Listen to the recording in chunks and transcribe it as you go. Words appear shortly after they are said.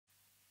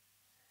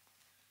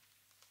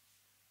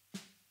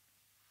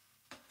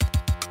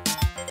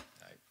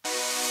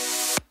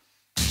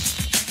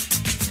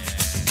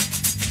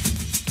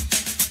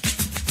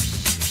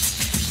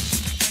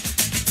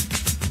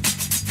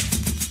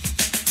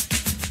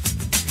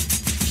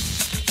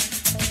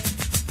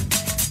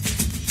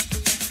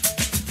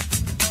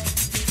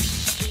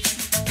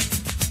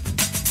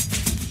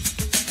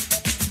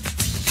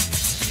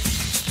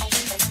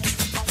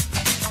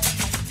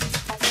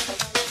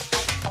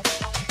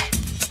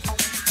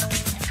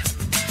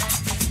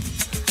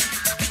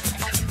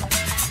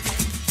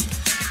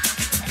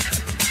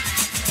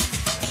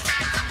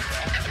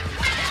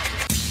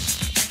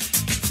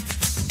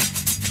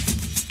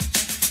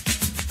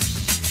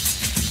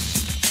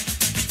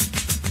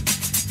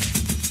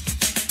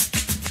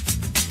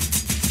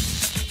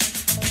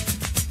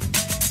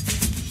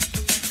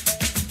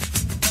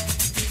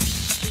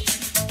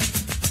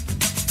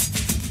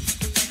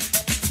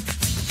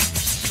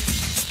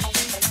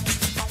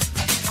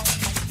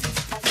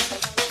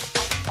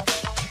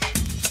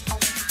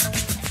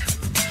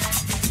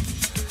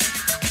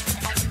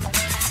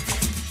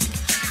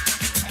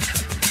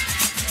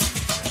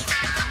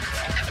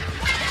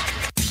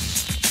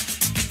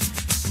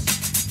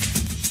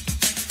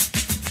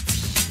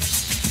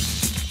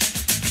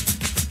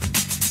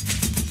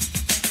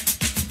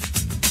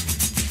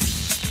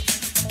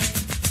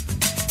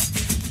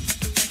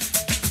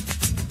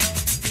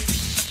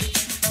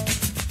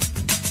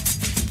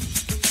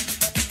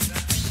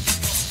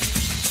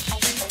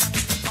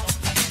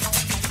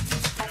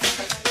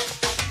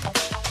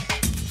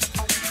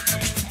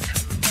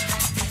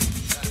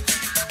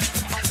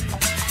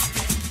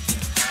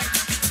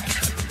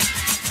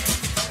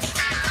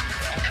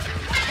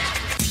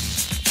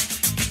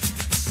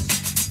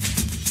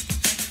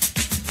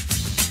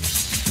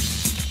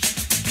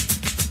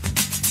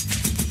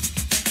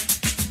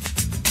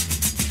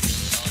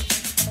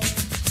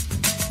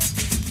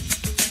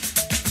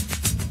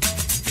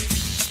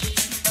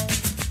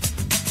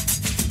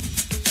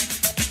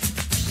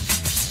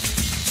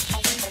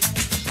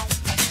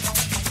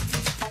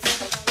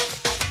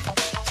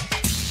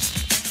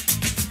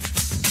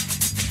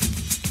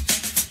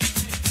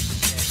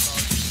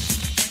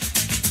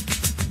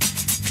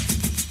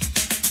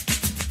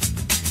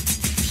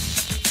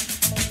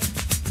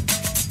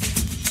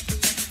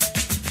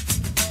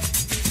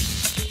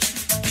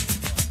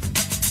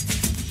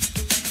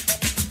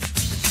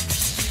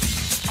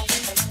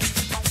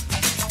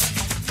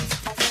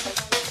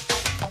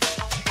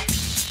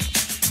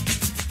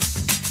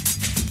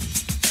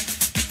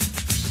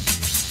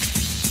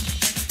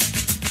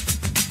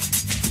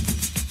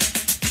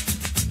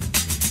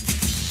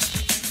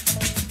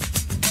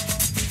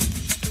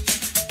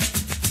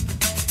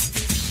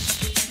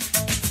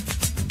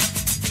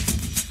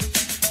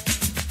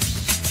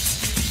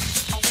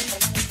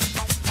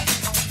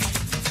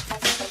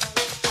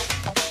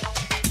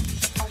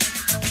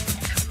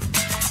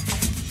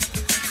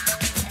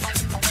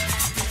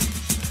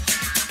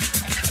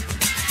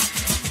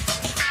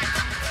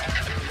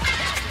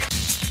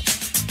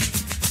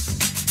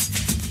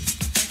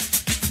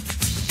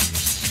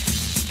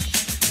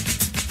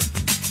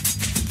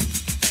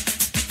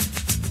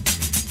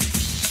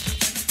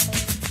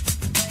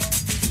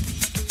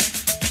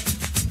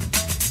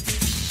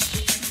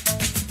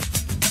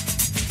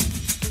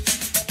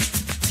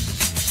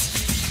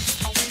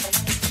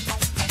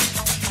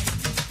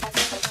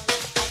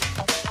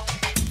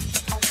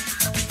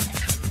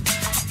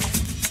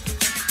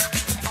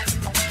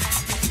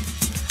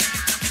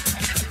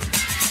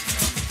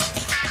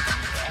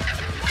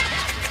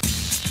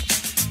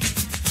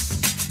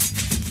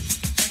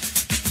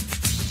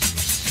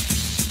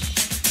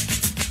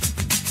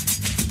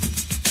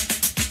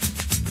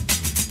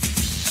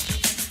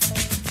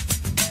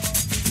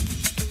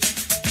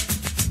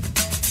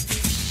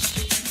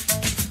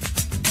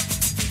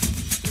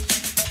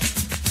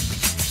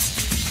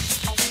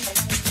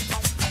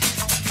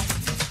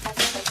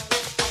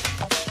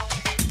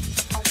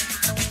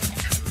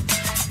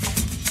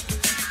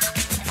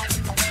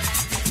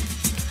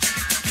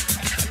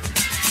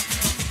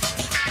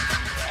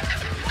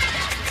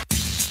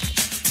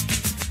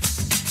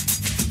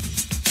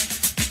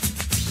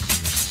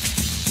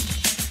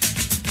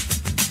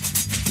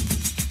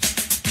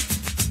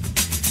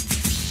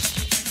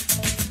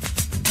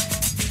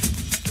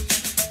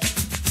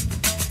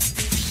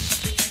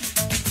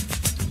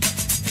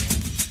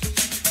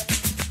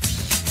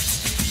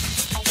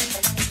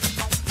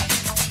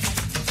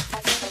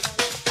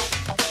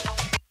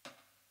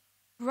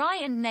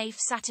and Naif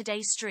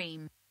Saturday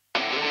stream.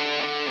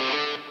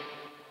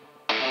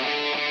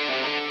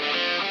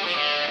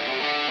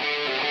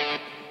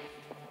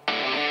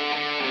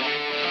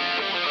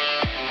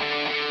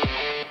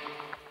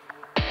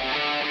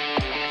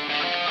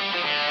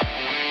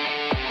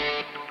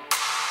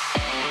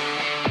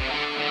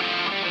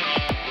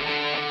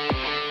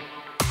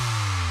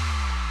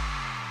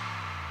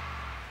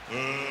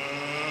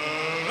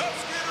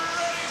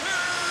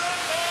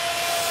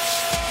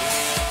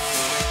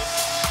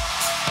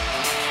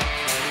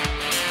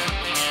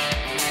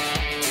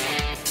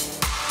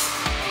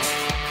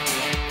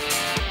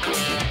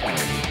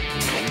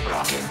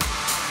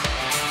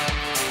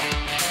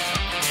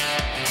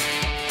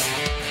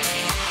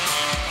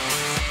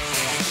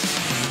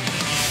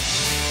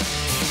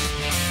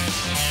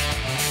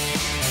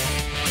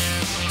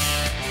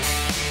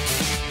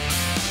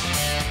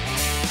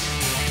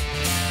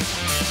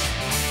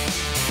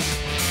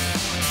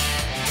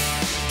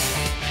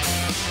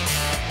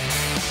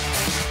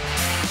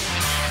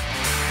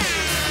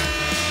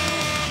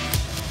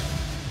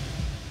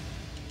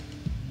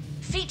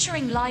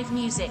 Featuring live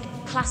music,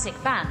 classic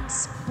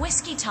bands,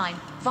 whiskey time,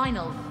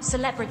 vinyl,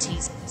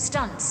 celebrities,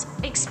 stunts,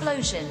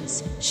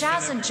 explosions,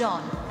 Shaz and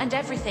John, and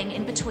everything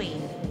in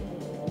between.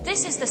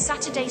 This is the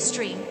Saturday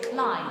stream,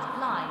 live.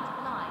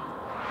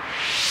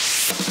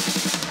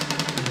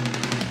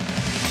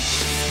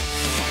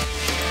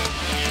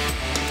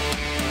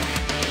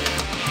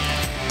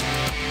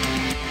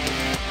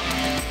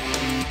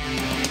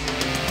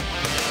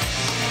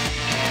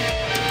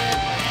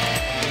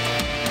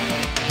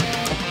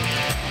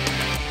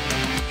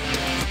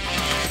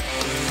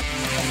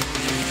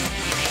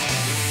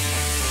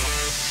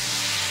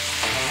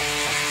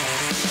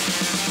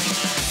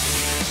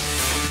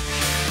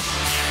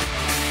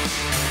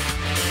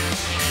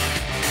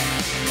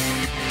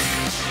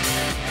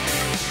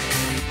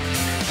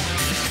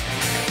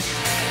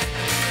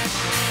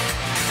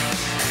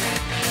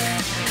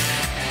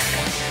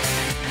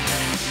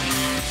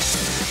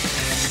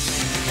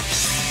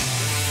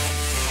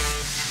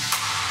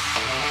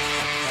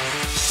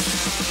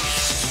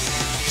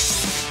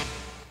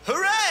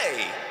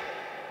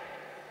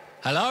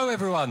 Hello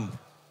everyone,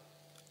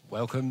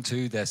 welcome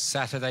to the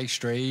Saturday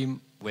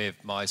stream with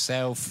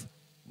myself,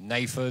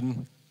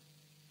 Nathan,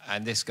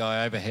 and this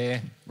guy over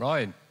here,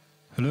 Ryan.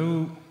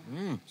 Hello.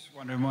 Just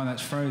wondering why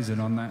that's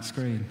frozen on that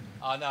screen.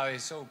 Oh no,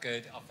 it's all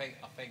good. I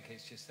think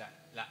it's just that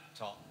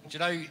laptop. Do you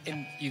know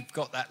you've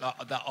got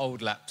that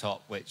old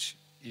laptop which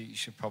you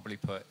should probably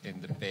put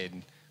in the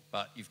bin,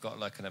 but you've got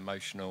like an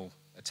emotional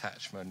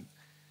attachment.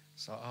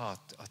 So I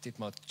did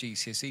my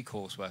GCSE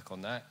coursework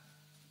on that.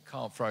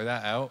 Can't throw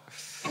that out.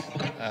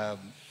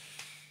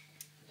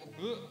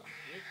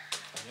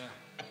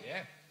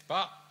 Yeah.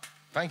 But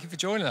thank you for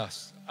joining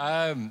us.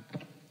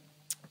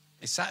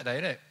 It's Saturday,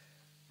 isn't it?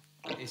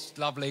 It's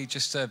lovely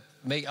just to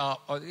meet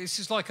up. This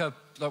is like one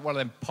of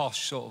them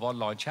posh sort of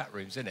online chat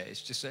rooms, isn't it?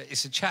 It's just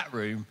it's a chat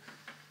room,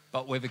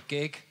 but with a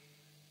gig.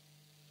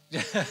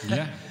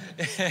 Yeah,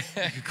 you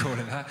could call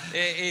it that.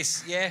 It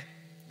is. Yeah,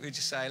 we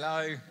just say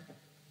hello.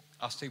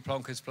 Us two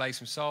plonkers play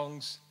some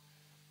songs.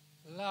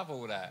 Love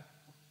all that.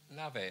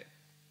 Love it.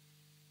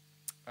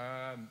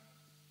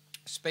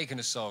 Speaking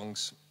of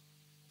songs,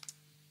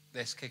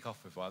 let's kick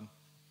off with one,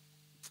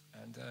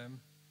 and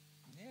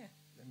yeah,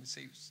 then we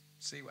see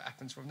what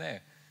happens from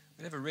there.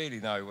 We never really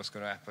know what's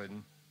going to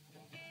happen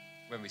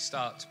when we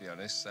start, to be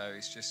honest. So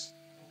it's just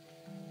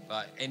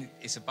like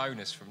it's a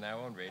bonus from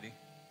now on, really.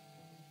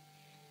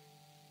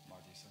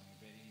 Might do something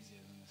a bit easier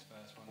than this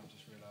first one. I've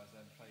just realised I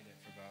haven't played it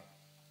for about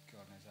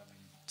God knows how many.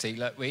 See,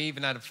 look, we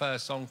even had a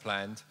first song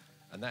planned,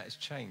 and that has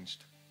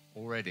changed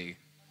already.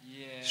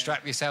 Yeah.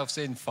 Strap yourselves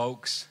in,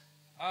 folks.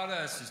 Oh, no,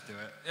 let's just do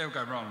it. It'll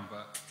go wrong,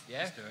 but yeah,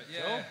 let's do it.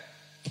 Yeah. Sure.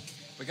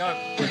 We're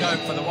going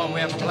for the one we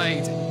haven't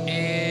played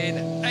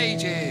in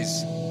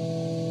ages. You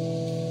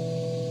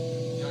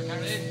want to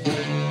carry it in?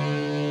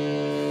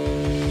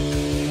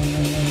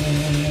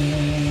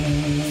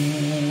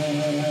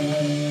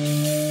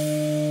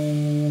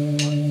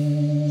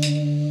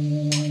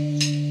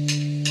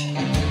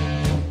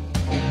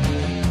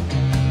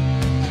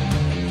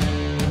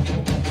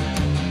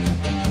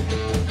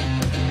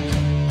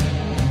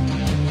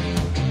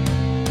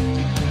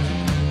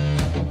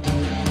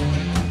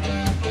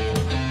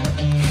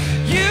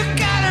 You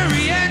got a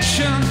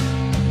reaction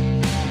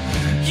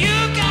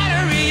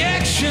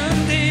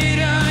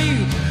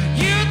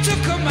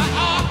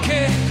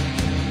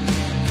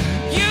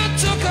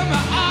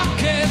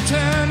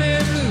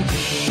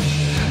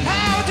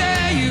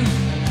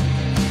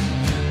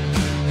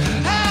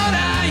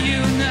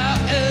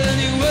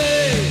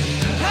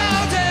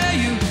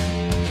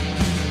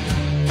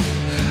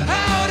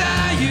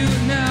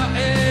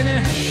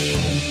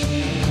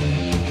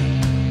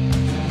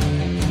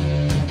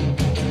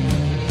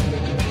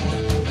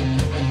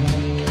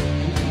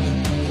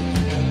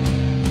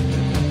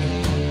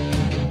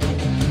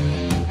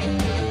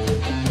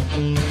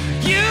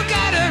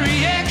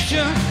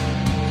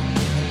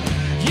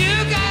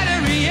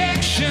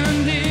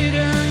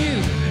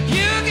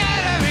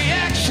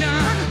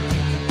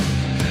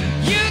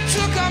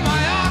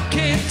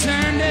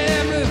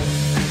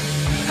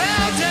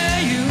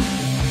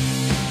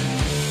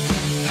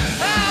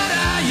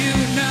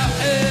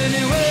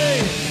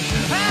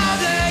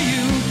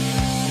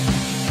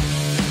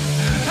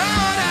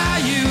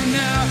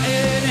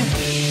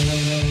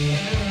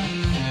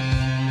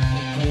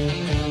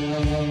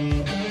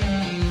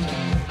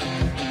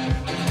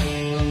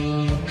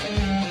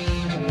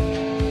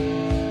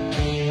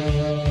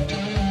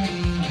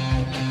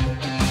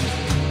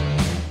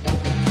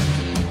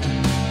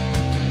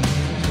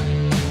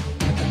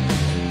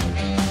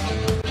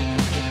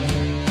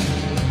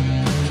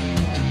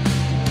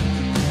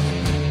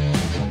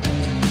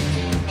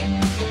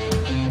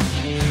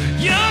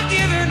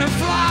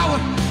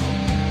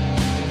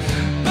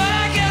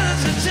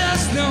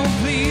just no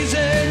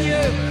pleasing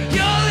you.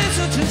 You're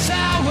little and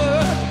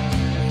sour,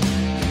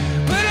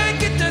 but I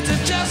get that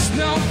there's just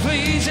no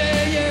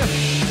pleasing you.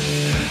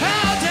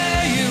 How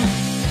dare you?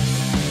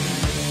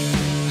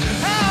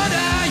 How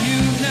dare you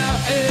now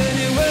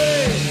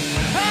anyway?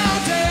 How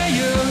dare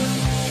you?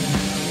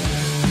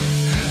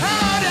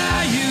 How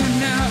dare you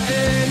now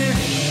anyway?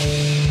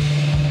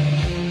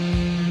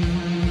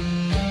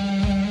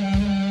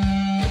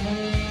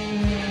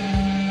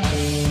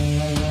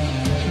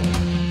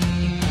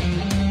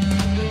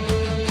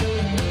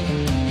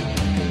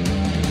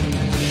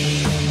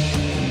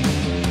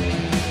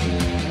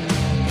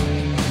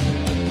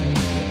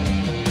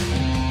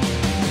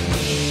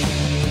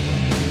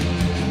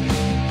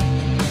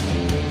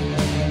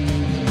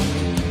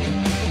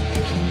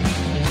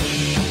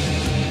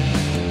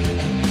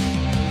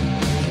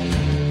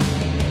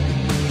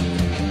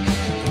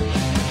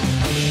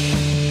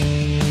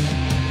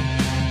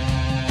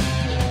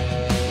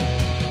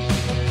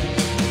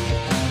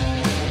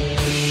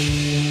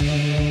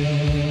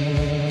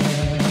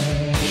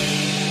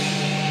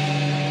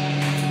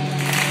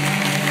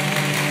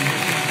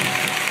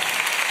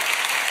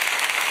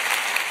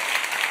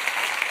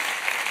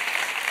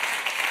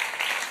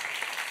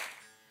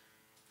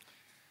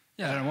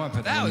 Yeah, I don't know why I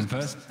put that in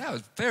first. That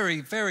was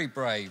very, very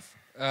brave.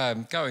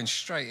 Going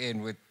straight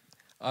in with,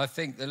 I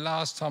think the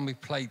last time we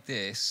played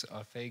this,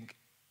 I think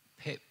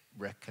Pip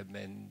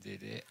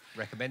recommended it.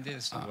 Recommended?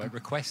 That's not the word.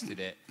 Requested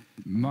it.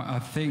 I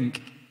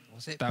think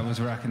Was it? that was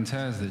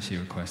Raconteurs that she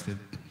requested.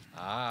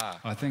 Ah.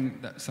 I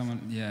think that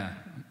someone, yeah.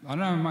 I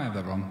know I might have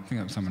that wrong. I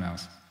think that was someone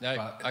else. No,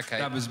 But okay.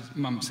 That was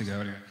months ago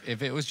anyway.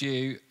 If it was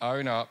you,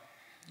 own up.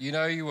 You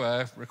know you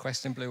were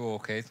requesting Blue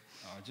Orchid.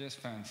 Oh, I just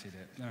fancied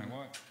it. No,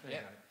 what?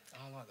 Yeah,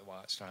 I like the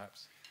white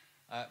stripes.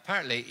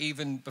 Apparently,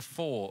 even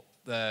before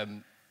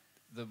the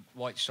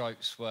white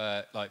stripes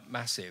were like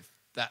massive,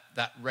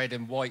 that red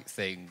and white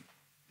thing,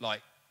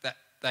 like that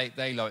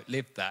they like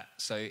lived that.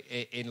 So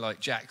in like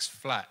Jack's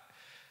flat,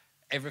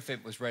 everything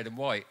was red and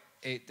white.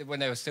 When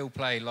they were still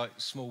playing like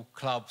small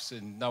clubs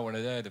and no one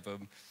had heard of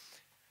them.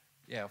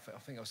 Yeah, I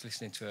think I was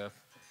listening to a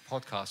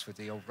podcast with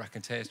the old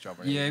Raconteurs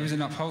drummer. Yeah, he was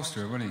an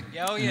upholsterer, wasn't he?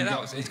 Yeah, oh yeah,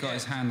 that was it. He's got yeah.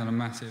 his hand on a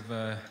massive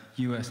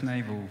US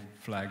naval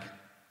flag,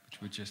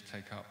 which would just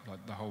take up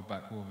like the whole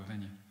back wall of the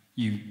venue.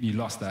 You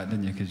lost that,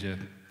 didn't you? Because you.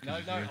 No,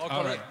 I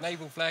got it.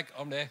 Naval flag.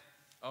 I'm there.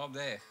 I'm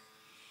there.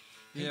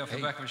 Yeah, off the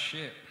back of a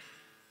ship.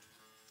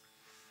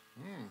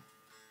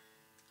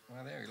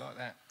 Well, there, we like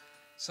that.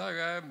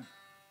 So,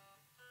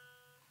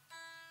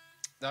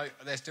 no,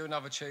 let's do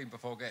another tune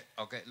before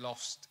I'll get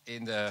lost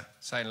in the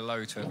saying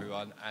hello to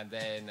everyone, and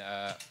then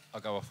I'll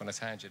go off on a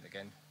tangent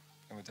again,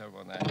 and we don't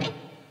want that.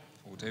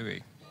 Or do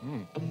we?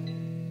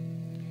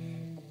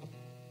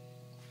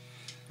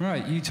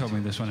 Right, you told me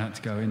this one had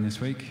to go in this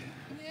week,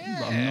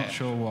 but I'm not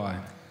sure why.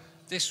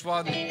 This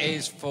one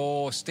is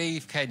for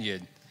Steve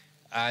Kenyon,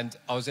 and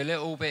I was a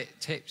little bit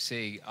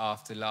tipsy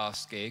after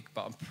last gig,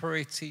 but I'm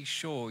pretty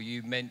sure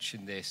you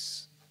mentioned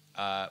this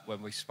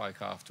when we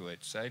spoke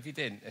afterwards. So if you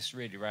didn't, it's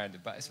really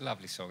random, but it's a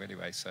lovely song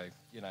anyway, so,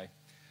 you know,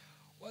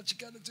 what you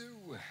gonna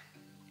do?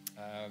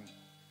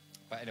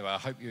 But anyway, I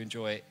hope you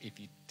enjoy it if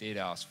you did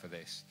ask for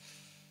this.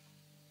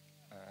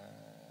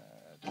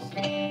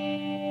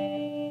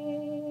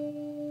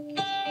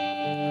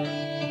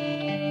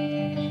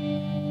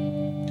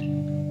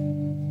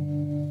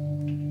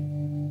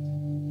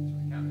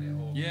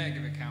 Yeah,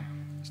 give it a count.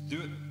 Let's do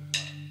it.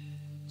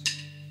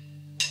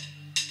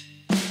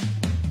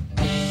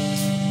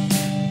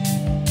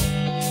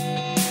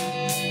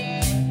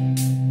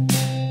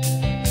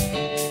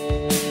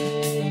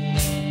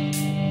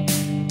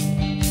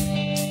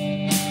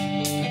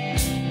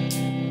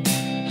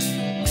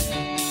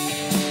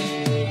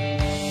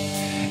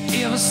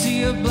 Ever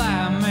see a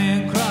blind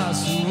man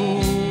cross the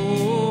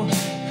road,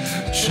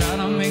 trying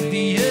to make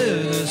the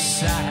other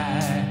side?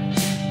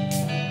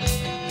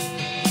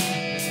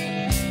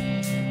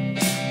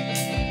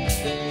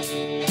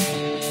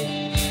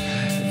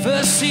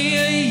 First see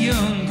a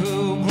young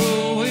girl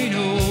growing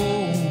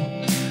old,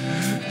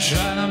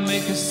 trying to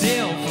make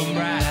herself a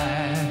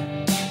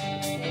bride.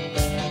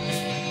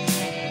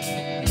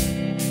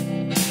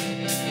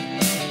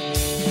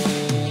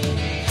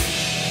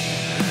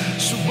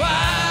 So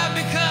what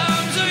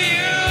becomes of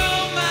you,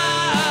 my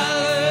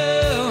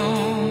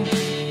love?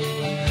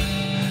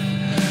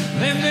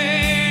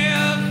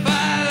 Living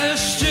by the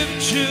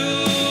scripture.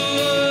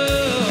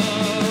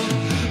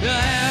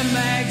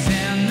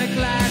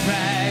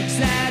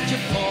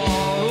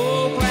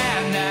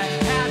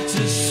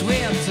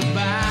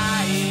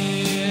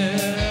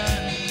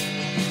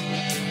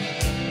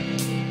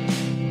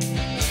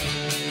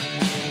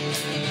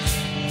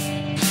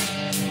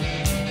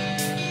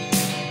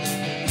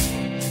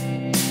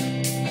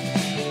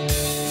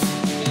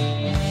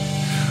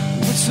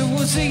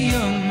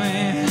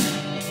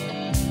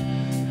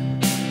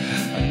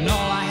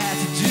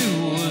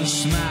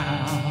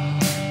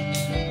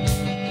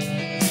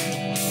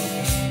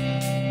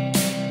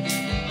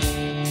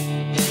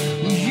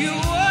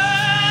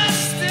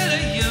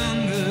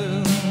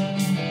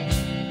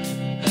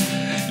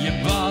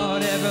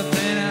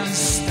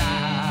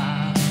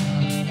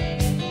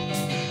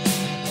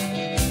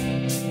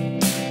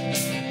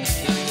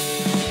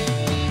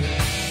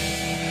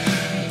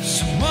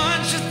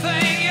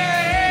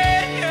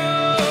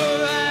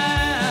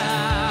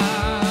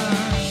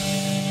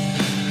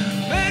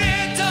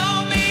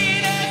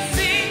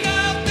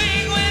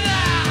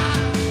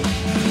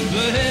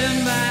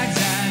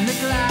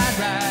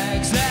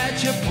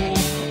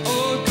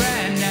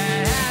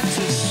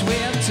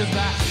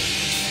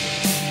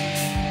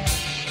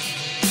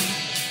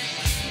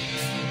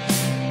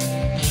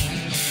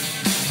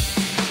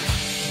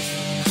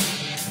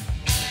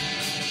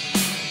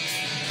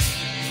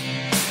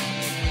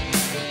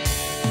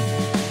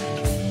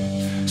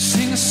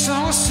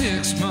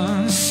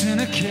 Christmas in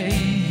a cake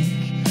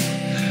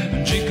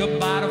and drink a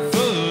bottle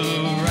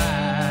full of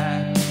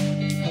rye.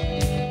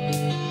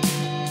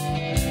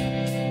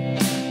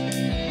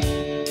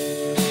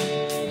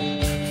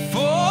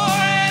 4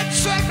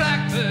 red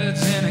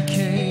blackbirds in a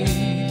cake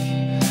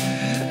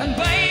and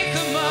bake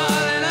them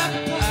all in a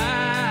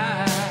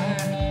pie.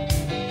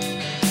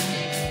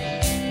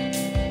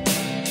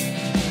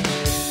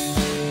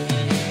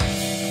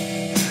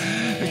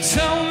 They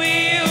told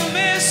me you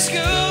miss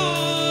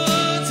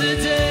school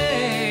today.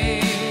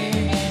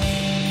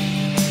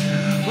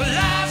 Well,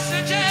 I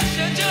suggest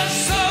you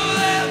just throw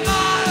them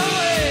all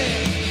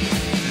away.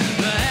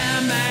 The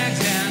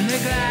handbags and the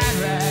glad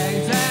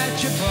rags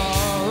that you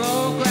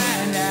borrow,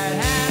 Granddad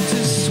had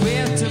to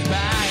swear to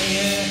buy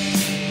it.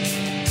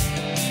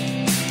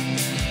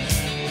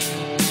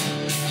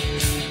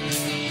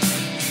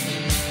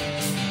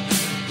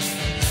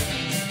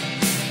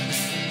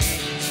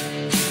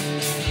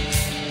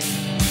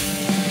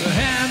 The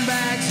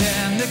handbags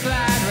and the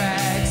glad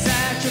rags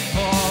that you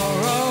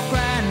borrow,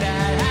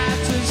 Granddad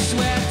had to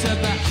swear to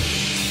buy.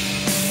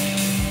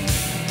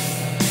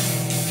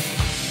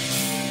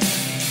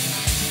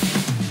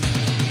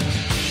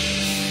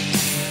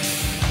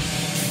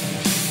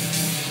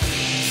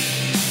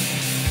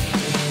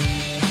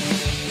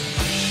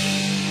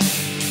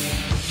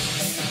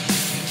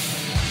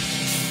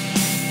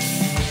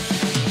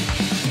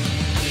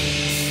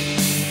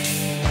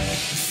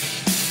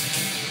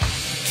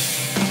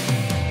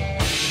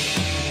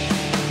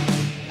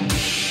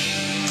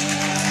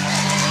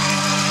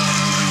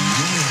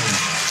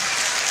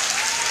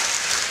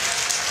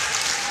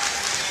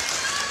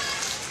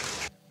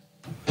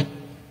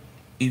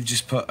 You've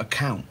just put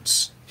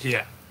accounts.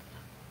 Yeah.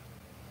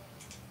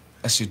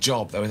 That's your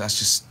job, though. That's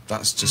just.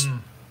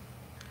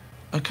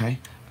 Okay.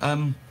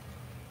 Under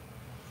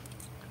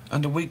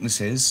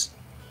weaknesses,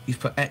 you've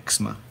put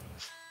eczema.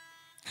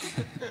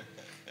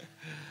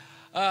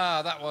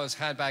 That was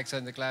Handbags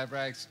and the Glad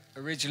Rags,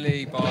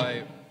 originally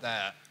by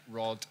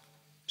Rod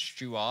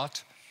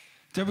Stewart.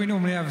 Do we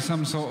normally have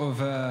some sort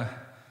of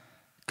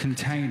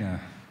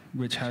container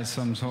which has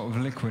some sort of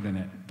liquid in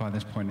it by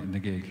this point in the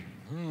gig?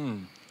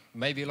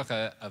 Maybe like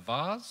a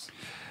vase?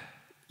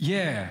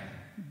 Yeah,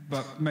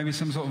 but maybe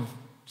some sort of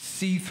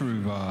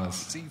see-through vase.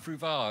 See-through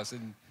vase,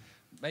 and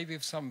maybe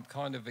with some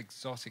kind of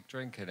exotic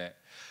drink in it.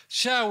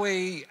 Shall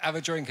we have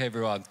a drink,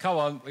 everyone? Come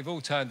on, we've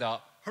all turned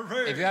up.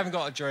 Hooray! If you haven't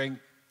got a drink,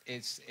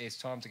 it's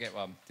time to get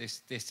one.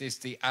 This is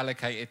the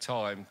allocated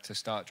time to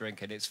start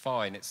drinking. It's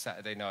fine, it's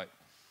Saturday night.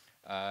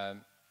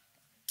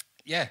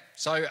 Yeah,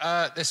 so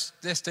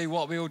let's do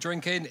what we're all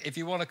drinking. If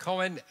you want to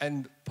comment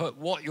and put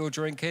what you're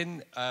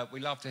drinking, we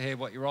love to hear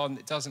what you're on.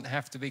 It doesn't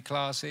have to be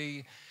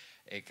classy.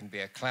 It can be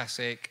a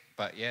classic.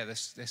 But yeah,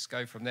 let's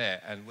go from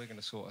there. And we're going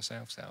to sort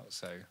ourselves out,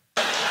 so...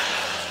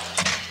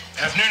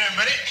 Afternoon,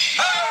 everybody.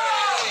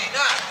 Hey,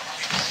 Norm.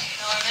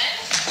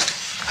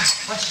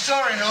 What's the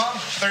story, Norm?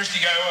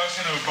 Thirsty guy walks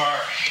into a bar.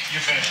 You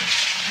finish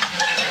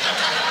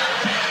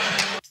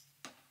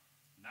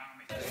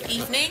it.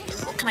 Evening.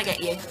 What can I get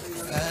you?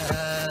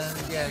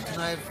 Yeah, can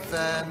I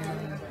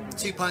have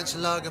 2 pints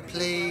of lager,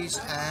 please,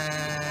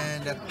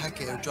 and a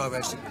packet of dry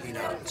roasted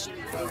peanuts?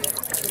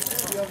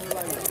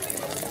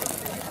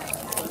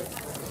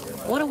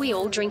 What are we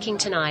all drinking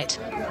tonight?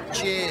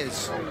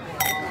 Cheers.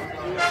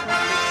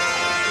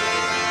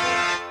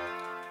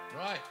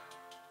 Right.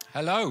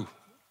 Hello.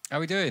 How are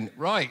we doing?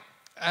 Right.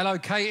 Hello,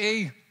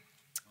 Katie.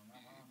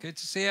 Good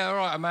to see you. All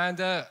right,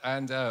 Amanda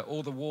and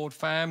all the Ward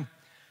fam.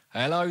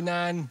 Hello,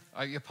 Nan.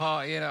 Hope you're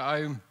partying at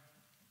home.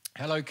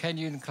 Hello,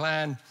 Kenyon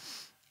clan.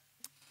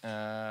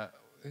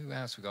 Who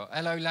else we got?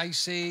 Hello,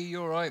 Lacey.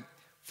 You all right?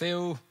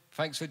 Phil,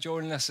 thanks for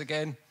joining us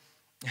again.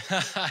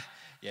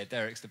 Yeah,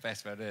 Derek's the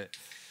best about it.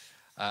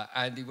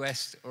 Andy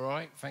West, all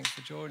right? Thanks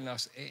for joining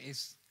us. It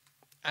is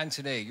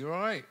Anthony. You all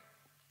right?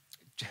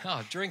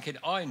 Drinking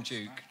Iron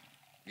Duke.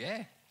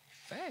 Yeah,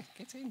 fair.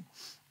 Get in.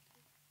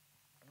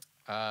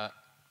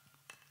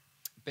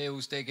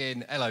 Bill's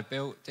digging. Hello,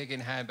 Bill. Digging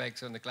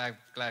handbags on the glad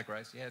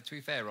race. Yeah, to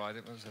be fair, right,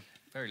 it was a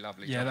very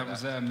lovely job. Yeah, that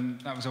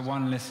was a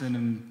one listen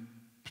and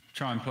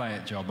try and play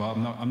it job.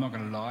 I'm not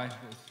going to lie.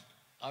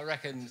 I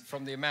reckon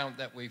from the amount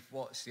that we've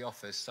watched The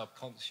Office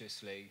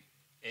subconsciously,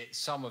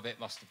 some of it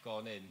must have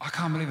gone in. I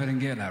can't believe I didn't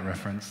get that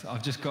reference.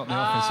 I've just got The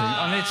Office.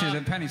 I'm literally,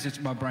 the penny's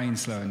just my brain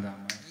slowing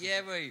down, mate.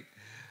 Yeah, mate.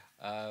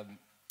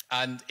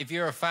 And if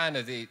you're a fan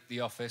of The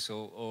Office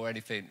or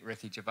anything,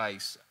 Ricky Gervais,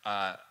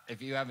 if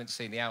you haven't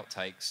seen the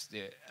outtakes,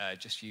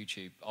 just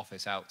YouTube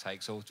Office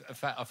outtakes, or in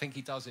fact, I think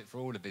he does it for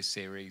all of his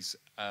series.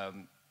 The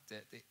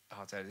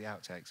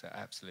outtakes are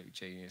absolute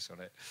genius on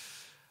it.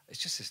 It's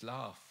just this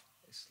laugh.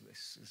 It's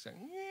like,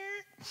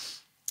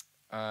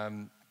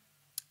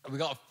 we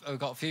got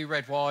a few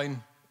red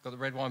wine. Got the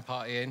red wine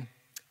party in.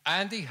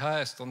 Andy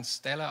Hurst on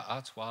Stella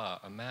Artois,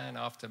 a man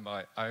after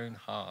my own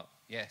heart.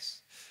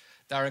 Yes.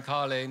 Darren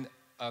Carlin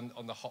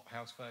on the Hop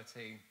House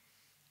 13.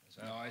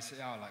 So, no, I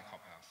like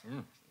Hop House.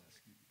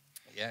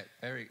 Yeah,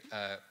 very...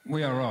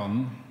 We are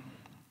on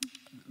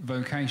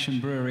Vocation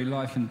Brewery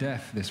Life and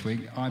Death this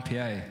week,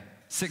 IPA.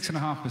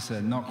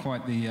 6.5%, not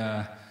quite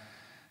the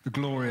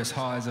glorious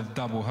highs of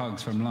double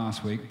hugs from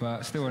last week,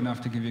 but still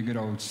enough to give you a good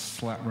old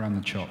slap around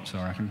the chops,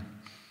 I reckon.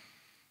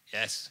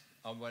 Yes,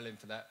 I'm well in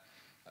for that.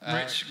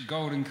 Rich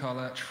golden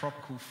colour,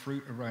 tropical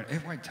fruit aroma.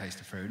 It won't taste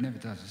the fruit, it never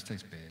does, it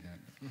tastes beer,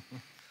 don't it?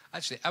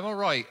 Actually, am I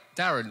right?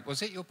 Darren,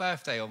 was it your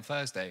birthday on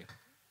Thursday?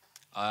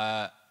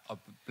 I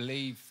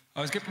believe...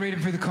 I was reading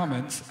through the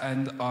comments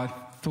and I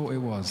thought it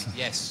was.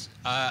 Yes,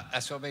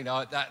 that's what I mean.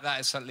 That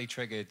is suddenly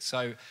triggered.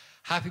 So,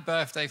 happy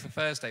birthday for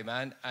Thursday,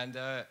 man. And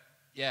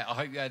yeah, I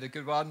hope you had a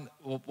good one,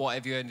 or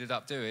whatever you ended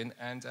up doing.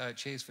 And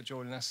cheers for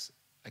joining us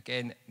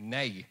again,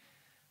 Nay.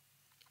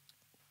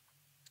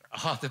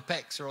 Ah, the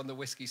Becks are on the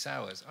whiskey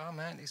sours. Oh,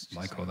 man. It's just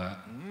Like all that.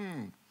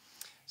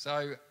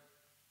 So,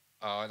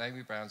 and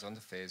Amy Brown's on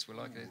the fizz. We're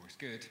like, it's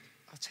good.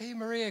 I'll tell you,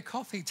 Maria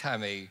coffee,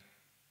 Tammy.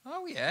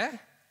 Oh, yeah.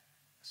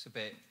 It's a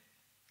bit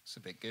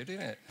good,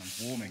 isn't it?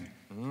 I'm warming.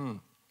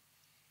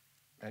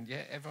 And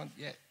yeah, everyone,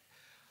 yeah.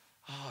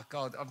 Oh,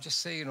 God, I'm just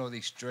seeing all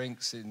these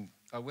drinks, and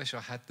I wish I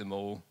had them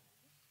all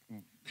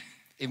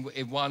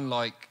in one,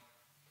 like,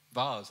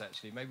 vase,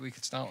 actually. Maybe we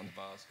could start on the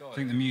vase. Go on. I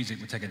think the music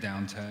would take a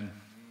downturn.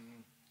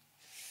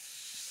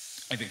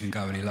 If it can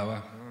go any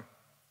lower.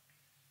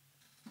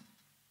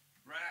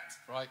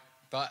 Right.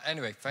 But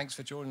anyway, thanks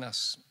for joining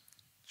us.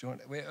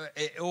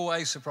 It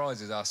always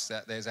surprises us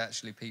that there's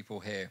actually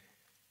people here.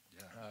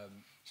 Yeah.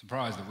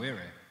 Surprised that we're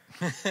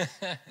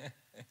here.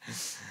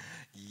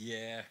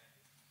 Yeah.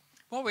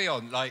 What are we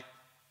on? Like,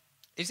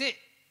 is it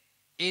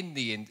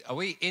are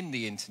we in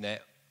the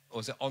internet,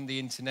 or is it on the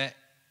internet,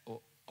 or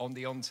on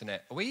the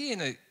internet? Are we in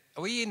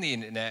the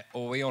internet,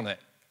 or are we on it?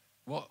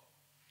 What?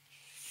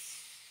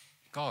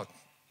 God.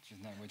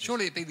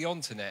 Surely it'd be the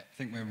internet. I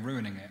think we're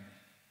ruining it.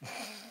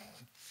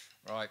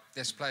 Right,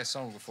 let's play a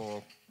song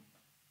before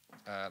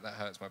that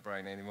hurts my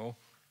brain anymore.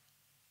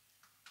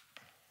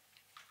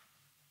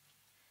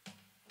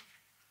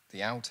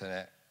 The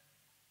alternate.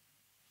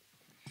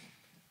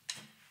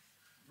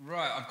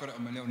 Right, I've got it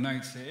on my little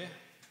notes here.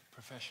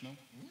 Professional.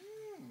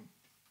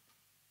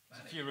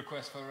 There's a few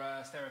requests for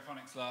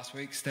Stereophonics last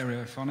week.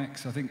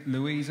 Stereophonics. I think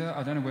Louisa,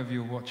 I don't know whether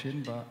you were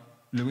watching, but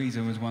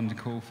Louisa was one to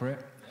call for it.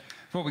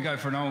 Thought we go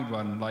for an old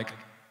one. Like,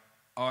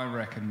 I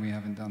reckon we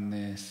haven't done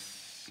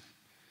this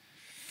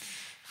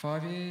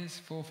 4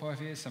 or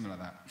 5 years, something like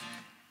that.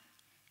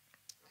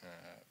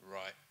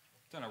 Right.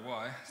 Don't know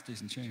why. It's a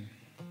decent tune.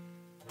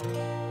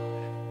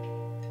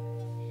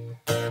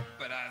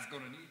 But I's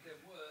gonna need them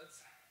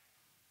words.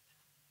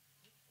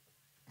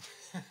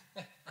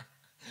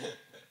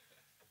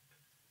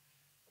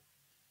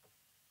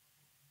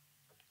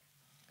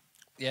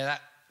 Yeah,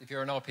 that. If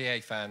you're an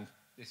RPA fan,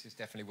 this is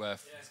definitely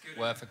worth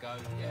a go.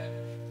 Yeah.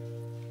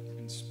 You've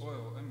been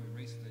spoiled, haven't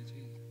we, recently?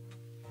 Jeez.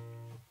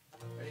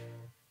 Ready?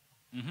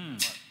 Mm-hmm.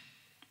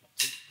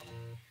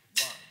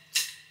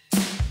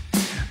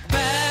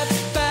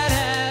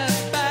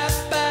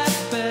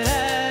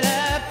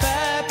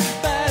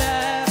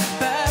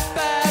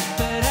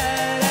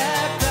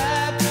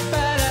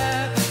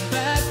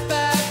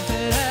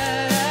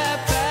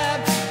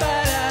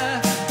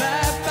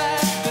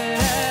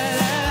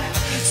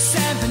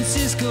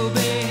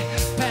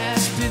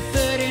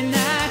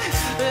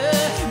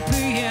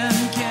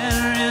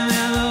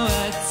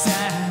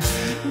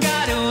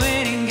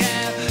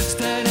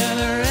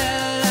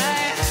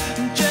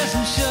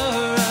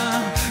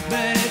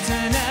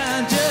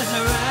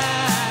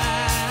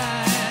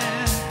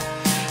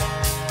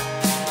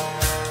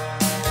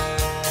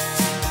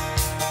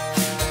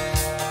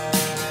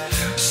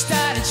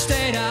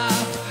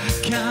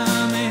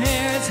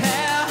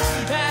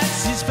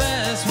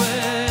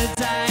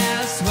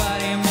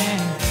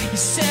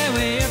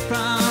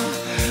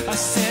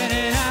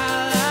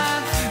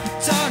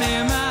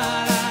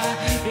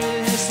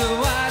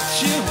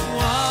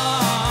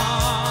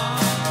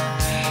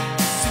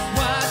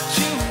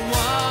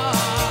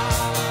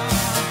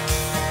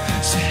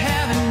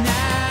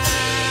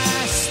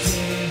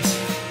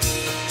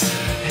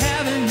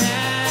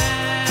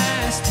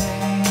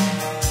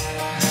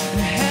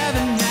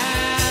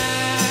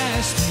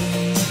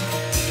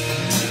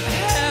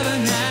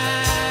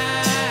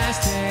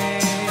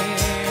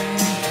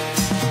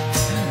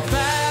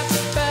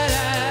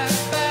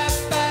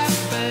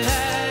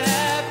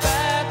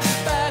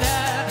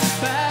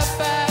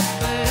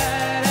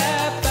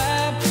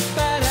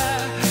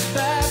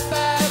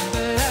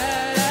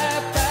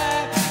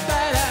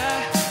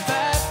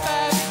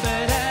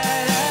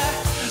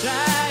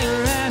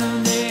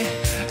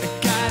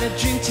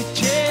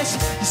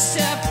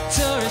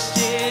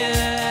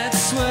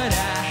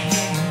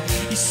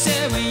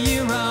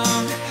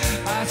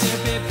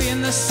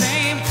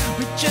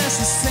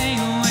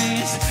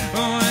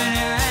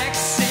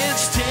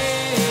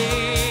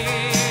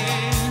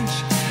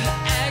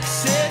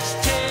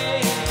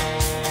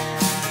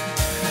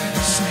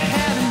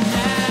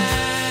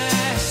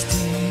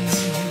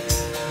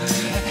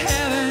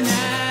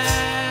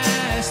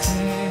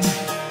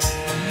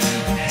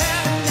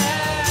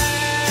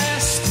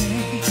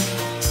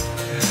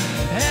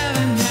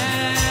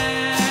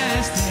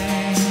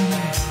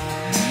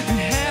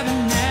 Have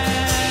a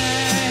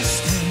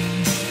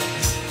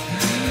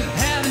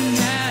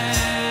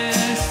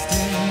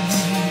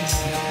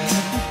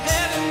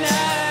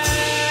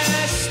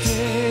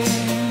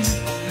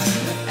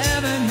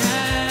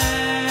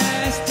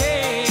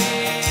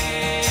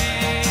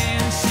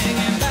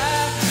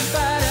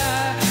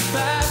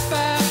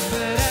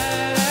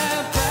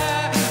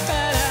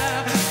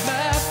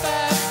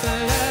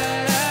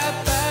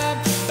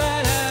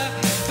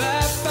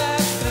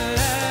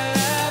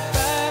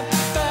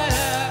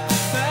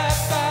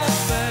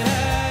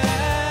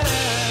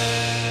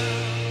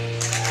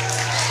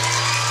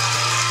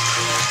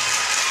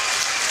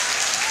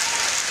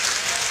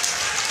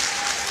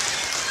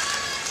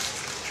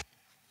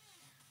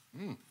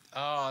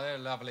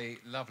lovely,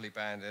 lovely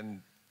band,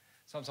 and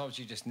sometimes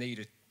you just need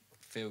a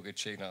feel-good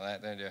tune like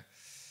that, don't you?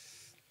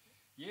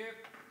 Yep.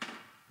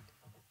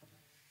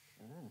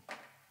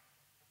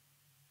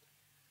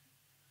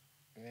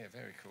 Yeah,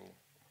 very cool.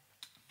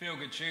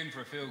 Feel-good tune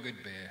for a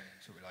feel-good beer.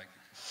 That's what we like.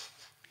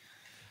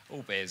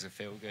 All beers are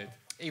feel-good,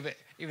 even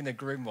the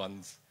grim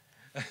ones.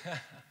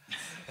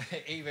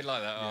 Even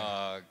like that. Yeah.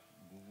 Oh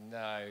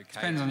no.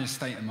 Depends on your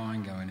state of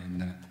mind going in,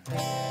 doesn't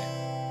it?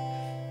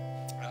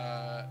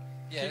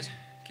 Yeah.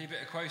 Keep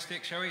it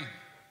acoustic, shall we?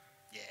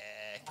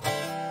 Yeah.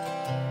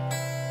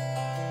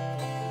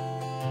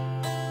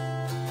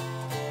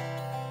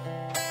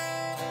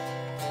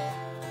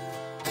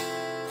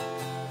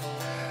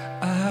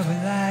 I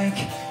would like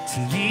to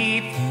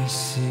leave this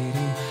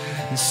city.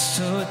 This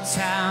sort of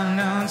town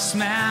don't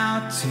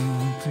smell too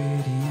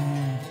pretty.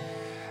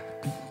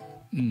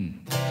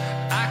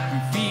 I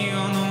can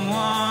feel the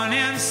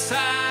warning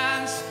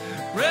signs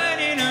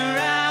running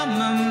around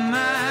my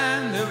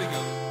mind. There we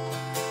go.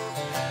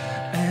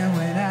 And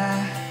when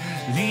I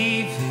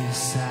leave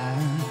this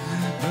island,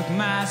 look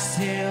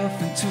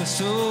myself into a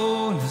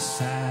soul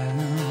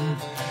asylum,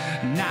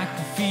 and I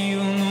can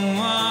feel the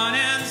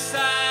warning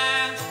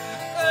signs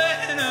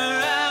running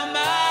around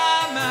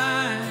my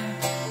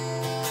mind.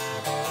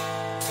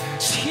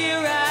 So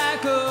here I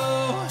go,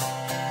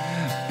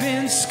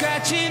 been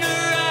scratching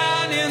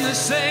around in the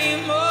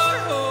same old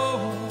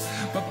hole.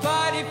 My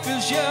body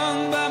feels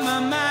young, but my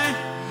mind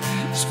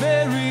is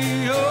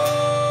very old.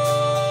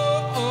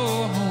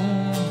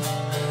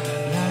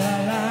 La la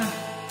la.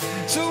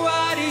 So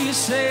why do you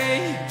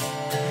say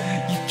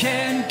you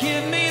can't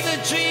give me the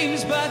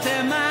dreams, but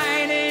they're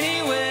mine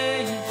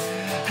anyway?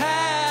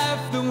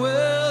 Half the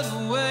world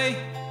away,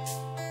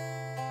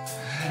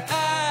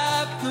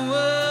 half the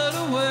world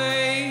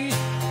away,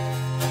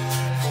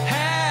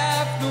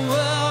 half the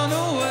world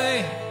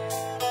away.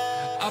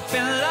 I've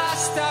been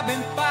lost, I've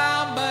been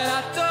found, but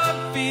I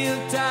don't feel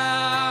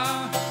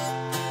down.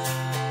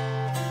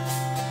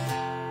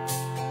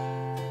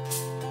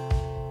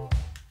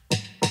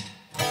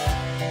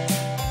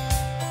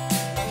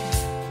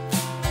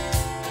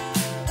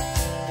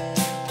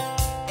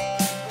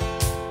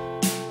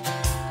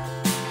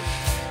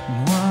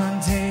 One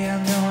day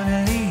I'm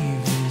gonna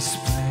leave this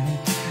planet.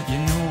 You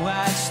know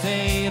I'd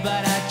stay,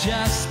 but I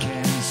just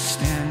can't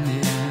stand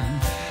it.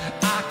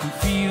 I can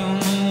feel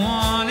the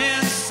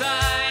warning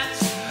signs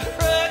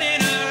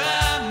running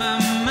around my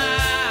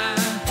mind.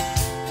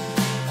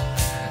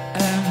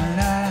 And when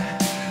I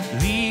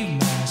leave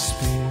my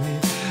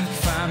spirit,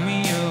 find me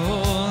a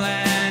hole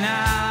and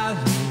I'll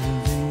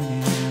live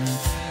in it.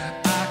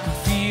 I can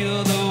feel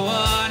the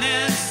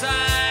warning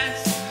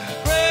signs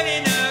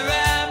running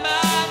around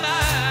my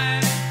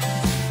mind.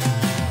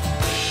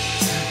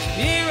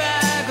 Here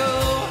I go,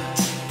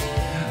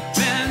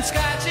 been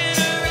scratching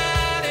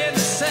around in the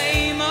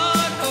same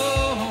old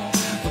hole.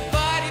 My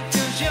body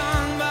feels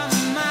young, but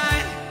my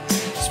mind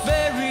is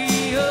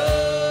very old.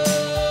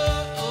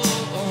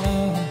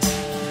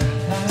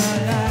 La la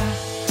la.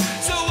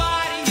 So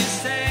why do you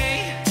say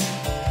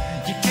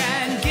you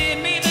can't give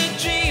me the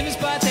dreams,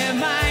 but they're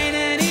mine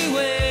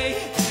anyway?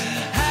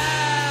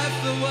 Half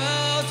the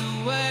world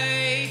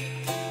away,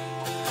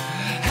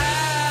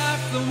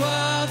 half the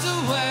world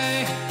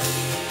away,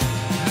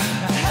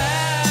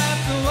 half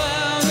the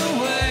world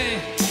away.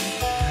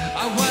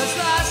 I was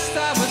lost, I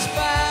was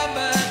found,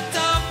 but I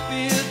don't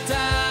feel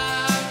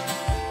down.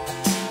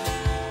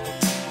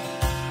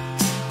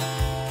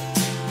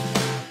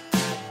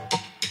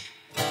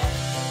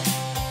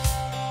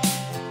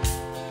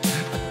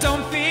 I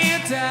don't feel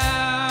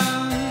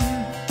down.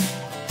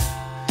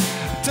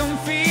 I don't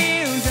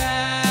feel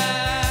down.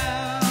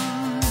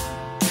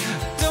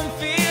 I don't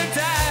feel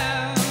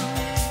down.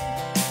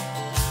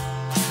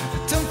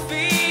 I don't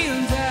feel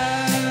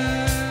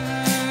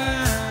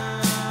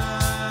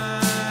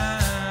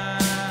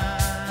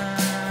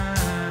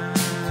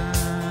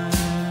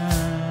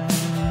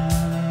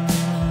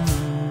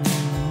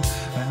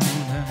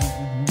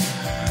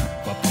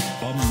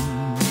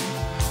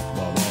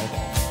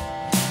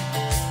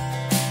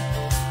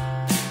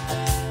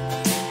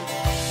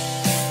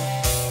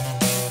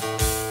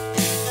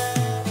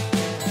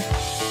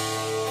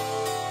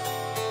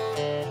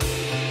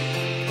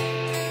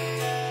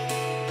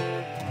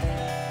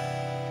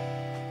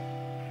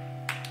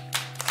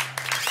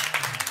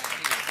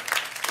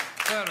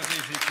That'll do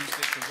for the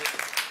acoustics, is it?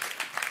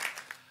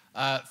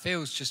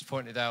 Phil's just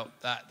pointed out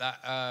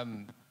that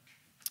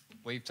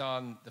we've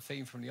done the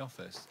theme from The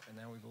Office, and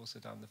now we've also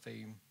done the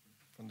theme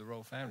from the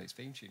Royal Family's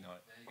theme tune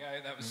night. There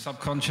you go. That was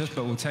subconscious,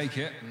 but we'll take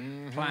it.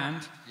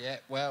 Planned. Yeah,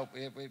 well,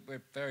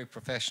 we're very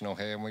professional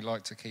here, and we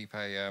like to keep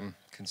a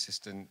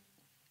consistent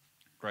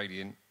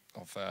gradient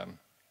of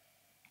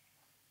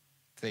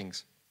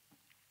things.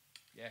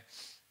 Yeah.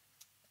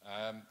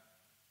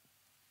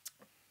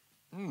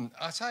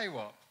 I'll tell you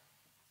what.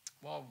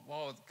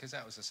 Well, because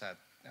that was a sad.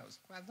 That was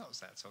not a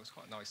sad song. It's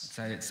quite nice.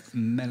 Say it's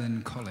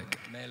melancholic.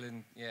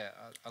 Yeah.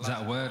 I Is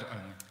that a word?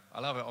 I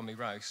love it on me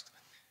roast.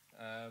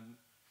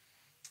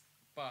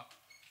 But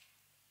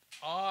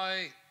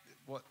I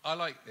what I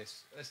like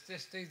this. Let's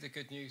just do the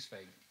good news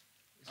thing.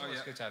 It's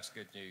always good to have some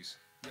good news.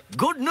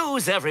 Good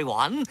news,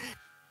 everyone.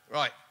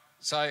 Right.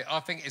 So I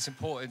think it's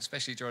important,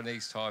 especially during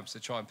these times, to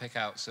try and pick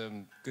out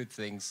some good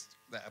things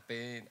that have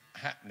been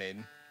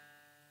happening.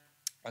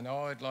 And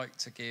I'd like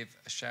to give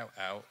a shout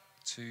out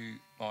to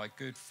my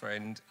good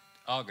friend,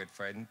 our good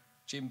friend,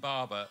 Jim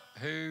Barber,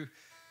 who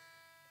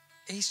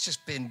he's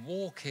just been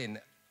walking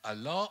a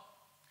lot,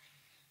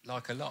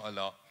 like a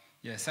lot.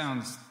 Yeah,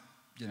 sounds,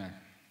 you know,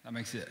 that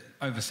makes it,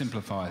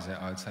 oversimplifies it,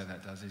 I'd say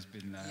that does. He's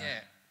been...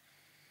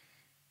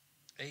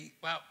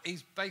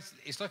 He's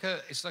basically,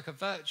 it's like a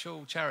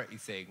virtual charity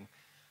thing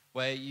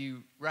where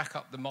you rack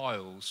up the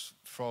miles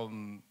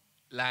from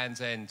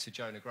Land's End to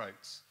John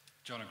O'Groats.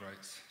 John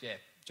O'Groats. Yeah,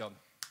 John.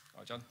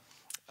 Hi, John.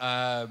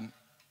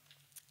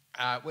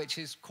 Which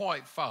is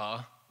quite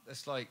far.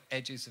 That's like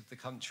edges of the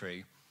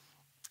country.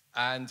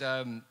 And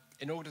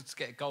in order to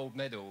get a gold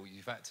medal,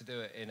 you've had to do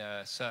it in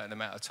a certain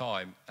amount of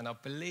time. And I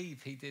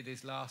believe he did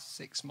his last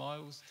 6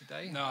 miles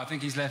today. No, I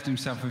think he's left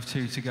himself with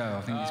 2 to go. I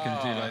think he's going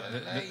to do like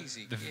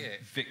the yeah.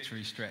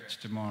 victory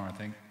stretch tomorrow, I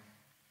think.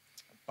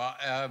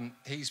 But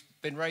he's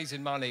been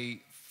raising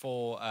money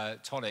for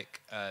Tonic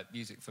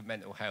Music for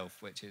Mental Health,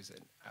 which is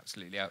an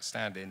absolutely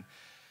outstanding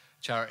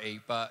charity.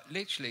 But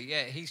literally,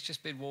 yeah, he's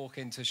just been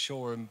walking to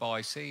Shoreham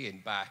by Sea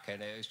and back,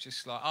 and it was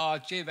just like, oh,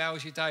 Jim, how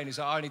was your day? And he's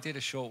like, I only did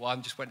a short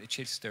one, just went to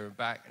Chichester and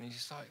back. And he's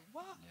just like,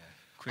 what? Yeah.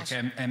 Quick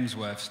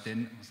Emsworth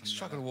stint.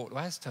 Struggle to walk to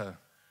Astor.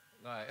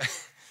 Like,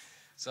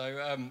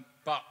 so,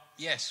 but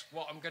yes,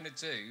 what I'm going to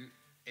do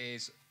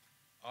is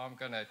I'm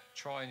going to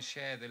try and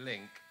share the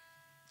link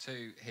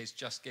to his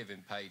Just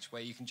Giving page,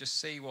 where you can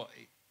just see what,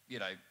 you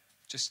know,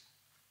 just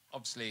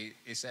obviously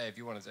it's there if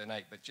you want to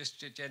donate, but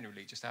just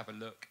generally just have a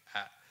look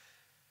at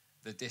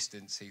the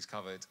distance he's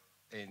covered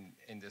in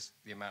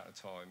the amount of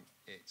time.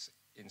 It's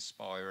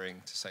inspiring,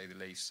 to say the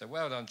least. So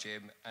well done,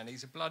 Jim. And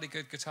he's a bloody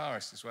good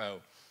guitarist as well.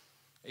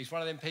 He's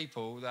one of them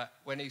people that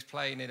when he's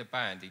playing in a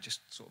band, he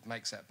just sort of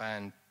makes that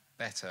band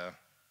better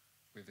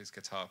with his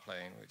guitar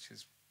playing, which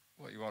is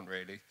what you want,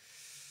 really.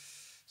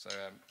 So,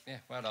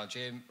 yeah, well done,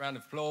 Jim. Round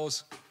of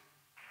applause.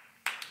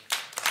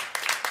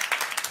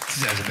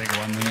 There's a bigger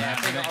one than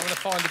that. I'm going to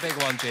find a big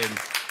one, Jim.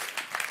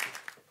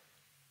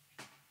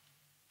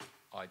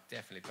 I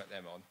definitely put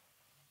them on.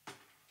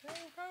 They're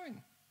all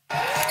going.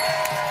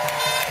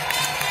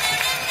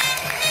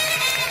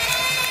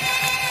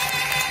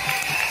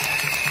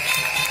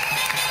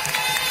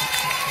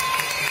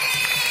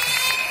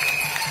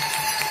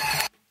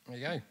 There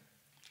you go.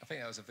 I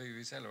think that was a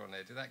Vuvuzela on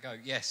there. Did that go?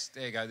 Yes,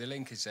 there you go. The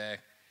link is there.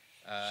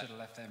 Should have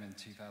left them in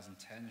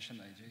 2010,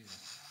 shouldn't they?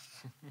 Jesus.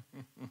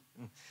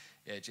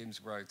 Yeah,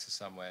 Jim's road to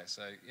somewhere.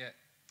 So, yeah,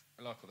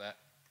 I like all that.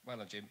 Well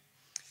done, Jim.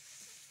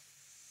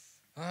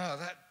 Ah,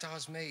 that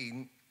does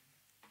mean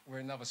we're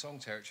in another song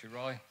territory,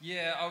 right?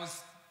 Yeah, I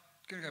was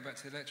going to go back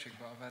to the electric,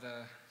 but I've had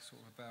a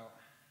sort of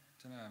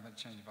I've had a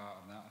change of heart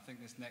on that. I think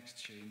this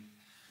next tune...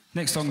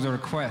 Next song's a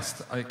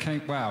request.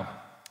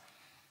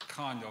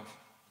 Kind of.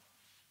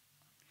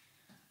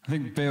 I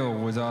think Bill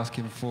was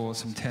asking for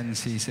some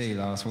 10cc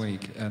last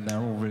week, and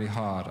they're all really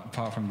hard,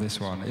 apart from this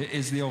one. It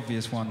is the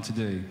obvious one to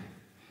do,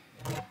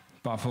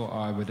 but I thought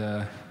I would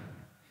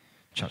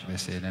chuck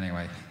this in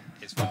anyway.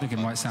 I think it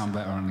might sound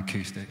better on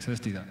acoustic, so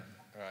let's do that.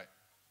 All right.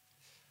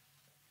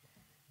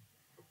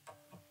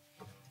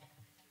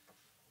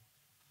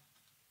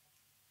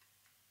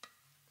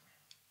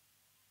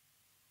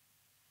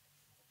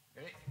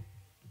 Ready?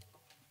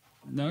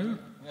 No?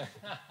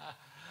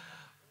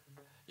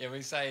 Yeah,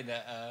 we're saying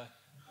that,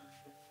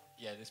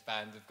 this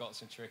band have got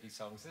some tricky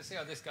songs. Let's see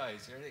how this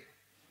goes. You ready?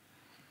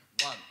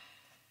 1,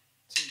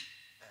 2,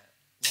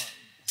 1.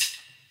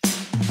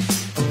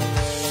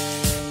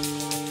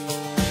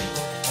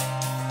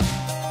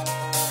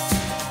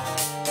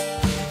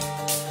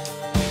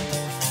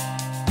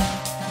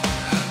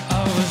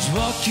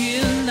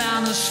 Walking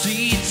down the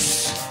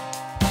streets,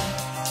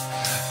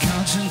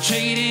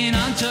 concentrating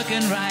on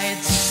tucking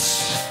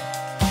rights.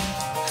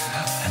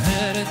 I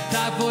heard a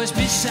dark voice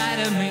beside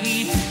of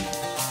me,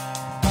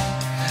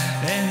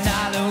 and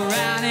I looked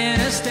around in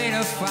a state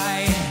of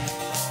fright.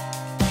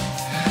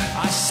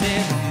 I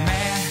said, we're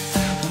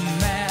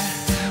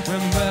mad, we're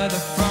brother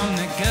from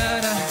the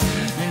gutter.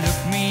 They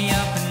looked me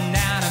up and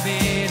down a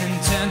bit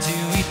and turned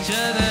to each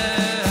other.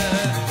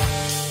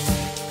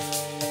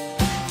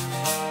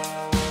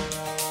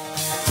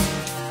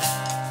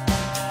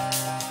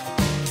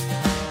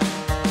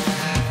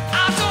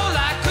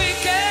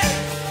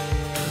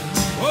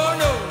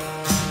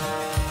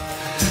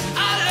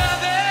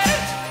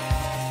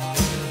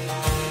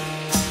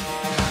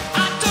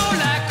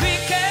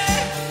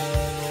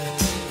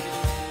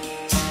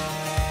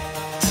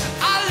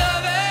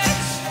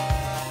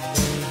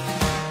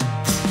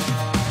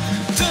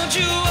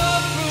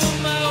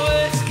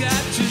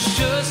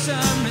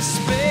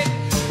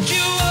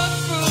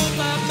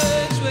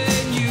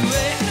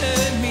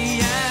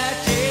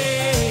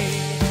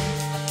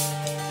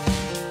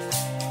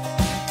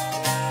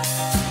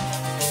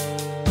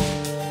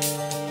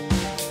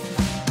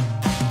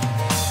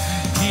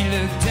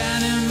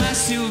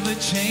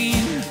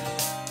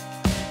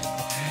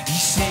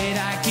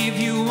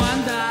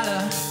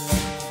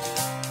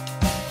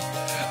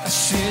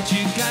 said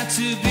you got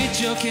to be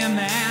joking,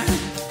 man.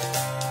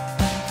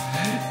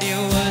 It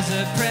was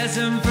a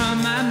present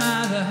from my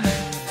mother.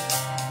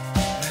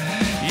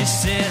 You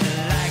said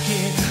I like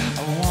it,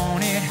 I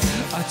want it,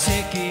 I'll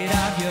take it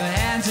off your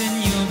hands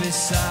and you'll be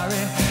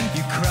sorry.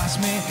 You cross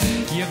me,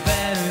 you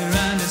better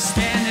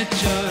understand that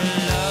you're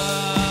alone.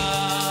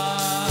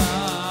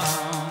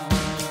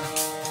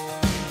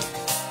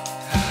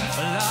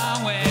 A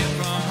long way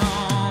from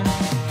home.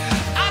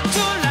 I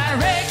don't like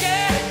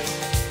reggae.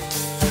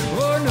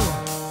 Oh no.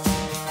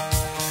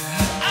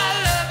 I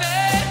love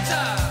it.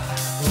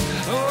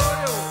 Oh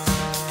no.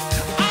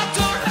 I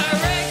don't like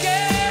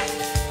reggae.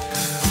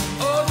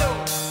 Oh no.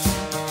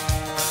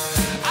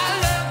 I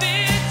love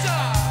it.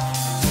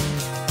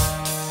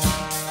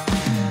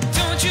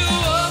 Don't you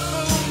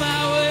overrule my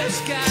words,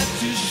 got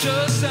to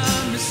show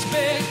some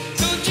respect.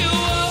 Don't you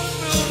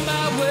overrule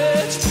my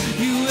words,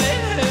 you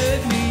ain't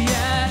heard me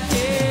out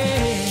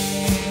here.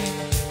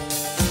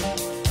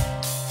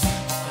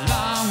 A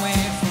long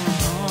way from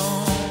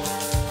home.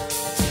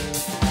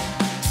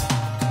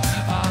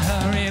 I'll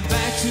hurry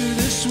back to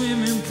the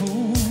swimming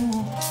pool,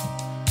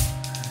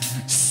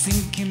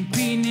 sinking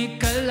pina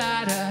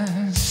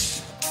coladas.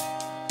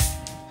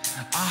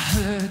 I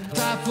heard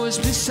that voice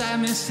beside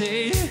me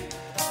say,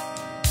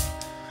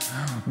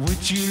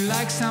 would you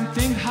like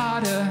something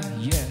harder?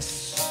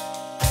 Yes.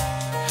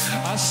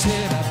 I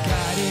said I've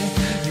got it,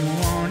 you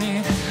want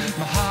it.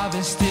 My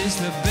harvest is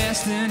the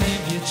best, and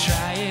if you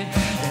try it,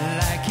 you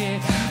like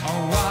it.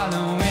 I'll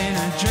wallow in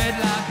a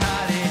dreadlock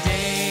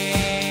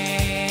holiday.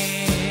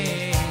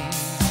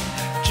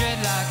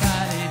 Dreadlock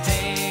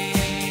holiday.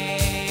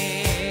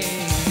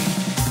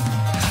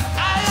 I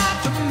like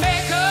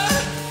Jamaica.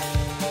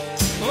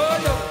 Oh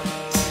no.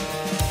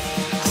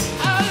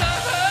 I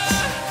love her.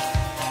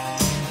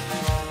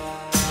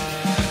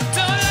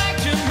 Don't like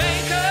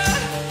Jamaica.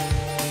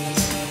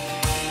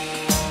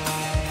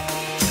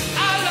 I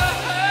love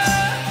her.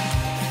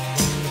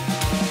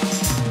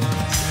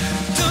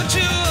 Don't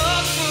you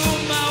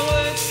approve my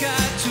words,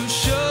 got to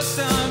show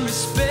some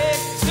respect.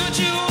 Don't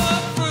you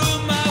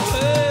approve my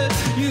words,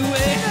 you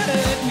ain't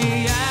heard me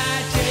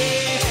out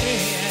yet.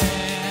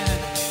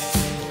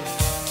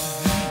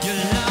 You're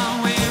a long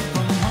way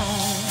from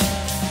home.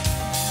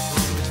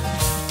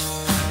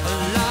 A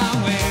long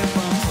way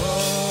from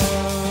home.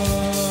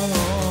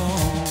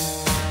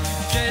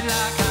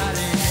 Dreadlock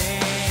holiday.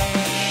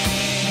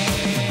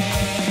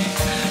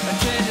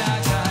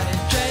 Dreadlock holiday.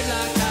 Dreadlock holiday.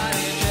 Dreadlock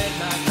holiday.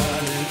 Dreadlock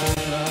holiday.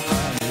 Dreadlock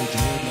holiday.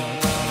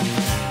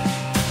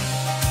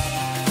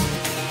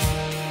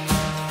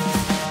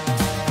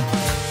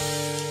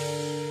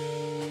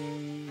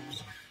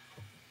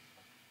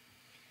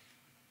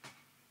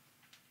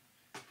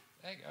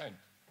 There you go.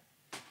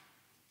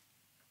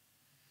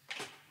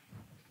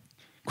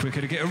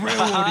 Quicker to get a real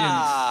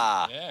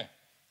audience. Yeah.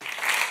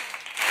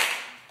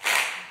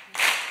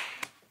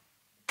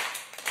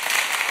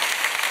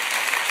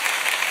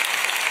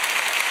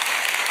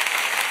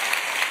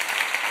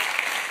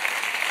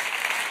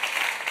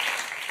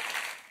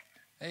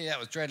 Hey, that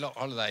was Dreadlock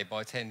Holiday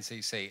by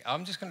 10cc.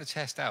 I'm just going to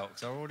test out,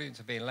 because our audience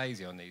are being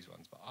lazy on these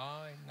ones, but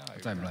I know.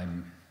 Don't blame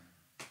him.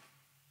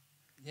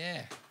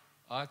 Yeah,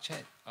 I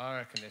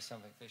reckon there's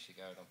something fishy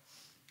going on.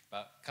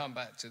 But come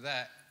back to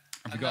that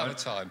Have you got another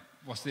time.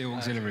 What's the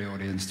auxiliary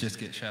audience? Just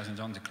get Shaz and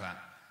John to clap.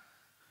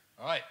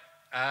 All right.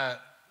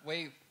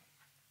 We've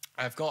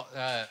got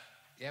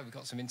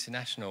some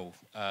international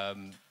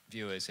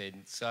viewers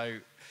in. So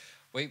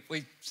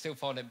we still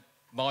find it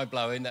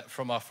mind-blowing that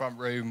from our front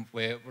room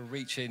we're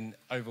reaching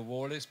over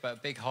Wallers. But a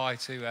big hi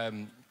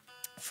to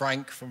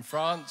Frank from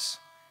France.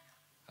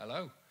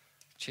 Hello.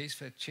 Cheers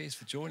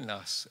for joining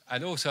us.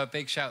 And also a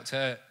big shout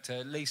to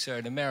Lisa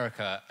in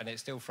America. And it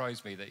still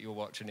throws me that you're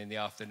watching in the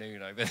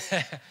afternoon over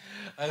there.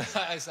 And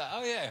I was like,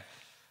 oh, yeah.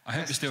 I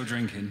hope you're still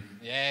drinking.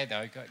 Yeah,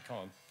 no, come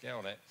on, get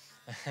on it.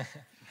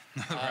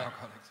 No, we're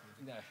alcoholics.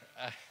 No,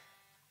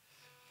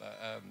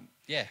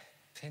 yeah,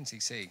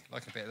 10cc,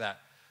 like a bit of that.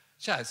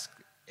 Shaz,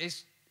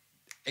 it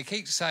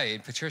keeps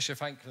saying Patricia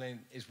Franklin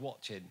is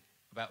watching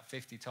about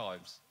 50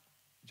 times.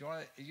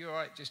 Are you all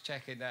right just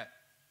checking that?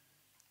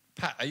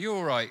 Pat, are you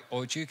all right,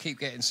 or do you keep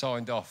getting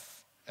signed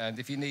off? And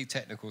if you need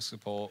technical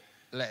support,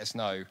 let us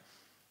know.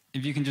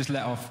 If you can just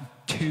let off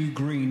 2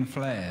 green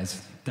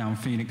flares down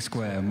Phoenix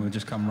Square and we'll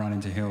just come running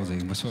to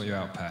Hilsey. We'll sort you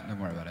out, Pat. Don't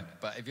worry about it.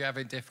 But if you're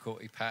having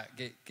difficulty, Pat,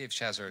 give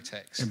Shazza a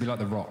text. It'd be like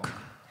The Rock.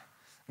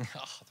 Oh,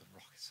 The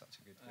Rock is such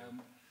a good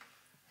film.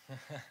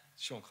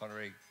 Sean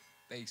Connery,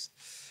 beast.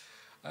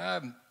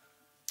 I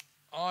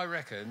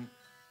reckon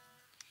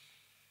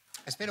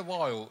it's been a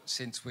while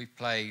since we've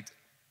played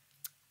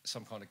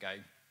some kind of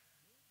game.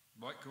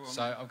 Right, go on.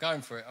 So I'm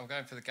going for it. I'm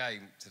going for the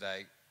game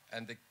today.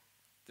 And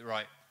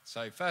right.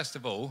 So first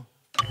of all,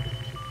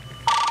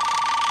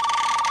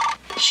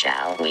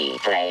 Shall we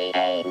play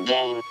a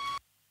game?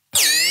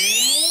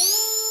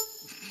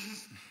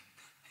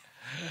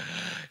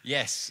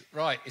 yes,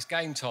 right, it's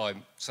game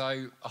time.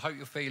 So I hope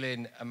you're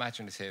feeling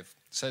imaginative.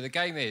 So the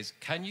game is,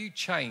 can you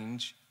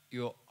change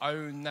your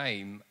own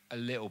name a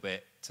little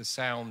bit to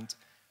sound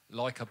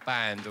like a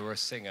band or a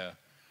singer.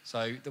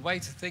 So the way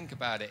to think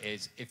about it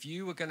is, if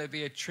you were going to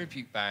be a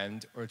tribute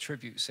band or a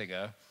tribute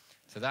singer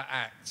to that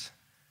act,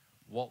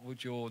 what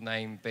would your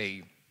name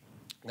be?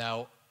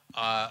 Now,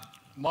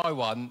 my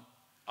one,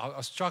 I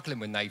was struggling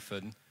with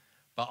Nathan,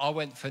 but I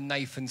went for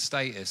Nathan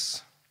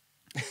Status.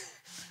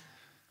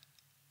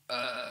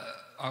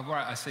 Oh,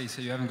 right, I see.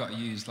 So you haven't got to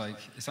use, like,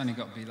 it's only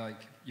got to be, like,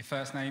 your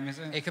first name, is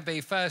it? It could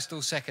be first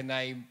or second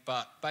name,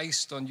 but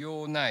based on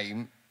your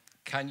name,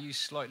 can you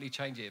slightly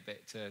change it a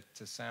bit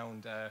to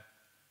sound, to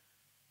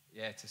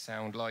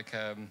sound like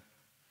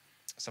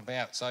something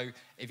else? So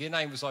if your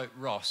name was like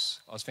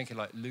Ross, I was thinking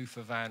like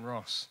Luther Van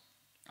Ross.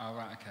 Oh,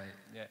 right, okay.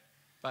 Yeah.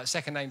 But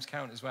second names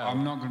count as well.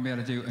 I'm not going to be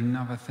able to do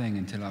another thing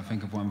until I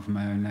think of one for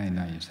my own name,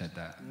 now you've said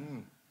that.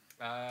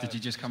 Did you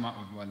just come up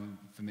with one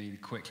for me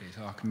quickly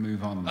so I can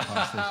move on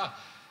past this?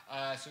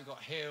 So we've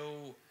got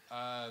Hill,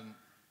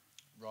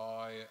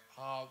 Rye.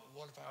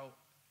 What about...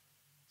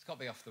 It's got to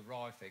be off the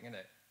Rye thing, isn't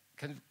it?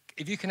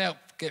 If you can help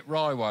get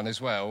Rye one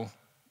as well,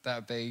 that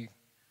would be...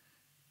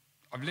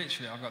 I've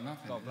got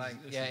nothing. Got blank.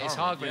 It's It's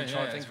hard when you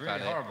try to think it's really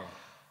about horrible.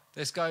 it.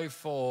 Let's go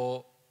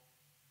for...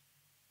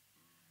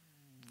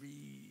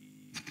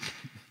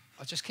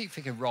 I just keep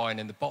thinking Ryan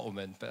in the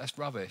Bottleman, but that's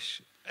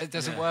rubbish. It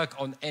doesn't work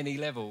on any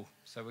level,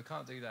 so we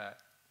can't do that.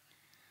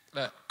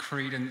 Look.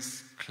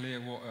 Creedence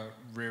Clearwater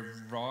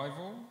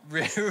Revival?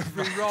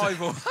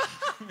 Revival.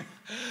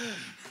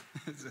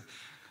 Can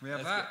we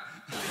have that?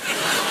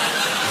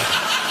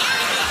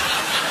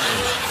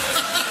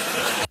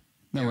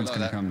 No one's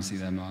going to come and see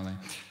them, are they?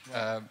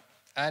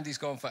 Andy's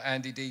gone for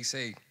Andy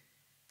DC.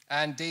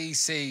 Andy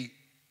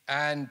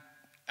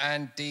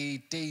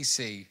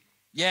DC.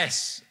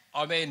 Yes,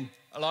 I'm in.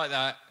 I like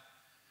that.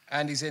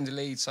 Andy's in the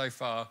lead so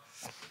far.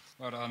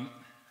 Well done.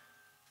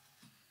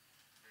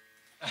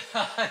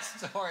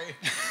 Sorry.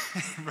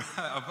 Right,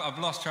 I've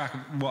lost track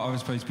of what I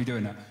was supposed to be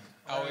doing now.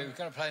 Oh, we were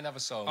going to play another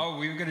song. Oh,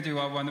 we were going to do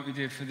our one that we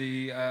did for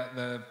the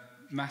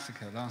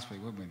massacre last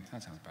week, weren't we?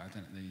 That sounds bad,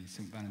 doesn't it? The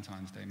St.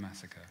 Valentine's Day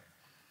massacre.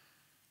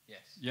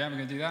 Yes. Yeah, we're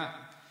going to do that?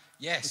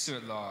 Yes. Let's do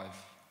it live.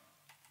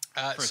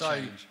 For a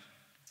change.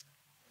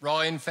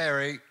 Ryan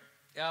Ferry.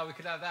 Yeah, we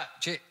could have that.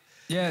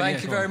 Yeah,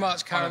 Thank you very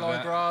much,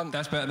 Caroline Grant.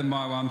 That's better than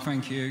my one,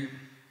 thank you.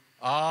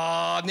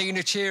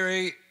 Nina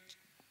Cherry.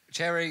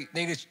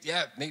 Nina,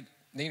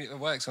 Nina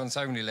works on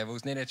so many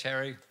levels. Nina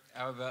Cherry.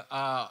 However,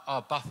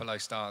 our Buffalo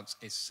Stance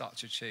is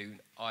such a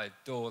tune. I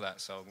adore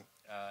that song.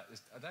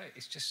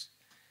 It's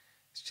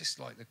just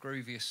like the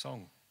grooviest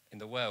song in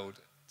the world.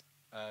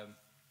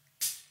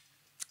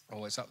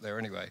 It's up there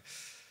anyway.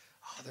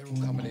 Oh, they're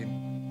all coming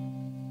in.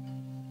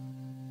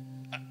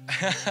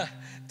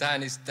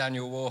 Dan is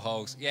Daniel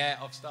Warhols. Yeah,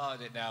 I've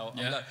started it now.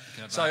 Yeah,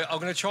 so I'm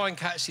going to try and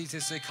catch these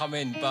as they come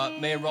in, but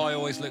me and Rye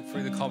always look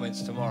through the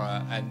comments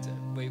tomorrow, and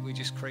we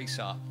just crease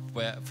up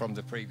from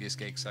the previous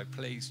gig, so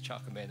please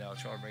chuck them in. I'll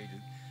try and read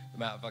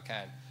them out if I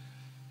can.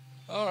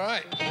 All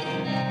right.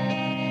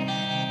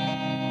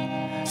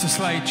 It's a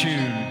sleigh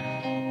tune.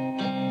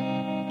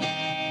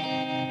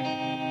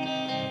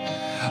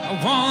 I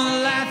wanna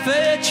laugh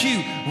at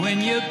you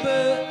when you're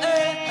blue,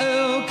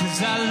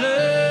 'cause I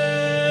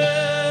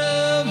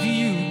love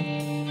you.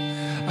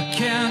 I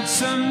can't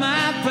turn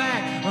my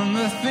back on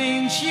the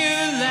things you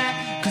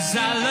lack, 'cause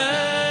I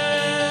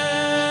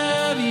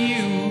love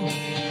you.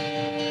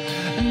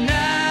 And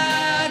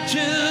I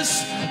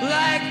just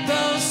like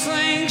those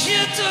things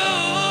you do.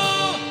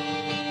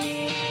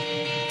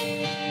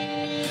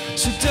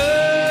 So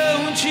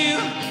don't you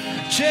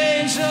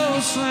change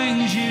those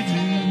things you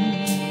do.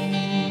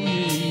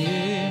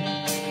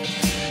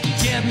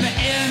 Get me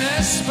in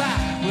a spot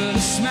with a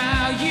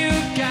smile you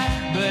got,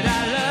 but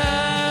I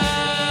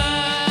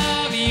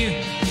love you.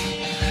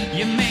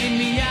 You made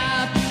me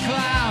out the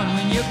clown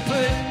when you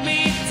put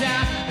me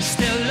down. I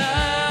still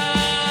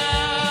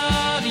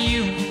love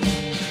you.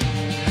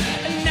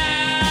 And I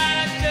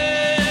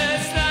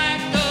just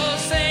like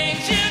those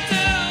things you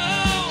do.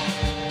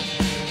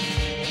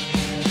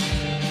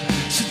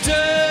 So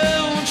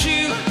don't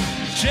you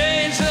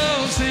change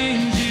those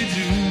things you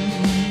do.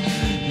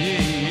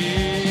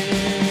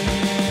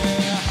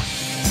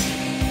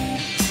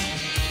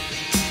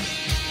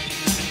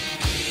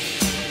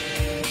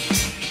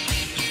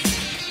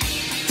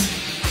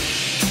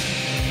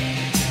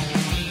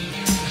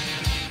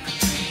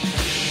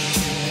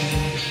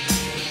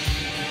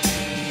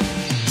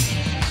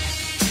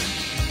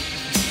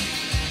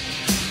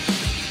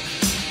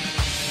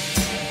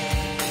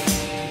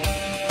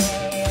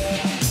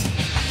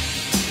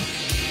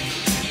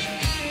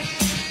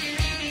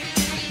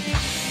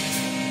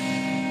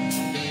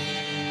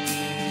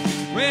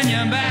 When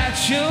you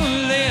bite your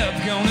lip,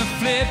 gonna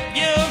flip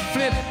your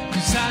flip,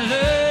 'cause I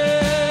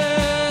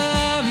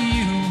love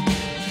you.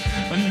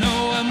 I know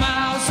we're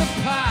miles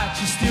apart,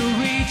 you still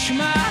reach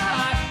my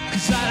heart,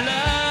 'cause I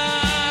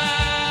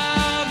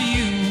love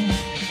you.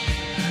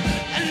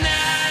 And I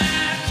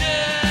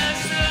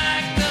just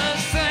like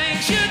those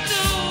things you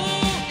do.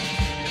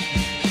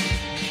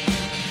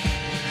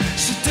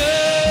 So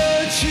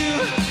don't you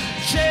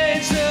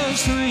change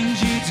those things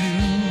you do.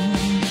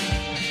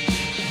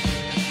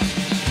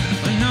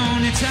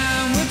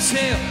 time will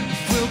tell if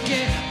we'll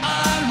get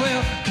on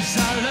well, 'cause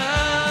I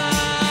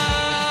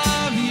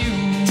love you.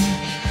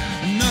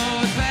 No,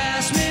 it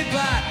passed me by,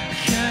 I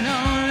can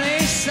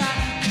only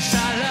sigh, 'cause I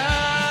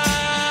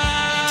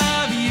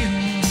love you.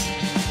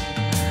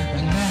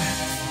 And I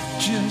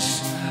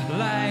just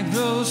like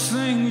those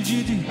things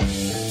you do.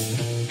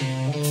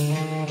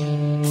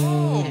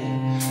 Oh,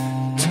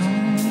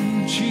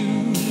 don't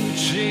you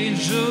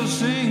change those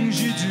things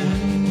you do.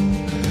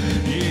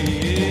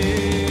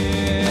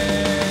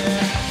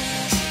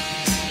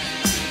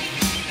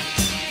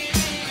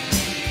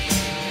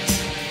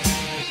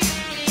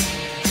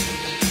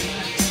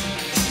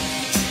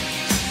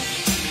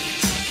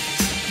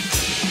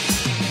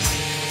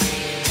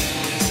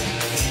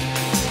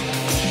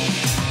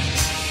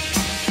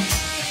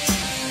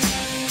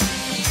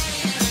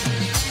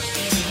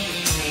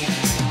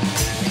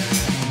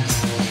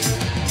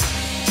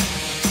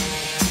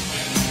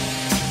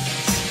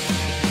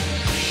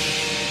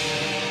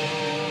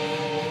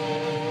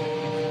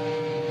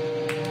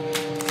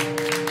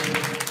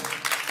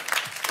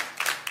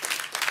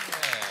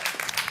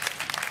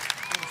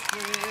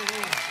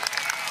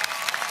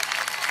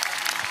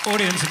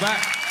 Audience are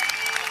back.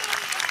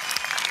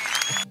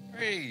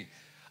 Hey,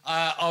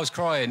 I was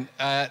crying.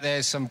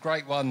 There's some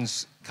great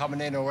ones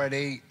coming in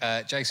already.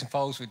 Jason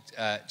Foles with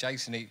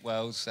Jason Eat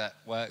Wells, that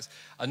works.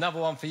 Another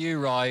one for you,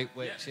 Rai,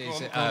 which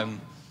is...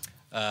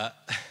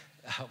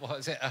 what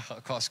is it? I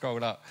can't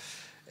scroll up.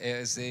 It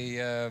was the...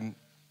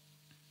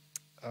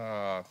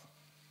 hang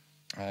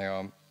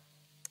on.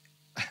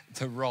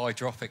 The Rai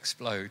drop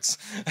explodes.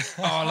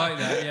 Oh, I like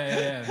that.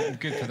 Yeah.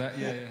 Good for that.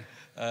 Yeah.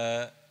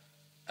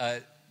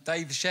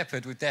 Dave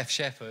Shepherd with Def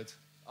Shepherd.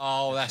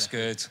 Oh, that's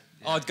good.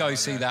 Yeah, I'd go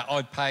see that.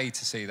 I'd pay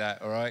to see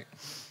that, all right?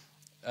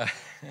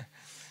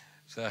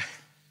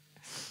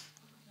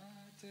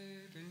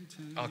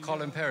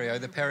 Colin Perio,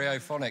 the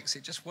Periophonics.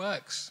 It just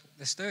works.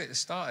 Let's do it. Let's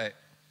start it.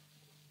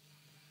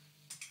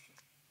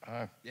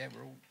 Yeah,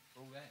 we're all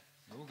there.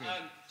 We're all good.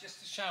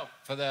 Just a shout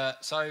for the...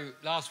 So,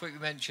 last week we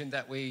mentioned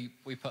that we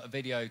put a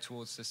video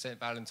towards the St.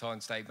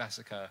 Valentine's Day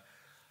Massacre,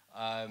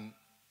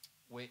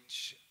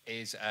 which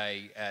is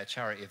a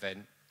charity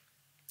event.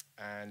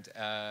 And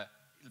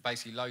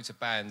basically loads of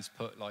bands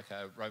put like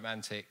a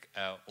romantic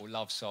or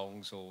love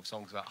songs or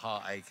songs about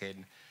heartache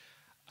in.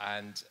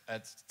 And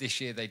this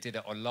year they did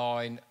it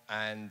online,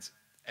 and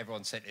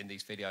everyone sent in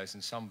these videos,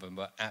 and some of them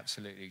were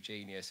absolutely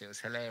genius. It was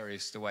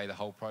hilarious the way the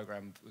whole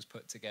programme was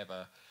put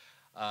together.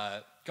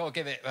 Got to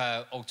give it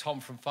old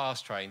Tom from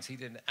Fast Trains. He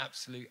did an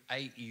absolute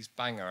 80s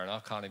banger, and I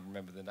can't even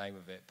remember the name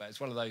of it, but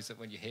it's one of those that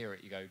when you hear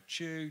it, you go,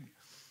 tune.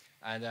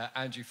 And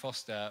Andrew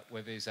Foster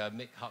with his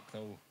Mick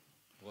Hucknall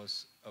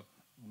was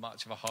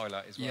much of a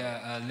highlight as well.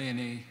 Yeah,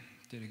 Leonie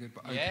did a good...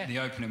 The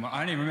opening one.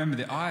 I only remember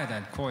that I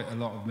had quite a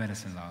lot of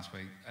medicine last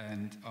week,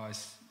 and I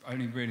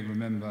only really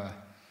remember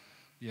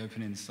the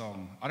opening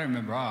song. I don't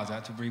remember ours. I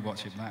had to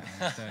rewatch it back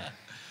the next day.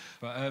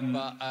 But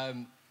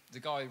the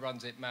guy who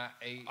runs it, Matt...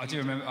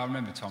 I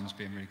remember Tom's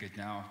being really good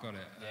now. I've got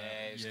it.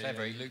 Yeah, it was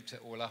clever. He looped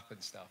it all up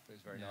and stuff. It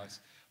was very nice.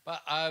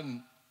 But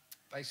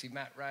basically,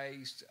 Matt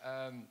raised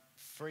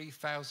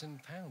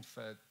 £3,000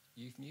 for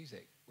youth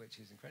music, which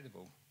is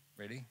incredible,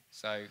 really.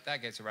 So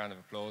that gets a round of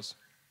applause.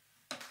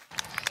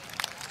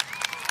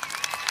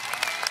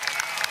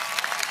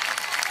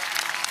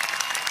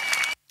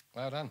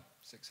 Well done.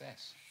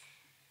 Success.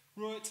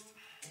 Right.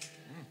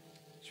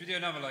 Should we do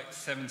another,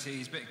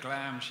 70s, bit of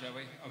glam, shall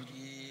we? I was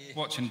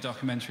watching a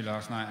documentary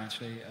last night,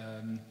 actually,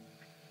 and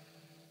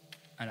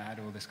it had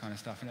all this kind of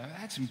stuff. And it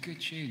had some good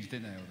tunes,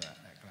 didn't they, all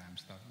that glam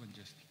stuff? It wasn't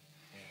just...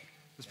 Yeah.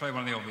 Let's play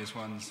one of the obvious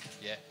ones.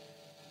 Yeah.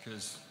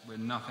 Because we're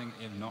nothing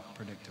if not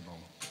predictable.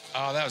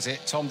 Oh, that was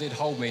it. Tom did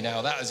Hold Me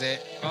Now. That was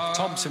it.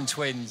 Thompson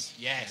Twins.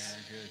 Yes.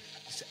 Yeah, good.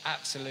 It's an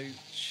absolute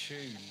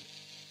tune.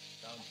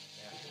 Done.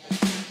 Yeah.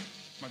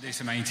 Might do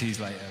some 80s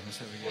later. We'll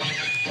see what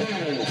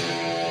we get.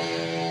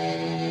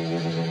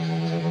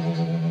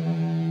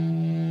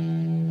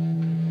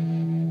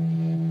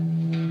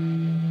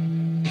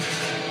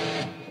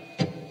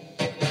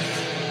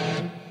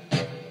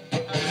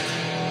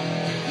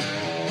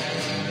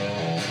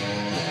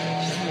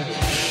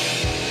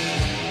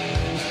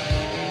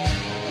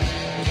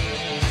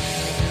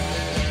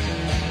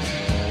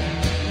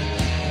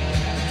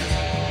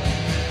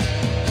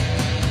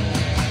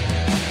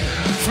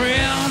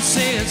 Friends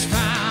say it's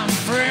fine,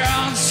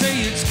 friends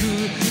say it's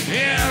good.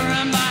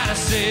 Everybody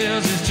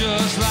says it's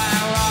just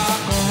like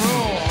rock and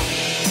roll.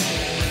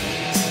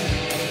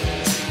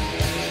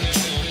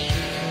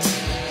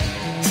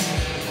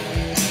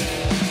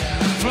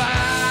 Fly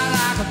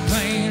like a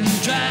plane,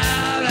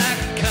 drive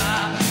like a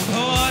car,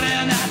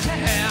 holding out your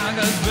hand,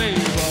 'cause babe, I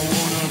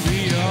wanna be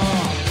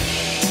yours.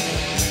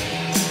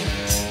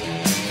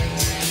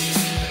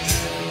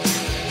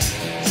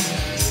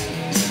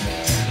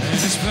 And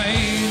it's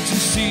plain to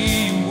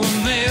see you were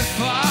made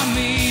for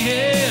me.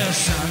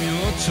 Yes, I'm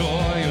your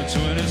toy, your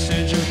 20th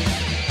century.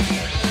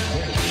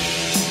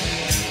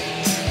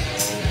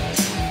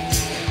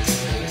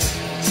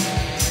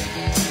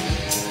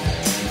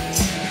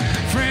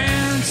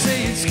 Friends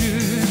say it's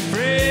good,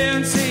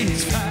 friends say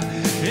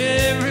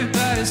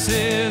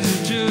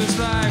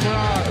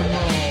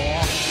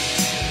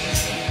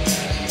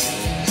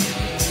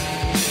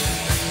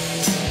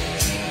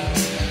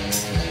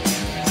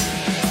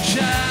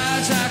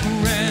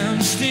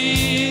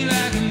me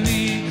like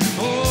me,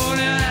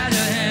 holding out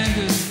your hand,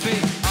 'cause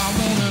babe, I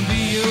wanna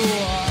be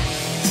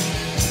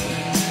yours.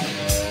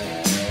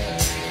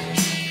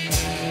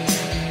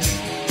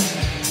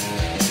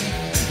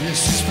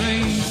 Yes, it's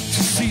plain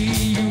to see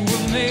you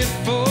were made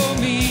for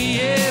me.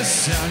 Yes,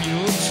 I'm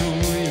your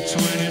toy,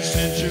 20th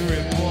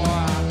century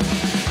boy.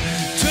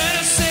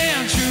 20th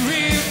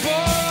century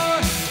boy,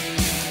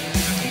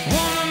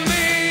 wanna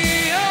be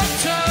your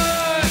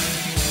toy.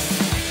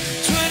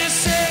 20th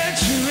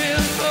century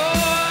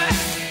boy,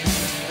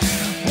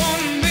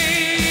 wanna be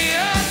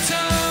your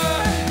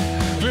toy.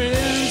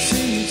 Friends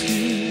say it's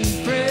good,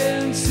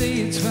 friends say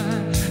it's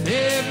fine.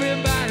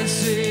 Everybody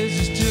says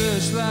it's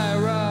just like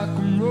rock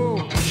and roll.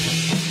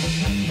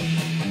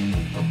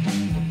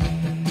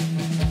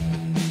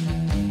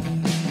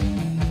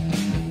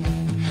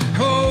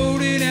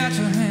 Holding out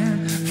your hand,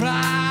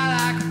 fly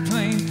like a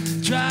plane,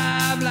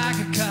 drive like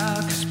a car,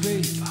 'cause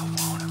babe, I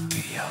wanna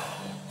be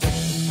yours.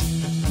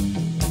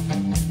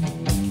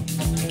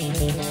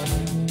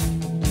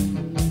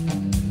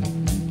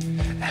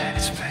 And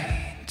it's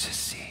plain to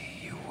see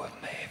you were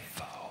made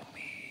for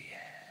me,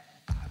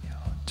 yeah. I'm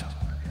your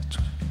toy,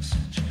 20th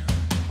century.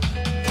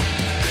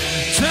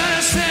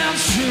 20th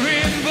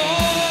century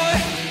boy,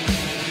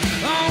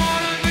 I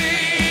wanna be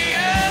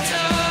your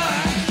toy.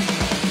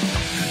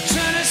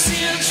 20th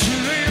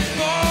century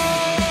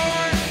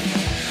boy,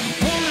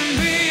 wanna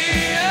be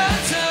your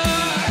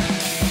toy.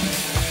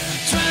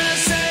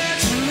 20th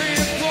century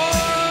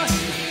boy,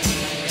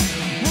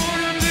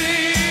 wanna be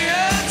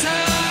your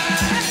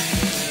toy.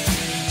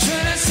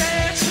 20th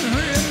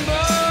century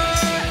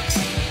boy,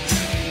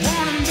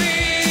 wanna be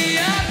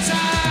your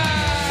toy.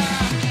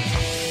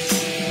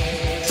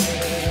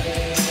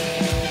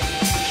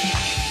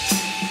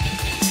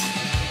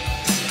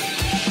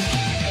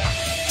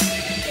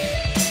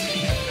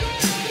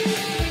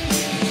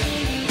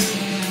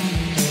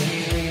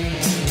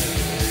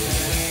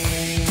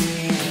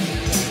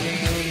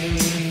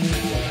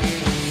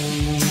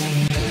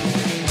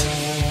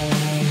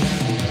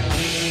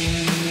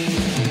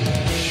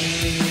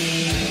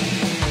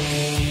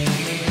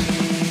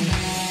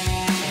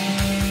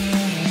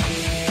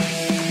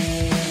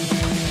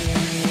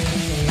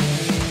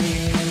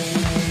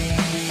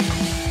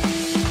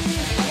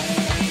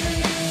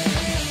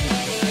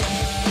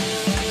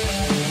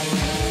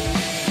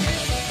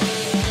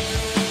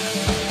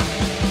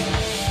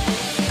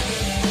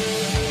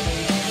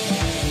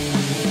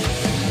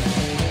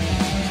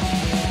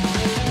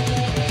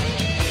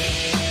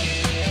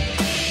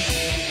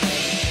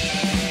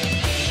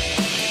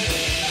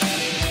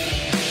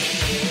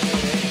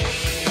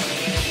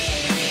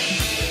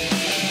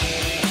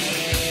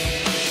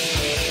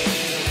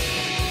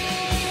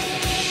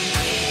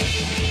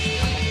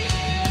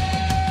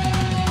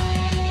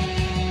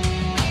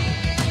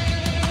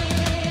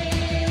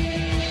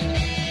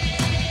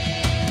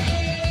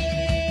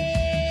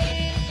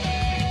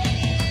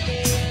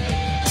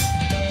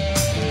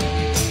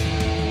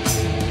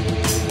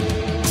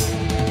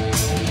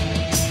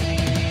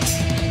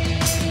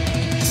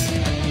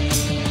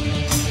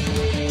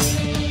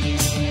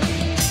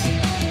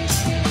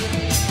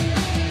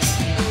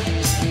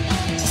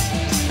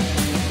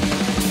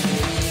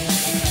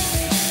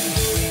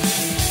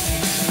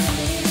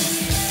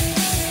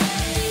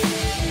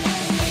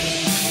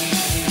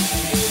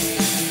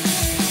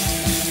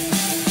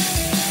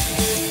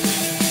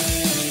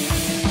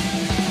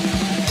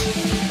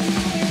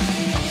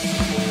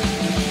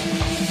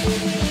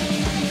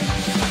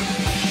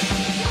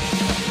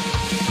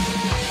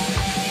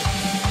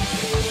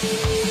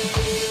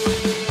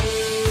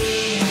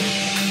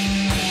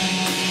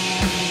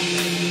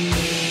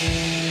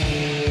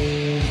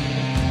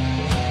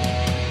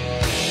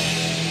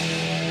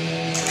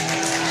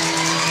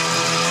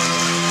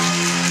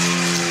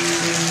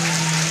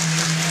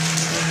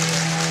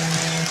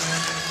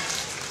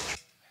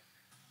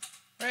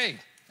 Hey,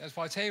 that's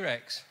my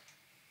T-Rex.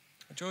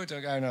 I enjoyed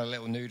going on a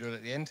little noodle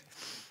at the end.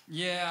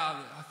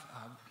 Yeah,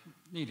 I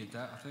needed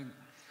that, I think.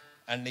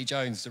 Anthony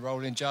Jones, the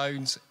Rolling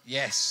Jones,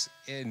 yes,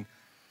 in.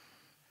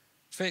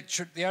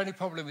 The only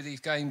problem with these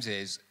games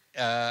is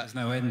there's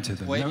no end to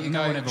them. when no, you no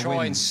go one and ever try and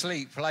wins.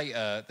 sleep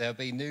later, there'll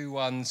be new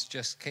ones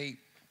just keep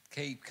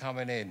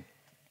coming in.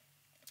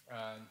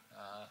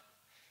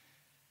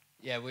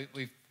 Yeah,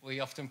 we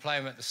often play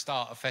them at the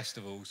start of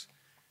festivals,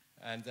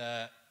 and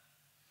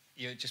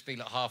you'll just be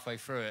like halfway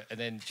through it, and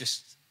then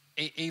just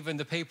even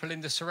the people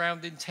in the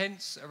surrounding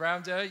tents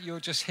around her, you'll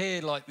just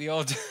hear like the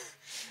odd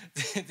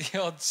the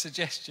odd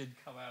suggestion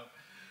come out.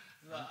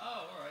 Like,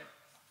 oh, all right.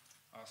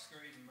 Our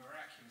screen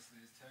miraculously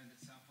has turned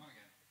itself on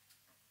again.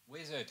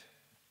 Wizard.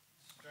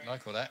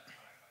 Like all that.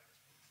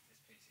 This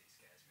PC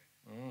scares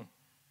me.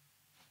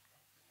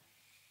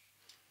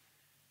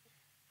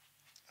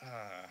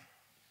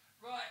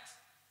 Right.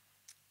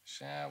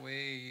 Shall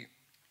we?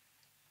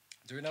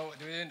 Do we know what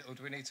we're doing, or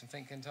do we need some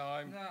thinking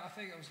time? No, I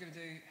think I was going to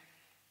do...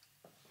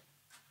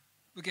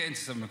 We'll get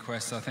into some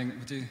requests, I think.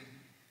 We'll do...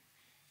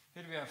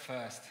 Who do we have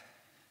first?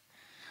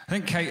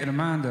 think Kate and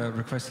Amanda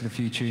requested a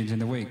few tunes in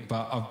the week,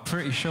 but I'm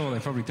pretty sure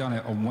they've probably done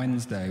it on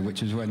Wednesday,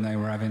 which is when they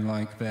were having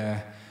like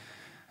their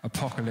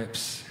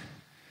Apocalypse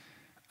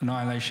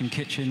Annihilation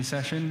Kitchen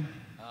session.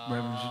 Where,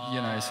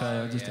 you know,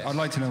 so I'd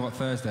like to know what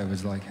Thursday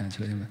was like,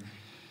 actually.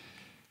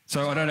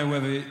 So I don't know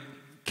whether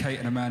Kate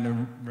and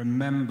Amanda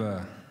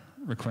remember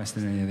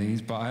requesting any of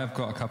these, but I have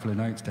got a couple of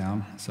notes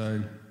down, so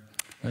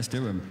let's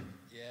do them.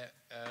 Yeah.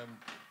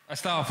 I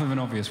start off with an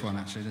obvious one,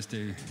 actually. Let's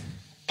do...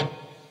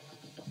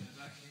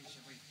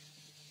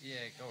 Yeah,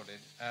 go on then.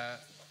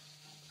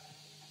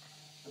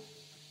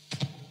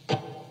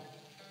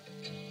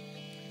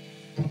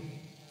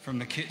 From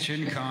the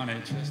Kitchen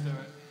Carnage. Let's do it.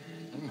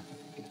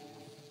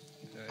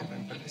 Let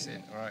me put this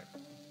in. All right.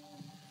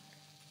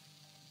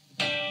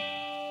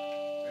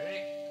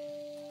 Ready?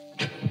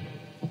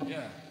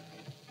 Yeah.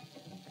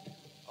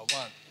 A 1,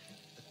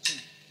 a 2,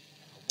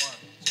 a 1,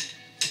 2,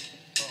 3,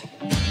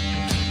 4.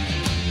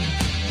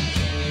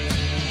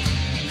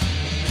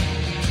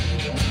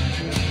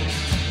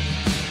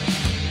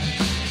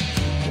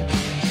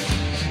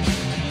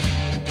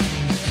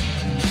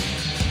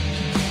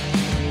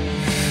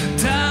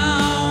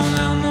 Down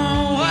on the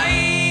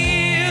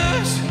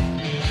waves,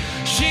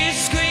 she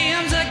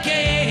screams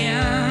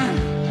again.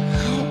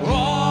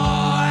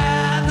 Roar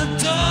at the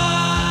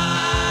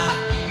door,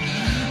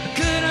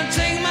 couldn't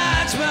take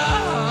much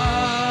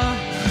more.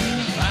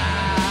 I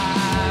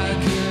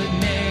could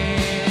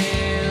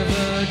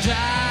never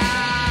drown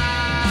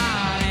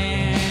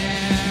in.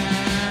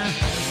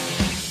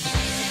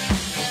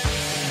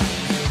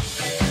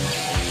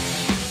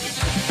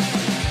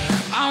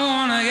 I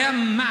wanna get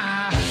my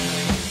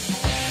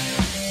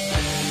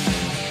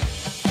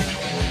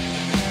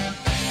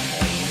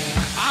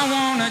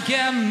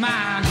get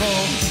my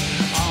gold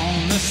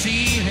on the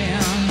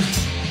ceiling.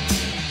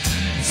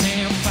 It's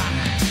ain't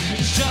fine,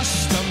 it's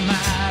just a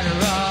matter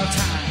of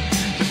time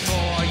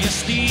before you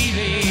steal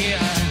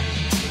it.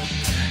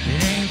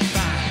 It ain't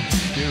fine,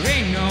 there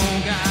ain't no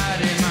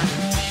God in my...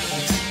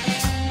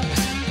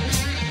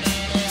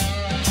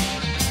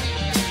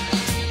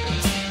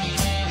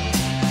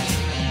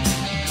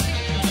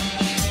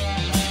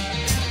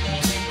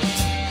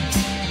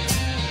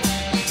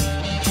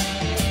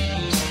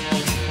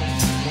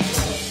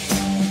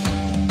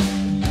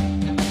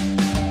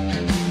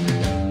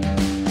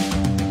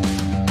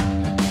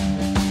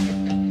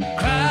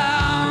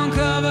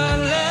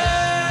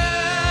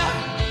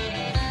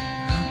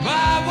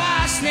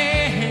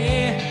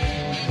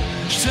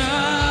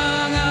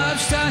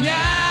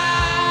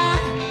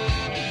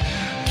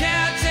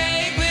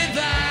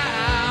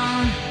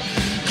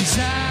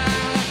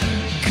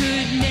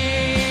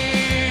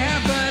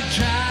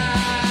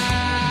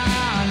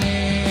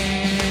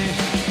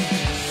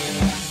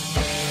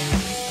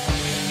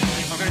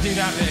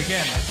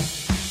 Again.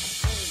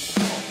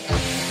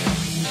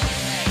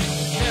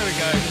 There we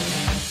go.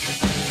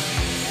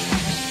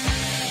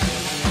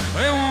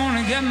 We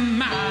wanna get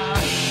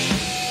mad.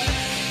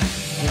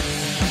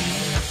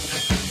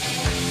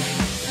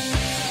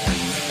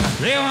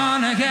 They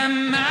wanna get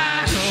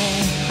mad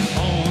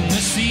on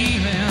the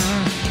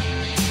ceiling.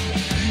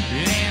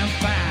 It ain't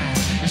fine,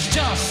 it's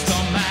just a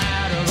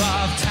matter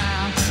of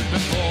time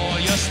before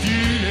you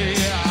steal it.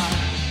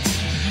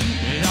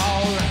 It's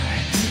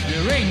alright,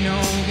 there ain't no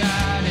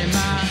God in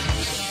my...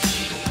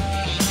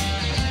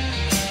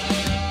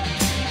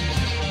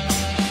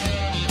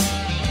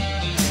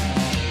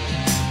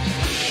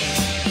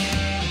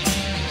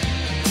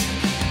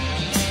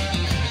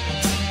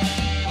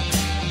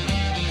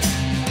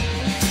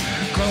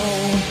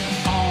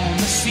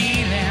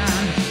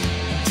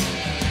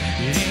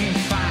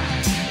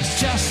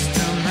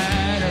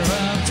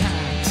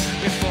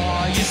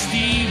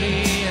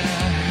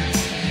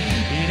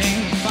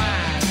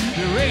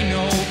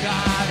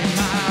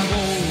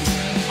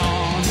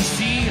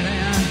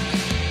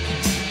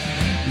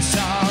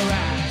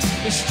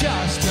 It's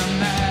just a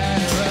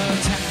matter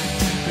of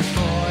time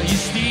before you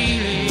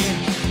steal it.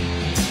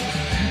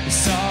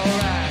 It's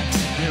alright,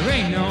 there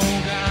ain't no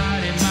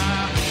God in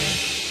my...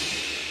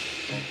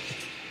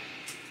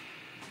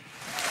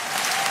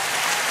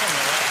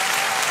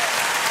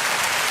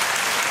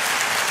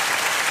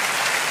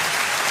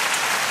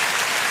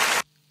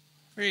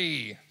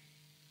 Three.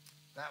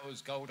 That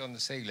was Gold on the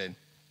Ceiling.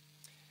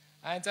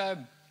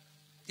 And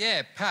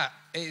yeah, Pat,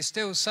 it's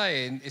still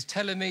saying, it's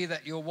telling me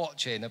that you're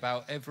watching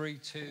about every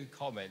 2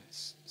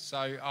 comments. So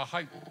I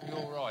hope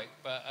you're right.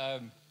 But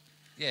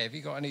yeah, if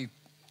you got any,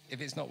 if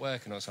it's not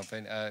working or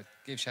something,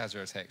 give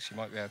Shazza a text. She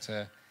might be able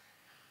to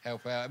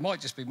help out. It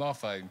might just be my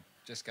phone,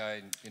 just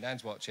going, your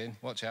nan's watching,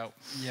 watch out.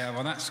 Yeah,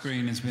 well, that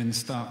screen has been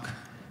stuck.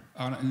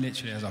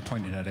 Literally, as I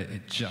pointed at it,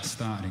 it just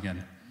started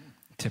again.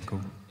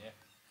 Typical. Yeah.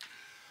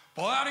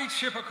 Bloody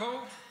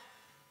typical.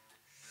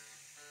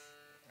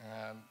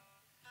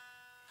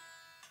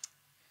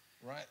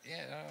 Right,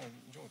 yeah, no, I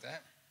enjoyed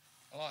that.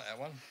 I like that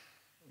one.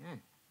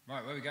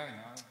 Right, where are we going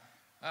now?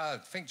 I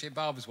think Jim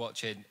Barber's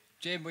watching.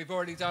 Jim, we've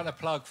already done a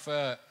plug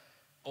for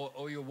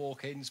all your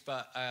walk-ins,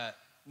 but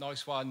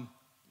nice one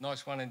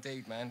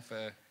indeed, man,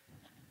 for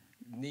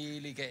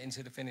nearly getting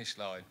to the finish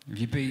line. Have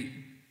you beat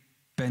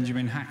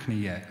Benjamin Hackney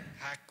yet?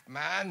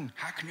 Hackman!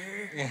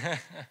 Hackney!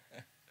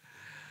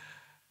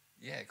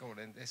 Yeah, go on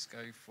then. Let's go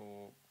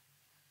for...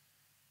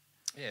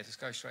 Yeah,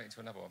 just go straight into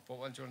another one. What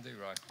one do you want to do,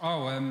 Ryan?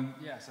 Oh,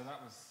 yeah, so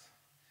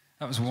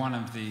that was one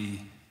of the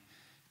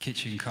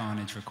Kitchen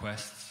Carnage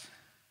requests.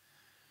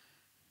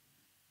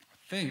 I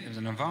think it was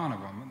a Nirvana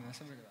one, wasn't it? Let's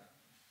have a look at that.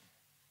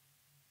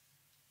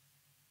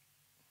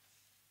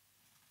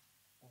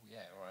 Oh, yeah,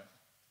 all right.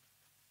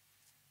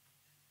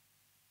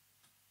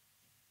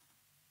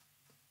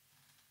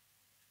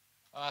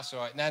 Oh, that's all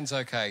right. Nan's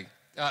okay.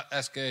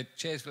 That's good.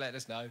 Cheers for letting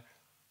us know.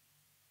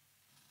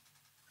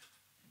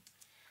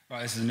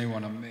 Right, this is a new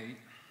one on me.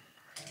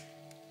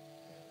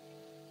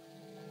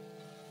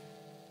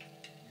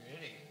 You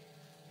ready?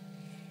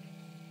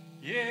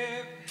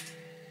 Yeah.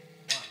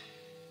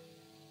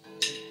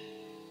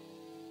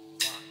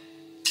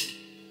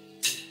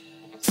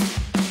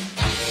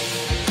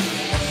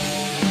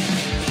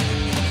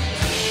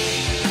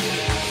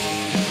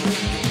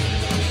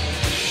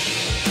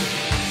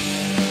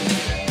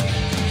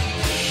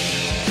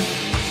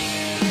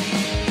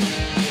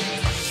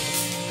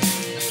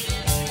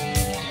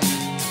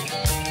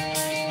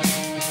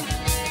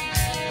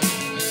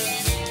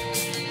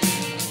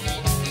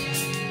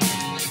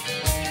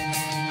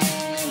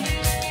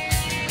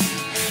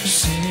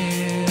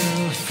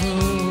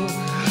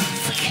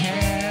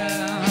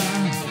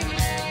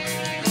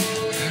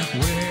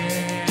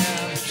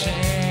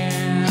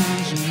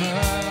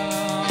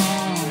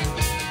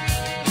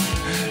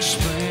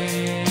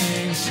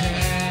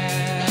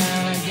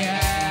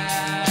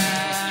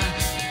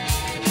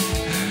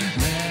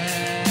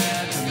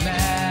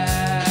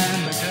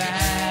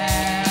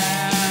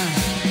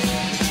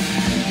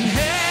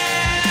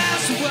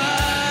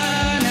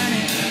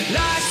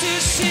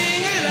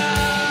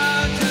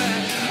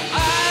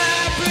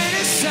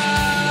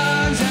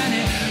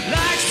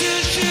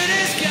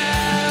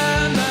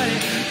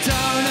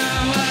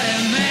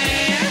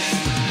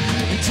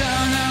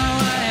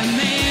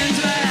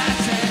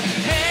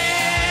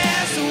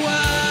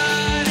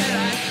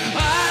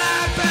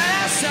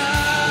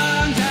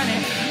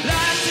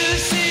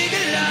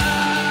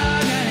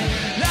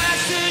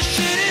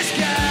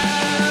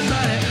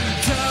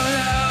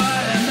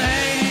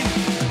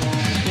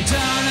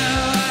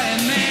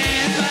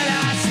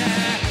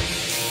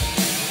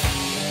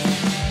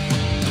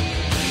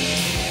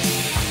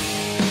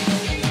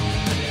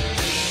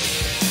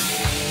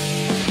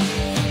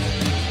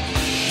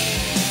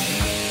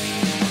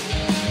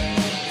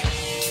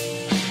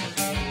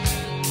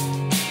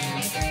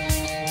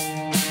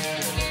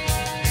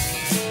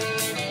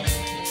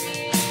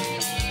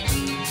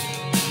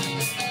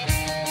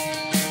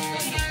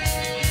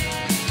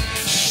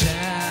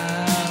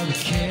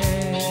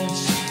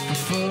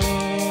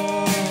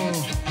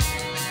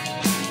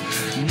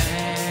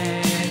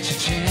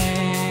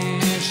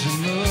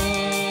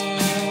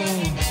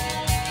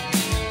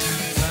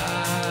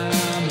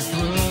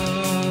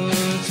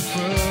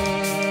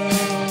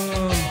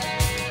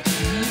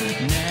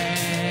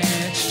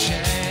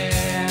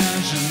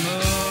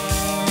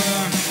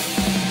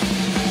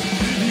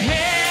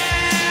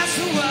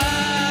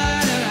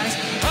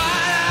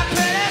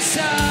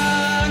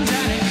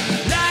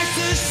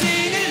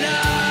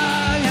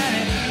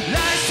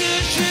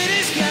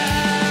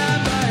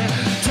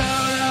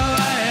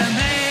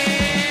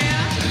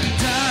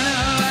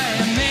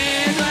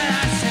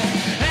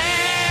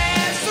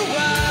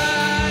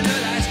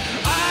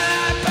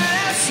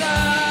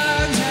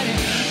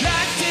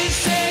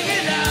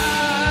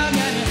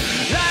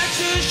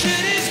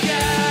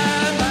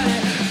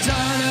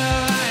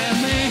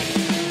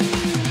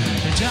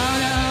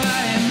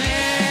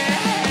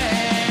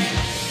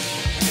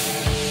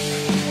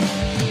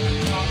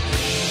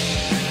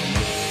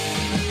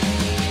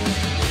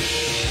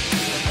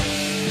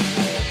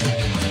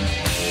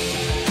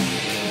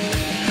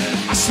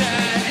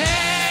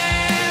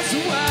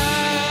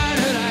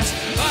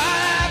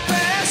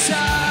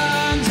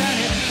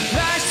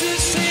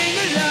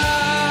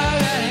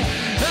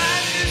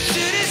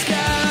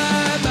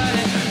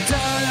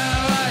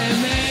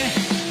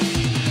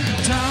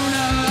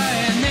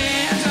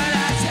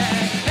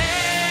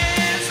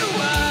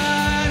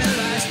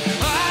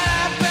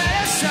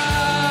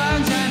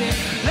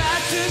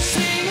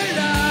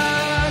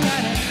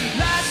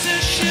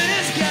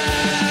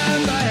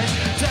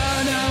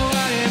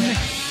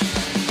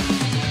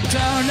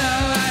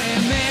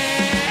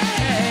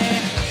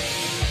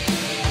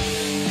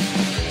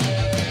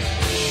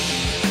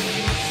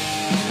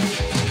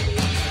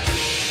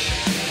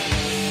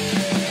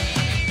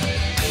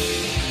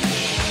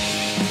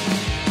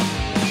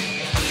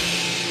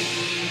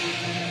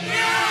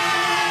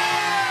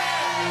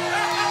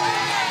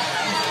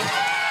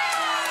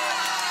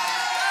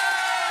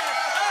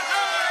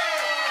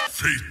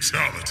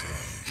 Fatality.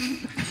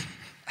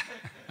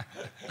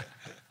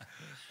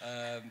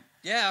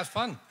 Yeah, it was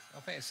fun. I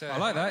think it's. I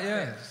like that.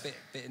 Yeah,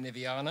 bit of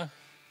Nirvana.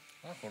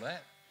 I like all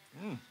that.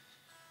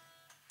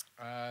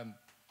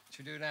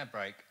 Should we do an ad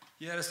break?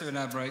 Yeah, let's do an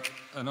ad break,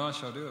 and I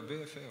shall do a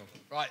beer fill.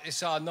 Right, this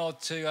is our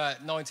nod to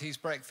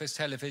 90s breakfast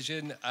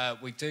television.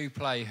 We do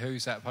play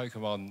Who's That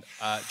Pokemon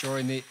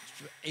during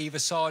either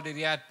side of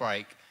the ad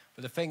break.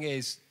 But the thing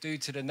is, due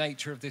to the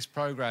nature of this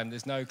programme,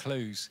 there's no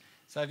clues.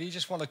 So if you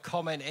just want to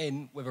comment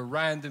in with a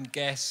random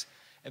guess,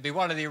 it'd be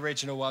one of the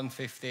original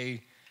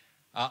 150.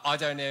 I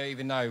don't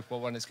even know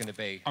what one it's going to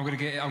be. I'm going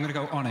to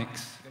go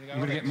Onyx. I'm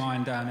going to get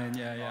mine down in,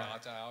 yeah. I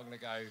don't know, I'm going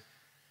to go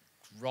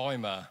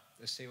Grimer.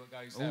 Let's see what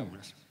goes down.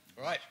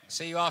 All right,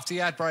 see you after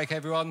the ad break,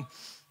 everyone.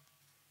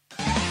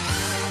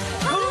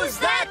 Who's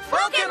that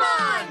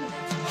Pokemon?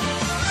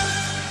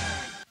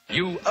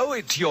 You owe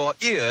it to your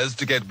ears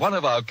to get one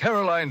of our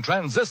Caroline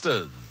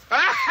transistors.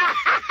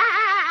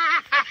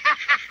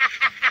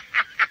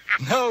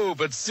 No,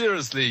 but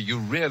seriously, you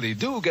really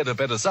do get a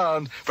better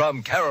sound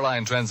from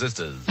Caroline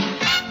transistors.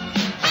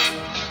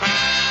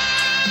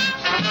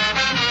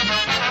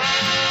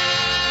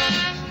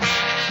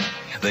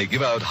 They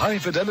give out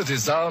high-fidelity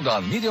sound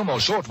on medium or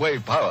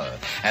short-wave power,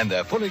 and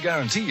they're fully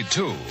guaranteed,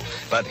 too.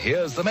 But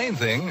here's the main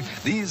thing.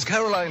 These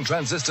Caroline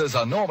transistors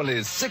are normally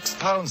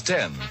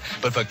 £6.10.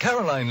 But for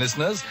Caroline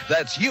listeners,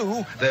 that's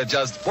you, they're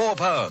just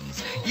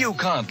 £4. You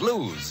can't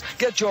lose.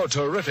 Get your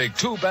terrific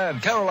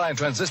two-band Caroline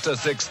Transistor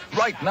 6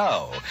 right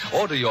now.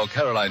 Order your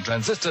Caroline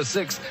Transistor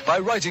 6 by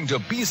writing to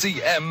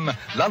BCM,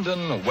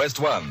 London, West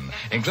 1,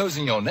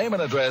 enclosing your name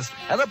and address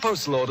and a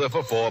postal order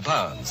for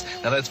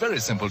 £4. Now, that's very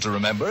simple to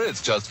remember.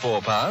 It's just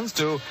 £4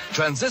 to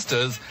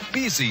Transistors,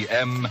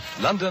 BCM,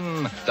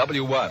 London,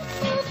 W1.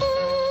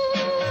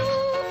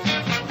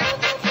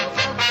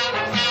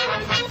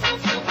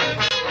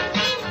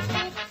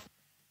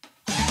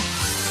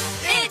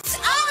 It's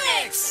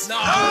Onyx! No!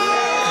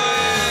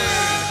 Oh,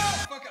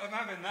 fuck it, I'm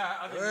having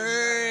that.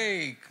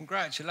 Hey,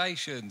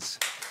 congratulations.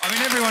 I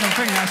mean, everyone will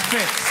think that's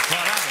fixed.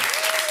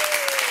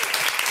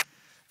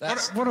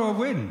 That's, what do I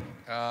win?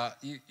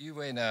 You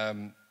win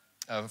a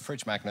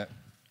fridge magnet.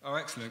 Oh,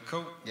 excellent,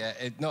 cool. Yeah,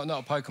 not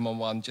a Pokemon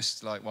one,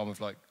 just like one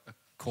with like a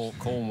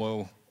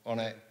Cornwall on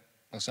it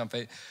or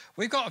something.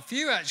 We've got a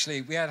few actually.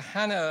 We had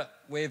Hannah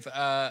with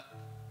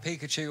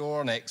Pikachu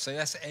or Onyx, so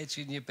that's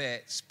edging your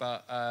bits.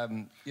 But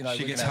you know,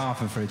 she gets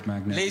half a fridge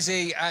magnet.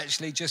 Lizzie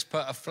actually just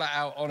put a flat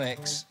out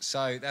Onyx,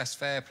 so that's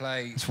fair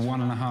play. It's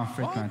 1.5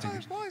 fridge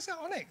magnet. Why is that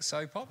Onyx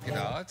so popular?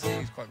 I'd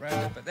say it's quite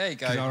random, but there you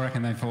go. Because I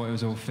reckon they thought it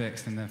was all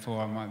fixed, and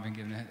therefore I might have been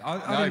given it. I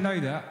didn't know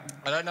that.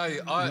 I don't know.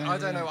 I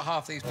don't know what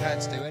half these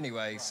pads do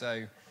anyway.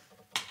 So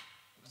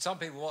some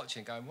people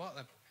watching going, what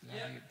the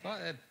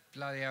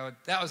bloody hell?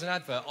 That was an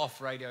advert off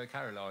Radio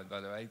Caroline,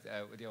 by the way,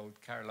 with the old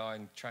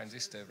Caroline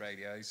transistor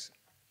radios,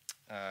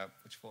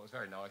 which I thought was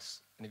very nice.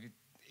 And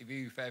if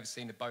you've ever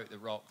seen a boat that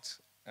rocked,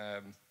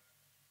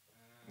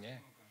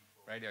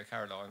 Radio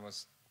Caroline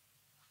was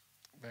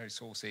a very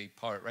saucy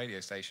pirate radio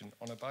station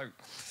on a boat.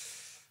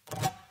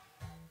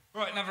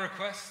 Right, another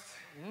request.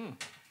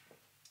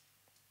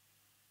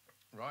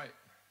 Right.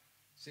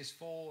 Is this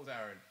for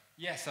Darren?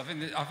 Yes, I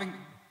think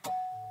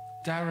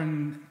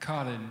Darren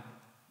Carlin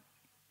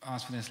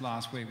asked for this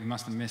last week. We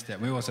must have missed it.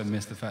 We also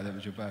missed the fact that it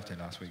was your birthday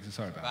last week, so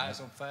sorry about that. That was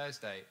on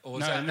Thursday. Or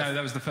was No,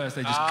 that was the first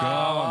day just Oh,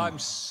 gone. I'm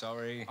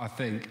sorry. I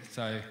think.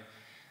 So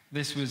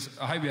this was...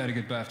 I hope you had a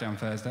good birthday on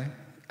Thursday.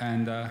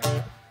 And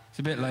it's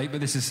a bit late, but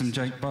this is some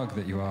Jake Bug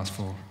that you asked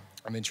for.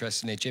 I'm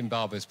interested in it. Jim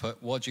Barber's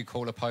put, what do you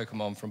call a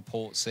Pokemon from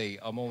Portsea?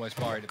 I'm almost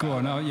worried about Go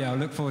on, that. I'll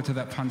look forward to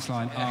that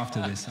punchline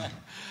after this.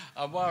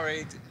 I'm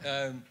worried.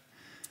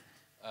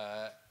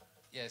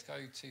 Let's go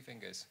 2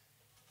 fingers.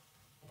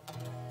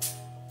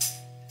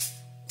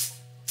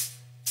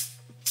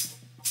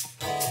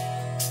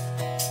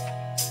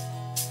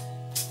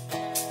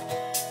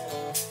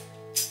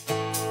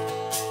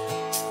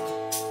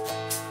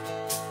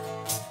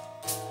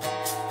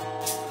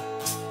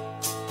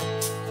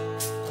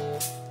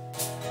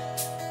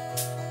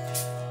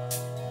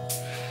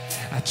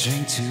 I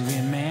drink to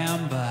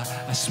remember,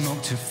 I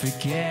smoke to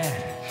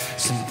forget.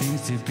 Some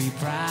things to be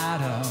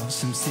proud of,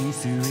 some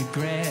things to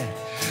regret.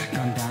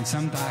 Gone down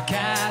some dark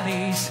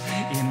alleys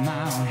in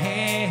my own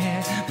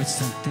head, but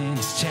something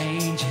is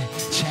changing,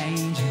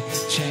 changing,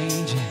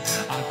 changing.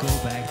 I'll go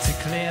back to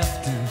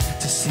Clifton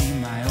to see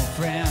my old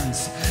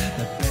friends,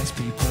 the best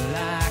people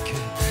I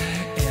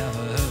could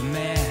ever have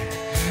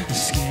met. The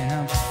skin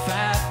of a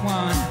fat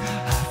one,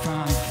 high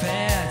from the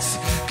feds,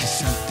 'cause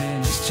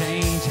something is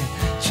changing,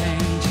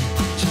 changing.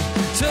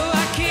 So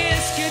I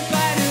kiss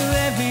goodbye to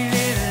every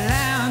little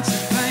ounce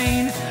of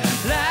pain.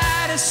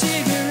 Light a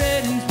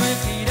cigarette and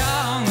smoke it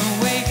on the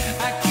way.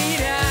 I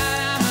get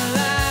out,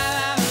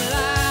 I'm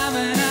alive,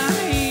 and I'm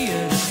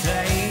here to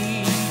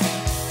stay.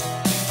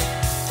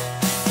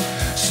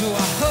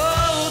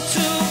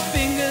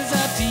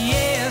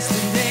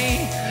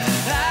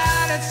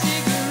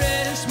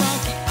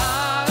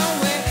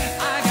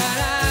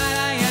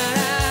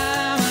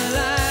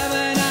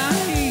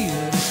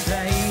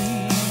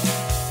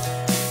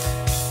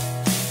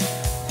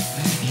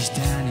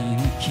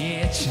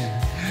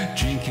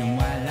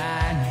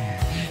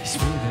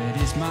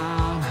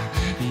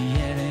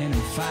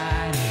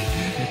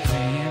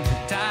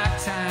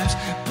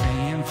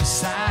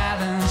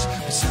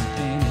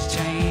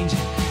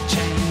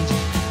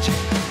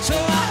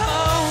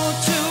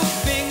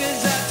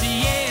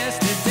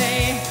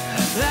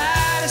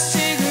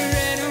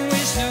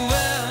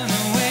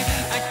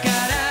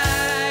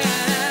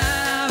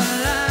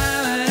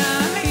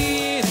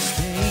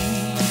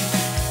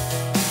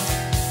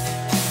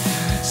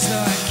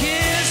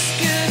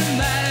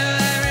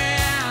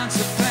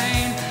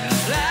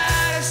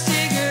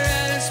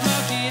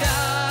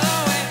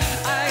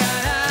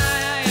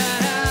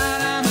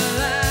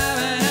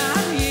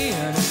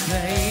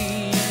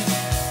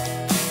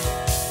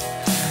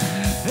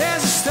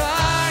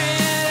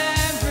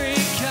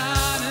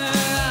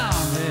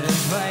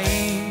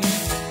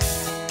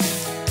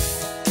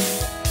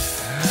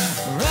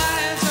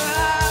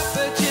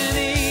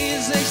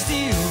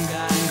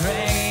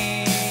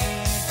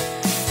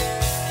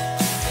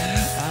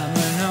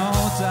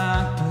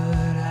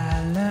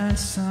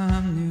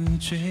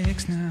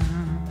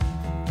 come.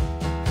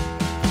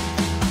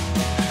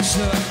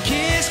 So I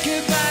kiss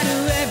goodbye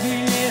to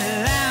every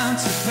little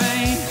ounce of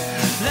pain.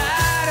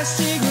 Light a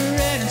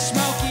cigarette and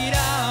smoke it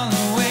all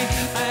away.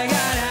 I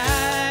got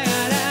out,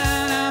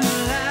 I'm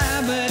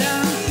alive, but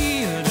I'm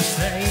here to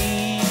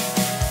stay.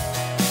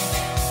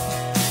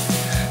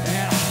 And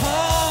I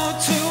hold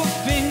two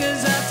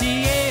fingers up to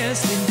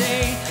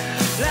yesterday.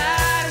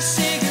 Light a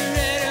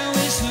cigarette and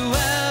wish the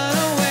world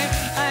away.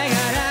 I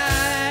got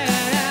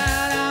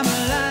out, I'm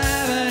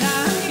alive, but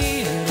I'm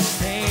here to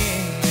stay.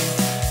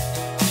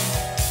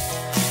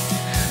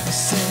 I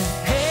said,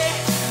 hey,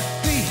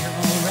 be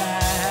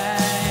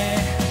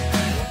alright.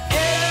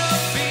 It'll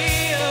be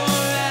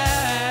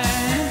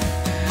alright.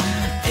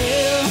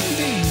 It'll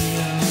be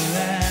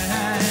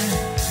alright.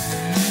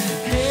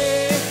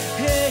 Hey,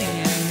 hey,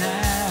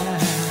 now. I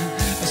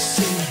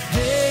said,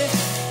 hey,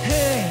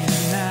 hey,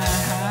 now.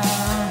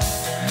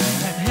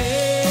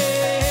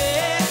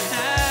 Hey,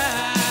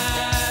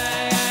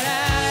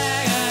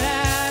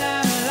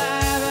 I'm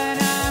alive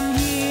and I'm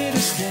here to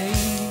stay.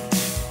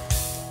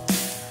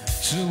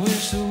 So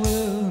wish the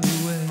world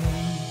away.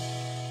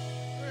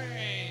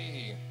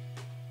 Hooray.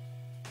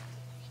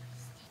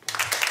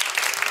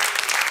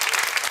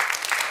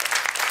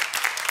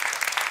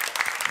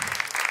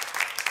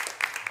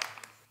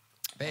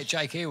 Bit of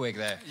Jake Earwig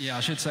there. Yeah, I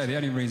should say the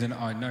only reason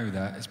I know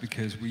that is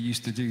because we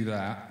used to do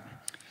that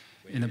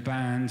in a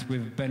band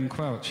with Ben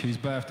Quelch, whose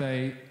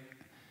birthday,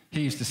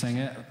 he used to sing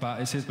it, but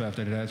it's his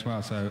birthday today as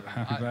well, so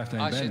happy birthday,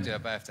 I Ben. should do a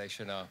birthday,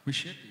 shouldn't I? We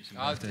should do some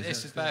birthdays.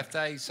 This is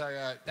birthday, so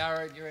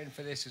Darren, you're in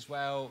for this as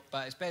well.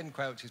 But it's Ben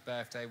Quelch's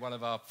birthday, one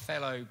of our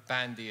fellow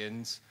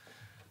bandians.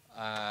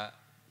 And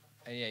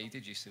yeah, he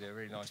did used to do a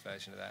really nice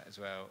version of that as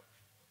well.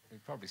 He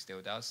probably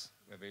still does,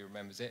 whether he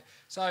remembers it.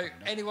 So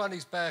anyone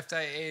whose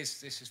birthday it is,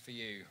 this is for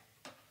you.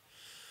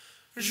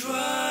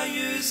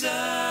 Joyeux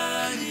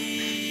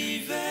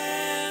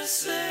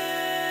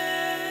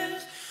anniversaire,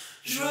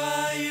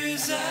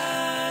 joyeux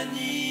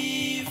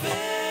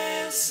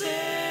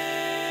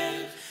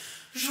anniversaire,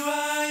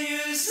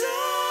 joyeux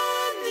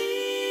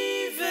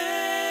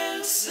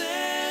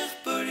anniversaire,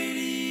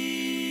 Paul-Élie,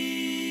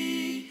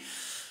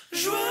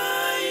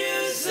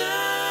 joyeux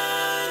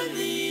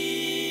anniversaire.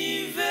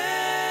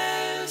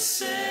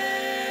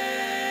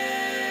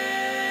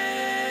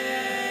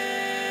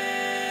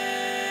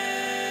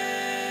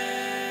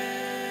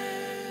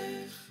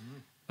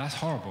 That's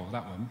horrible,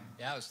 that one.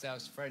 Yeah, that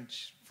was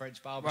French Well,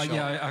 barbershop.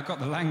 yeah, I got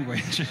the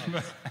language.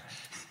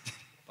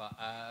 But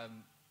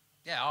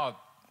yeah,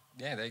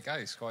 there you go.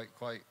 It's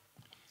quite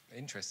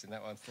interesting,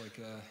 that one. like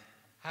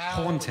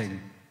How-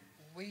 haunting.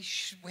 We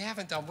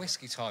haven't done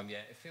whiskey time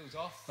yet. It feels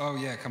off. Oh,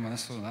 yeah, come on,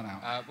 let's sort that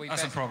out.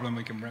 That's a problem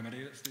we can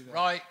remedy. Let's do that.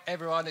 Right,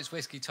 everyone, it's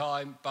whiskey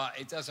time, but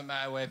it doesn't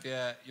matter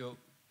whether you're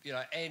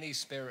any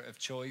spirit of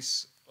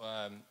choice.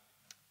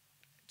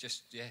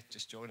 Just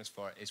join us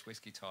for it. It's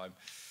whiskey time.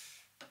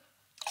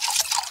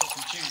 Put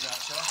some tunes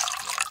out, shall I?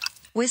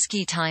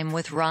 Whiskey time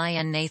with Rye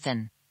and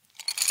Nathan.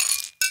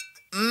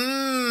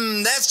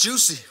 That's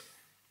juicy.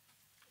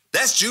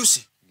 That's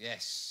juicy.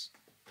 Yes,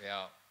 we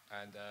are,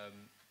 and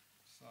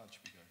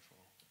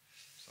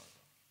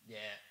yeah,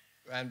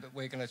 but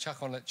we're going to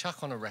chuck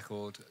on a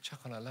record, chuck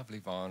on a lovely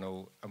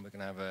vinyl, and we're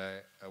going to have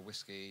a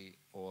whiskey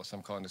or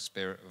some kind of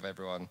spirit of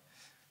everyone.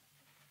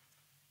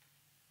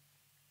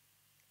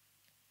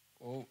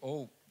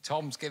 Oh,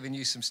 Tom's giving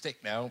you some stick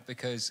now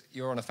because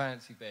you're on a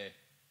fancy beer.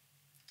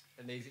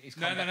 And he's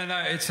No.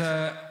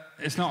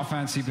 It's not a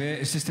fancy beer.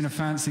 It's just in a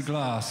fancy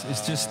glass.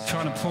 It's just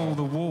trying to pull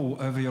the wool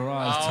over your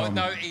eyes, Oh, Tom.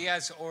 no, he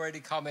has already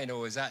come in,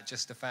 or is that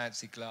just a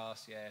fancy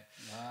glass? Yeah.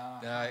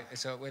 No,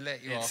 so we'll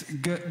let you It's off.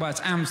 good. Well,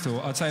 it's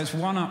Amstel. I'd say it's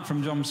one up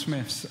from John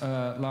Smith's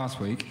last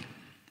week.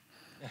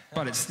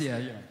 But it's,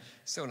 yeah.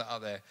 Still not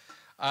up there.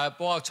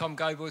 While Tom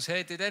Goble's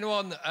here, did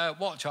anyone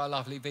watch our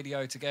lovely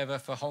video together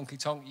for Honky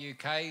Tonk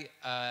UK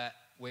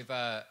with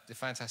the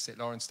fantastic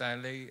Lauren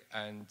Stanley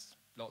and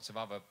lots of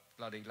other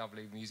bloody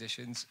lovely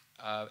musicians?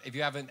 If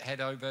you haven't, head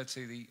over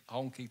to the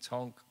Honky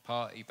Tonk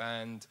Party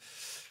Band.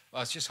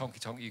 Well, it's just Honky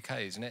Tonk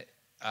UK, isn't it?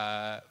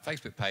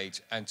 Facebook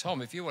page. And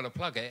Tom, if you want to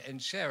plug it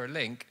and share a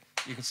link,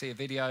 you can see a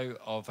video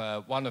of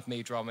one of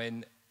me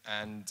drumming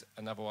and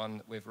another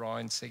one with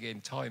Ryan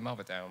singing Tie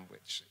Mother Down,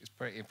 which is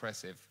pretty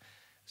impressive,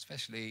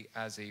 especially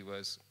as he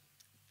was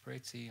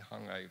pretty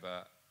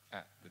hungover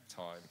at the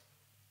time.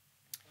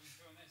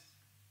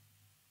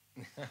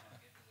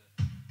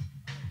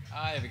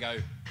 There we go.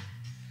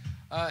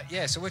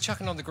 Yeah, so we're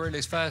chucking on the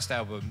Gorillaz' first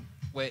album,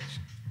 which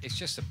is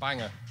just a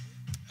banger.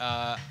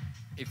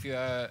 If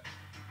you're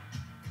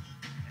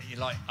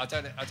like, I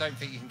don't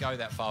think you can go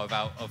that far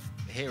without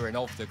hearing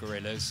of the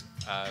Gorillaz.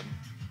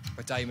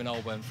 With Damon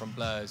Albarn from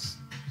Blur's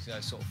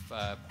sort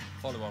of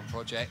follow-on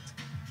project.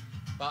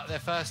 But their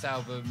first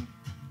album,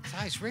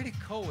 it's really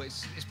cool.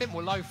 It's a bit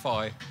more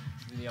lo-fi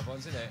than the other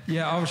ones, isn't it?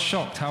 Yeah, I was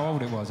shocked how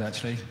old it was,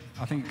 actually.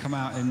 I think it came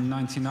out in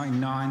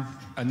 1999,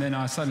 and then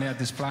I suddenly had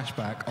this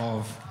flashback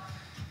of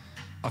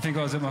I think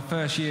I was at my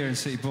first year in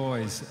City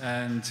Boys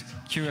and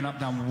queuing up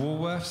down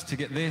Woolworths to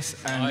get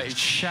this, and Nice.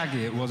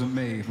 Shaggy, It Wasn't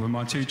Me, were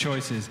my two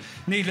choices.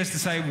 Needless to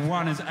say,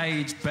 one has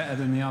aged better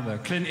than the other.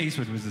 Clint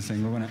Eastwood was the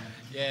single, wasn't it?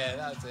 Yeah,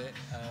 that's it.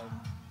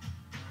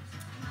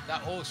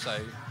 That also,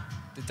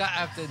 did that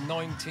have the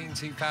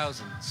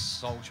 2000s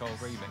Soul Child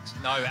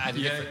remix? No, it had a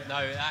different. No,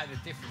 it had a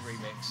different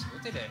remix. Or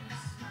did it?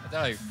 I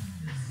don't know.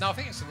 No, I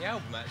think it's on the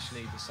album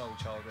actually, the Soul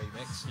Child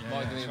remix. Yeah,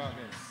 Might yeah, be- it's right,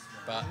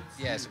 but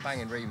yeah, it's a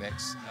banging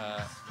remix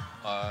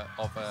of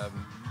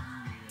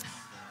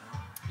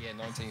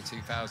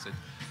 2000.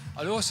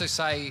 I'd also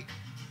say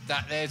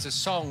that there's a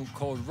song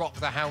called "Rock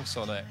the House"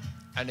 on it,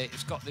 and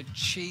it's got the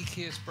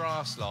cheekiest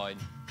brass line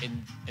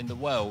in the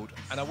world.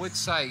 And I would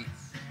say,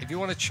 if you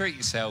want to treat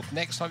yourself,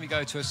 next time you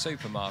go to a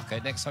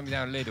supermarket, next time you're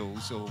down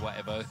Lidl's or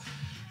whatever,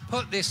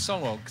 put this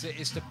song on, because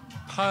it's the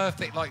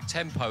perfect like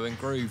tempo and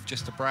groove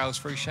just to browse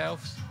through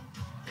shelves.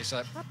 It's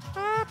like, Oh,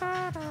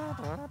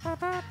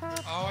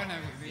 I know.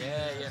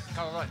 yeah,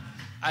 kind of right.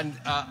 And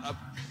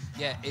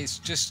yeah, it's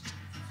just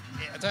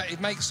it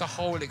makes the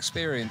whole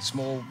experience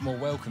more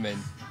welcoming.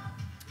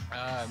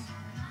 Yeah,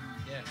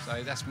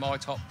 so that's my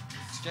top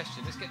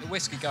suggestion. Let's get the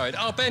whiskey going.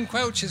 Oh, Ben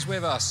Quelch is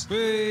with us.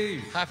 Whee!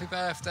 Happy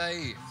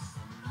birthday.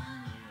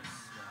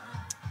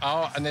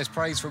 Oh, and there's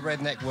praise for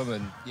Redneck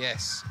Woman.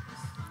 Yes.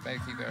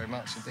 Thank you very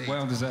much indeed.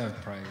 Well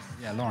deserved praise.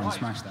 Yeah, Lauren Right.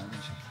 smashed that,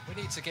 didn't she?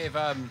 We need to give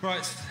Right,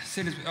 as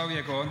soon as oh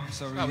yeah, go on.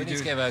 Sorry, we need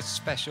to give a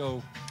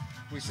special.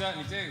 We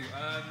certainly do.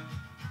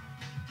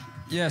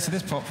 Yeah, so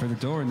this popped through the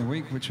door in the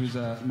week, which was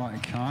mighty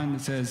kind.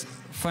 It says,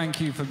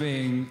 "Thank you for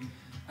being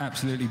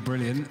absolutely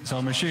brilliant." So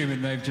I'm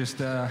assuming they've just.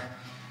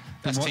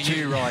 That's to watching-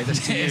 you, Ryan.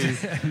 That's to you.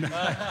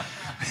 No.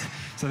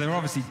 So they're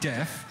obviously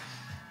deaf.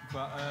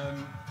 But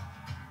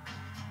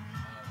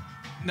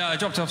no, I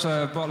dropped off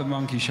a bottle of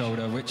Monkey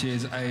Shoulder, which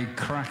is a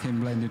cracking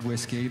blended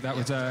whiskey. That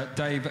was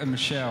Dave and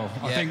Michelle.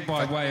 I Yeah, think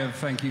by way of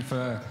thank you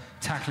for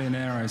tackling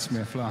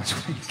Aerosmith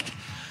last week.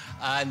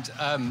 And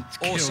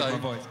Killed also, my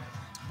voice.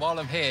 while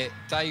I'm here,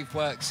 Dave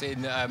works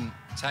in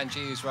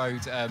Tangiers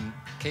Road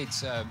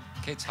kids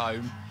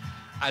home,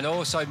 and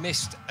also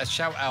missed a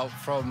shout out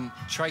from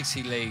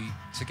Tracy Lee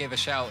to give a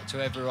shout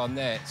to everyone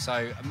there.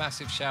 So a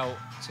massive shout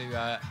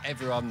to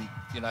everyone,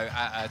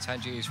 at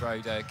Tangiers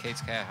Road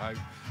Kids Care Home.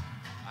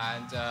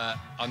 And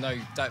I know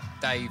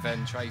Dave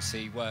and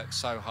Tracy work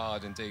so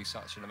hard and do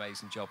such an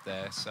amazing job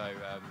there. So,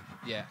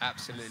 yeah,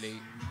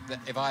 absolutely.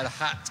 If I had a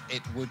hat,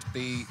 it would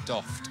be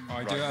doffed.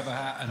 I do have a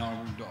hat and I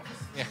will doff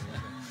it. Yeah.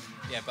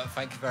 Yeah, but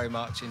thank you very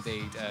much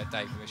indeed,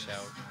 Dave and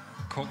Michelle.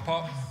 Cork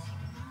pop.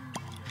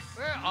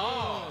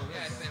 Oh,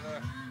 yeah, a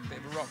bit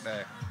of a rock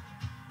there.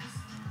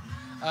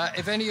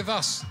 If any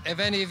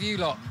of you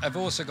lot have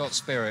also got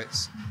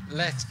spirits,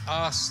 let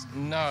us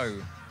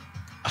know.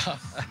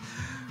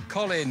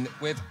 Colin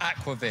with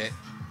Aquavit.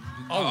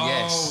 Oh,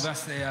 yes. Oh,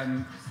 that's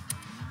the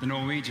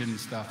Norwegian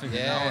stuff, isn't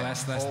Yeah. it? Oh,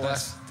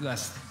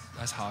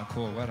 that's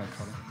hardcore. Well done,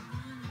 Colin.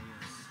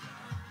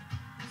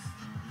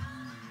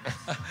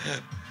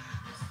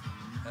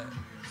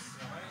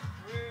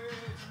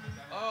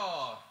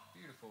 Oh,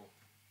 beautiful.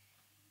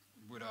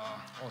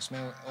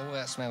 Oh,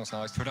 that smells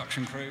nice.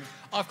 Production crew.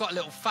 I've got a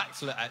little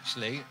factlet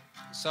actually.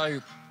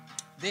 So,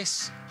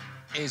 this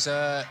is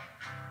a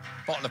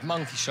bottle of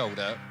Monkey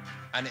Shoulder,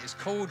 and it's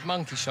called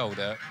Monkey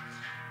Shoulder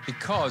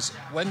because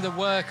when the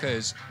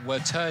workers were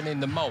turning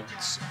the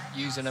malts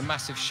using a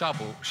massive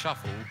shuffle,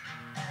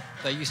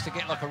 they used to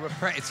get like a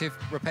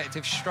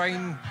repetitive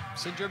strain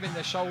syndrome in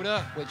their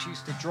shoulder, which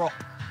used to drop.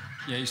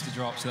 Yeah, it used to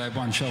drop, so they had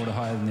one shoulder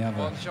higher than the other.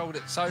 One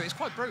shoulder. So it's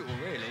quite brutal,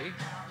 really.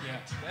 Yeah,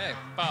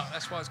 but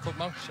that's why it's called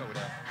Monkey Shoulder.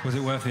 Was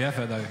it worth the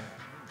effort, though?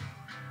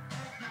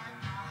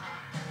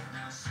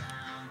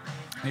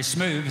 It's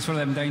smooth. It's one of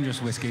them dangerous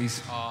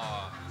whiskies.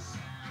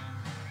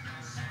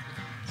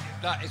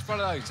 It's one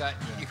of those that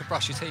you could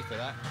brush your teeth with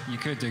that. You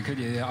could do, could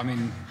you? Yeah, I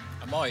mean...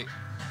 I might.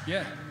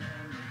 Yeah.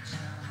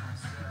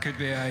 Could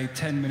be a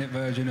 10-minute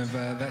version of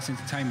That's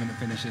Entertainment to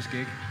finish this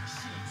gig.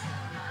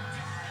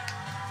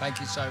 Thank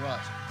you so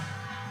much.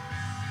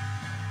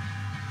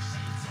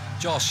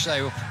 Josh,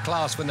 they were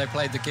class when they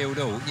played the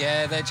Guildhall.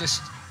 Yeah, they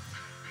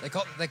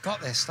got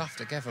their stuff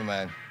together,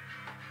 man.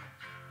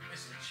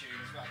 This is a tune.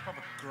 It's got a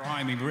proper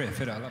grimy riff,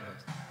 isn't it? I love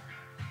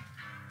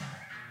it.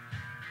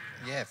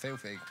 Yeah,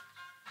 filthy.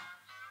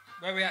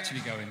 Where are we actually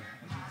going?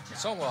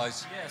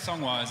 Song-wise? Yeah,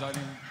 song-wise. I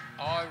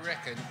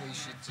reckon we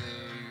should go to...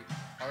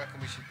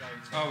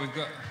 Oh, we've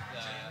got...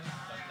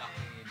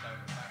 Lucky and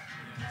Dover Back.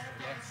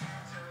 Yes.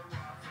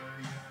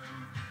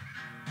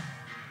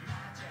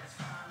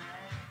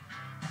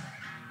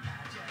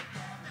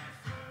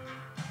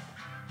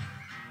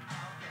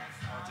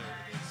 I'll do it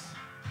with this.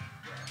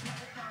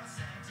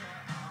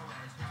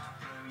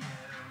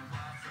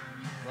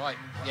 Right,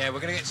 yeah, we're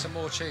going to get some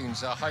more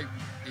tunes. I hope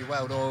you're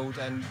well-oiled,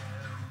 and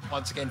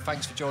once again,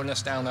 thanks for joining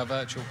us down our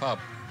virtual pub.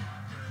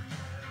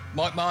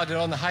 Mike Marden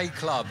on the Hay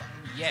Club.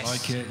 Yes.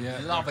 Like it, yeah.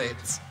 Love it.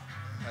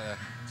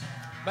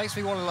 Makes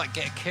me want to,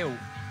 get a kilt,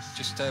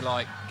 just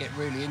to, get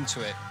really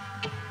into it.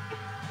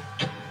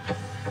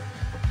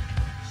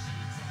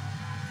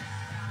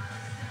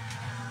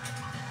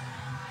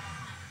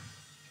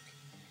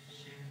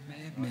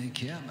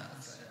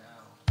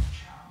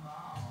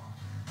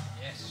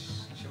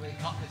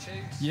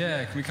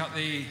 Yeah, can we cut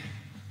the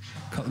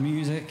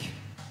music?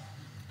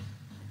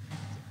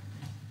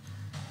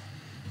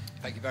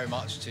 Thank you very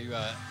much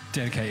to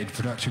Dedicated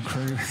production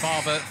crew.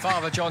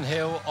 Father John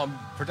Hill on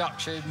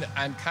production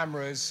and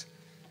cameras.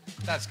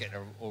 That's getting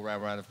an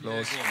all-round round of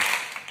applause.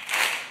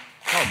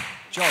 Yeah,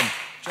 John.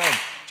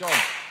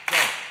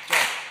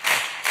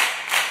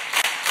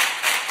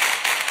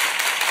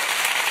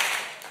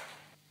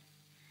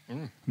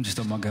 I'm just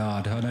on my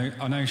guard.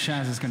 I know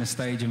Shaz is going to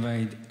stage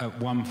invade at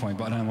one point,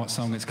 but I don't know what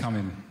song it's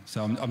coming.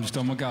 So I'm just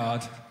on my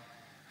guard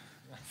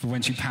for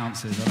when she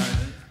pounces.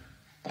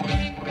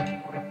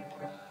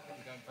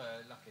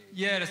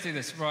 Yeah, let's do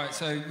this. Right,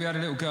 so we had a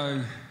little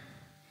go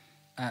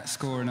at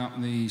scoring up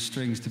the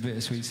strings to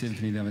Bittersweet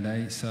Symphony the other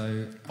day,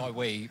 so... By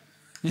we,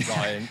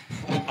 Ryan.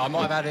 I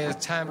might have had a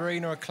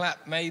tambourine or a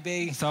clap,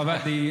 maybe. So I've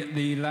had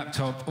the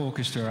laptop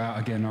orchestra out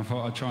again. I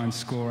thought I'd try and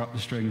score up the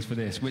strings for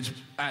this, which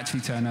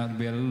actually turned out to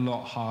be a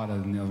lot harder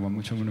than the other one,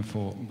 which I wouldn't have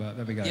thought, but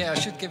there we go. Yeah, I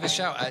should give a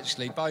shout,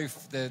 actually.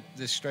 Both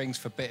the strings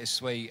for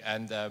Bittersweet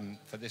and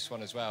for this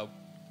one as well,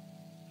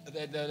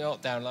 they're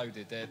not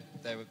downloaded.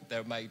 They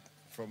were made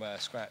from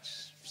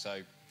scratch.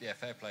 So, yeah,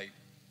 fair play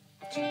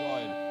to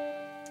Ryan.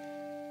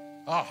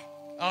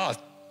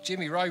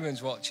 Jimmy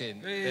Roman's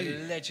watching,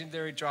 the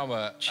legendary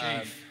drummer.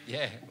 Chief.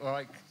 Yeah, all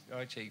right,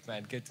 Chief,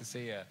 man, good to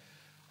see you.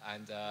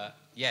 And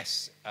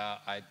yes, I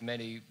had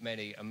many,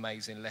 many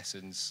amazing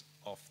lessons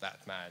off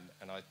that man,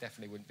 and I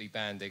definitely wouldn't be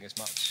banding as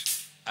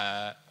much.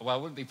 I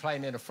wouldn't be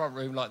playing in a front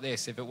room like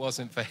this if it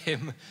wasn't for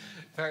him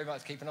very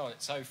much keeping on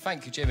it. So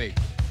thank you, Jimmy.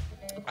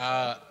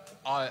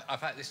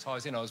 I've had this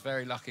ties in. I was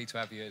very lucky to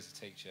have you as a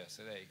teacher.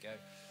 So there you go.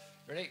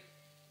 Ready?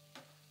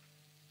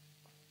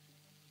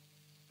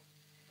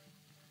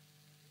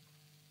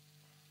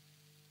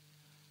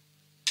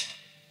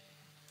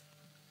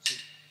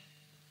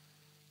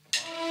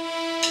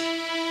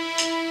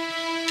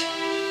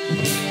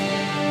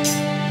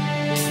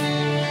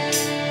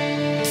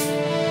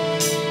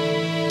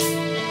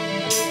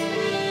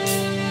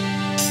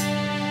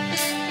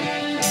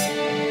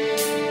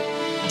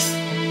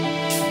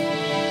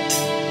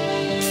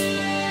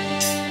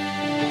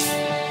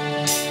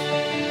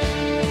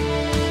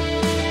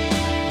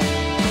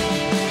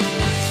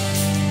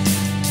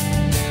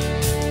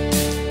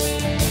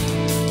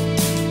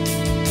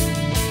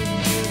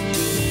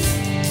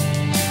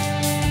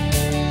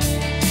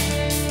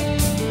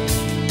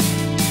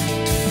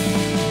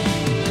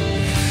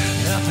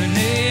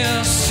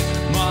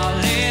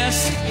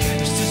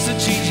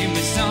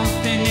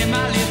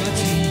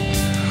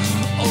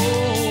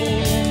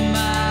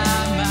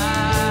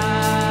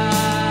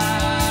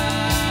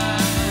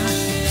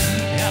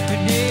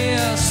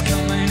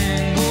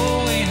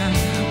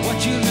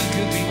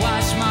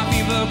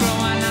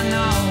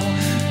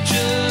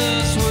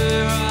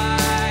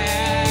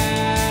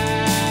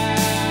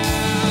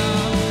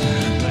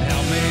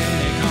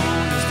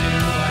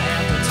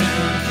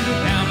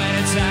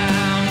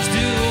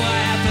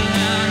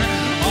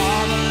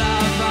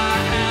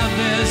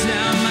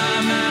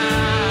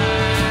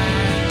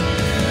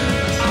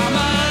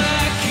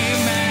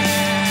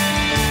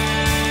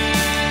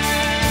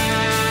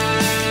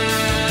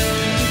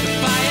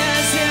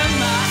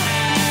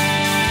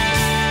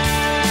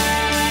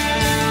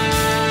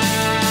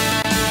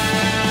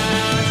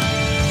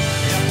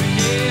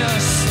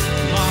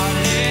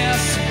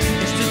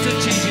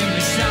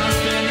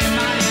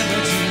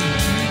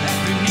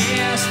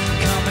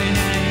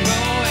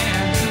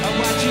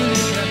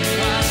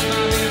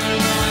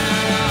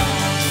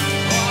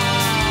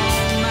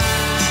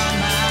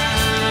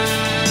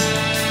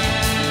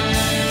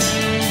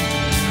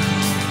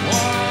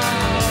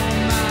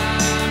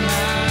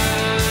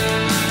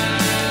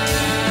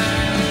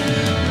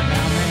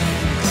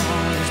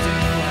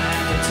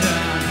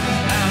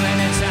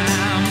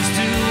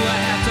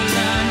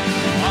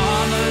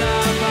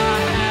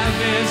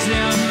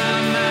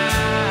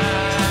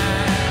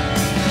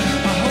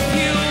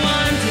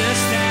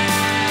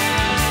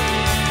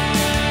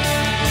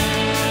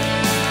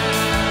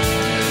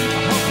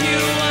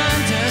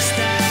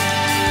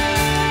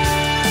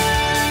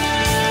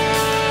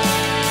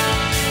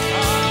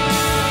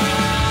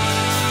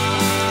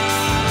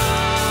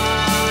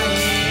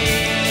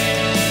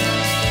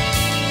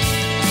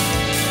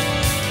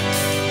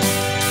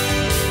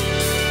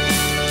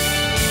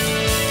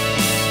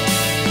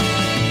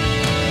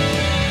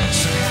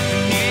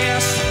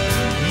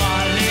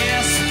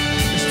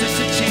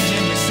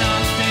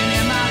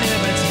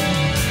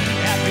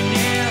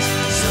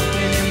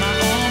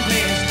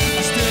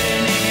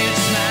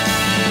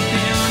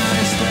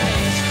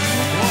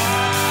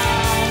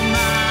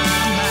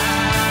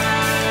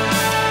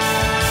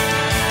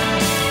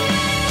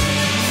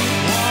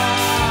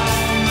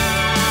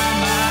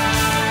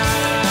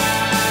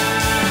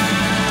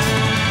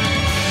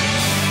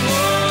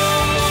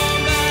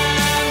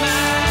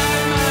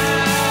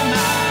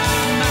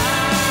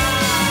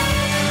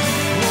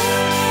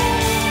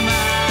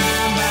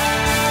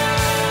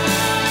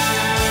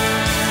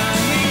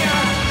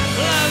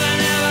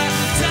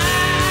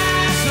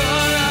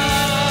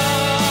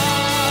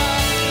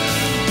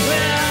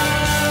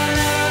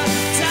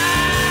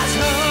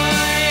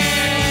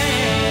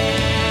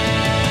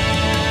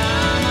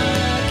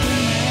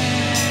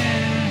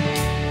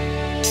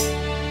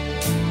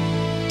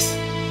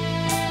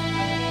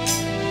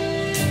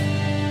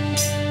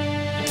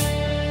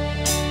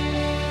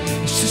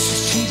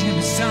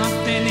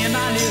 something in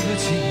my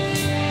liberty.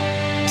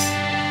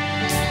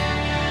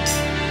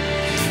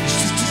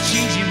 It's just a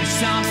changing me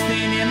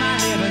something in my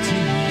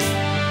liberty.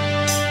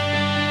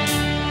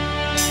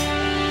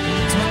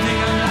 Don't think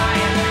I'm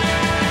lying.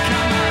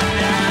 Come on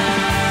now.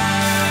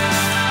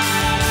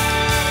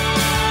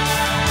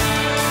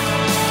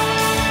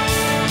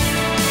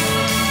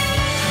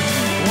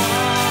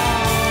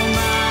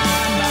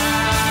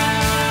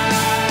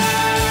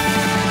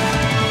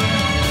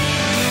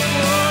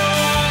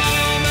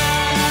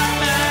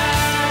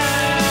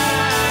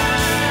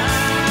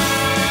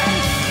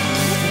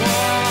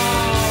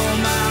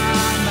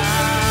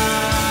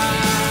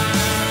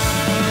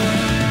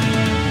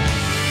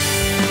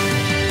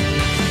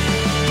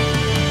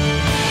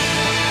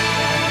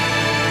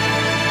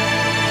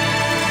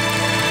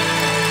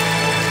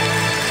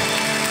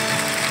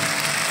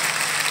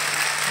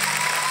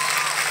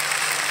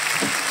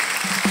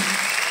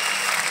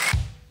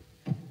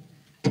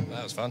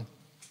 That was fun.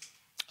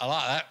 I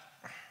like that.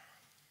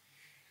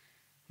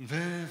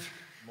 Viv.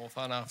 More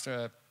fun after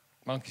a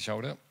monkey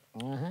shoulder.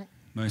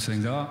 Most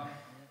things are.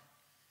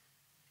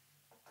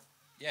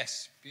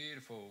 Yes,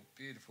 beautiful,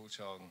 beautiful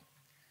song.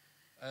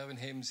 Urban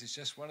Hymns is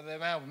just one of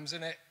them albums,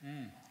 isn't it?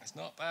 It's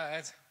not bad.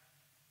 It's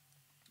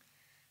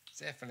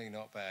definitely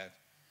not bad.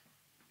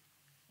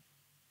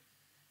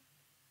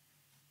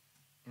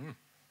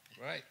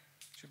 Great.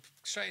 Should we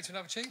straight into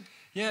another tune?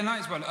 Yeah,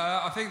 nice one.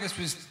 I think this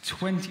was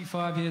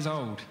 25 years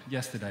old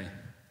yesterday.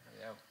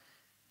 Yeah.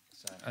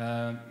 So,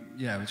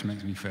 Yeah, which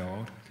makes me feel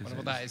old. I wonder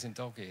what that is in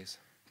dog years.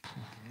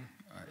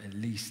 At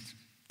least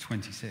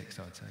 26,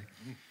 I'd say.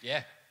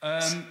 Yeah.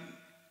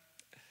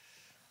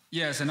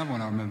 Yeah, it's another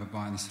one I remember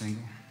buying the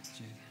single.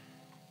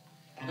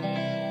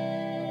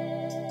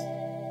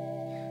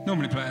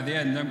 Normally play at the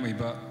end, don't we?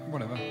 But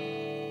whatever.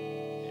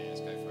 Yeah,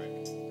 let's go for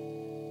it.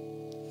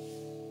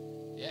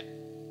 Yeah.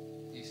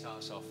 You start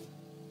us off.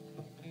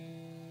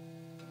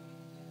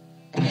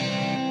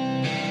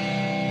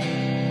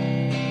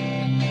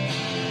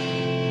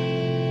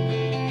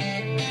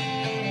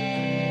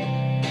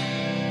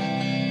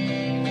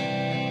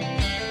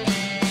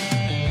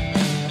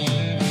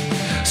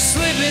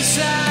 Slip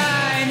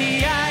inside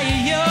the eye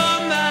of your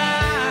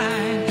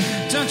mind.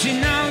 Don't you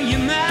know you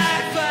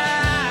might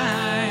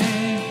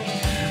find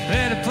a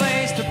better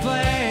place to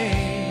play?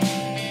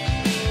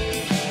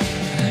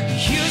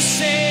 You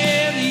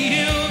said that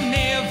you'll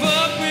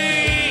never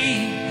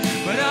be,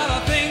 but all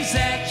the things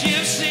that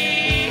you've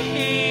seen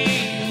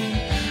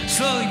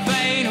slowly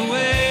fade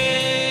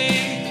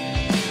away.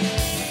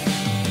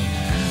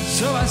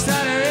 So I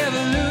started a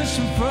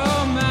revolution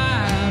from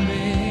my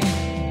bed.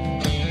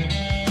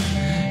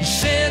 You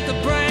said the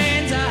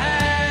brains I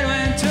had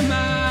went to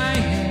my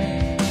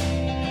head.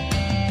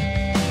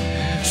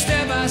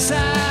 Step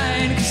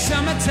outside, 'cause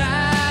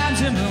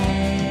summertime's in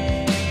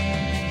bloom.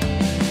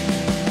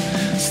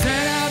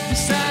 Stand up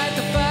beside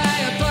the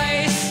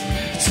fireplace,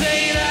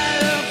 take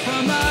that look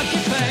from off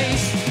your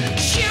face.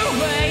 'Cause you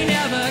ain't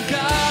never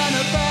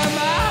gonna burn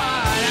my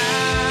heart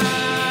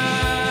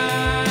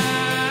out.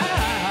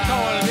 Come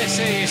on, let's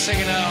hear you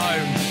singing at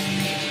home.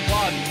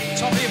 One,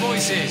 top of your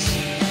voices.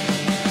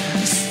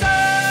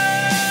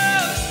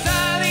 Stop,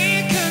 Sally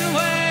can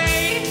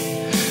wait.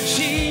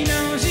 She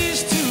knows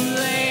it's too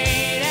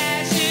late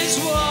as she's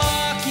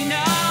walking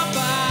on by.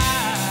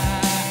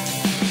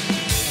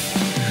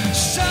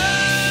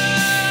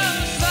 Some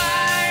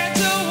fight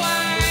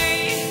away,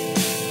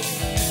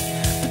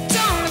 but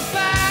don't look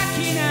back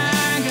in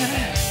anger.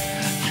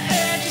 I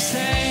heard you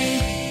say.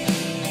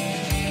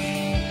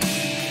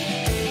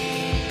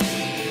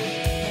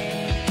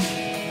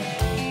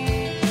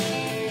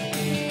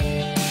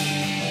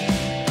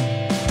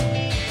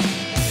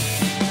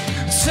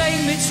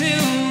 Take me to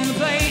the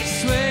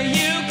place where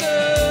you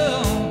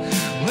go,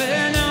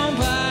 where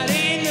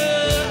nobody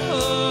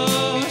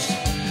knows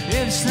if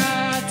it's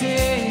not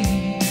there.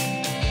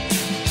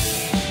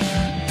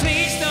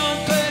 Please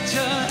don't put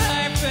your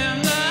life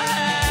in the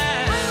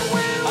hands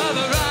of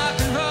a rock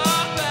and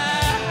roll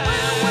band.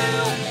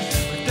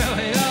 Throw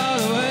it all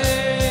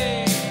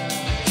away.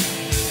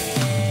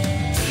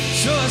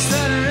 So I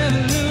started a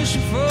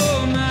revolution for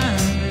my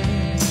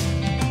bed.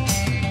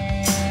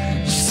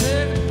 You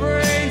said the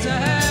brains I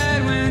had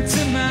went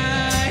to my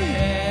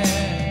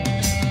head.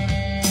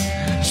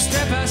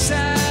 Step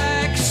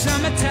outside, 'cause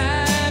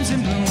summertime's in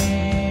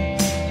bloom.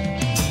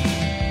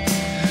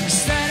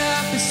 Stand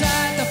up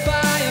beside the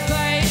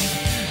fireplace,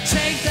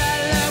 take that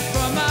look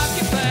from off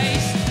your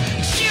face.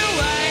 'Cause you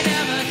ain't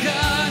ever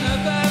gonna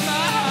burn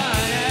my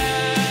heart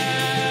out.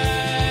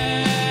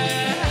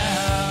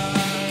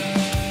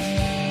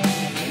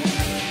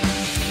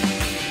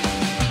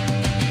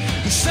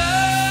 So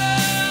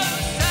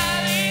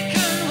Sally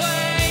can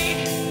wait.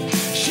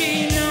 She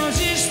knows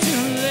it's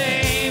too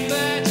late,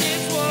 but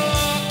just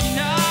walking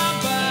on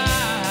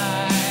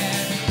by.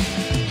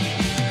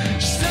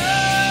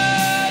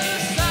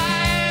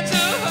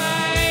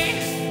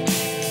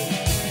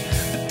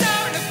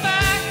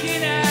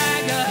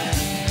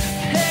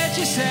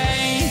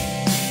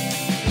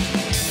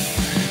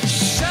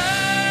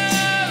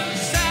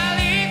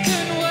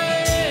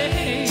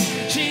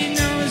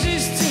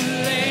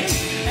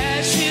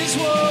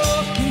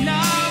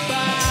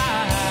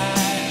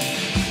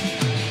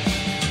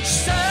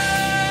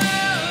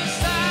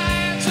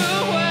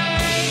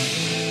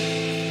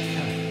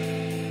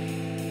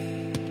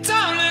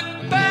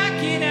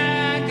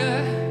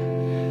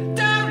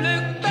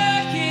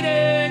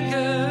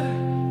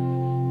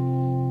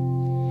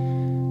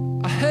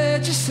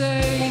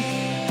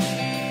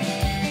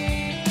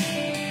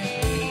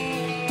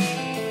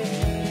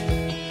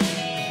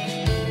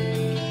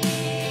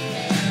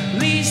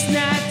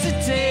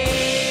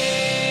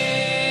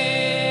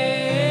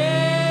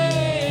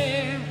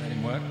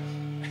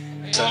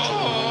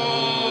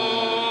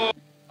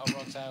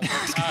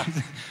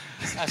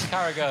 That's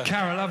Carragher.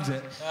 Cara loves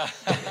it.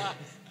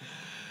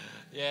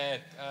 Yeah.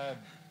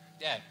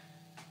 Yeah.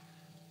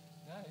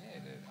 No,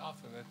 yeah.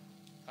 After that,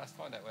 let's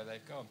find out where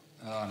they've gone.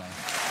 Oh no.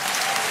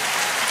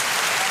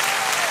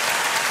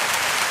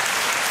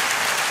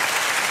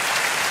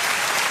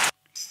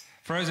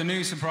 Throws a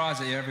new surprise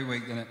at you every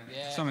week, doesn't it?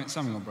 Yeah.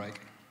 Something will break.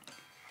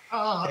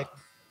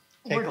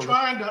 We're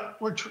trying to.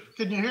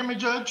 Can you hear me,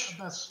 Judge?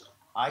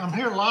 I'm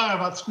here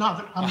live.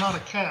 I'm not a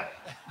cat.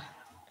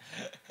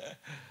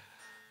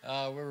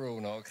 We're all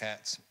not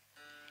cats.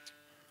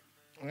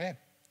 Yeah.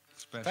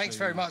 Especially Thanks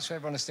very much for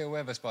everyone who's still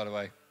with us, by the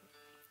way.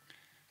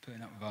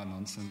 Putting up with our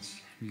nonsense,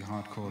 you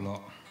hardcore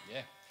lot.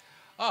 Yeah.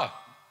 Oh,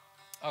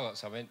 I got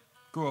something.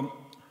 Go on.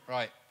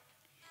 Right.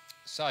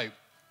 So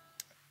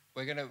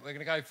we're gonna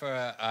go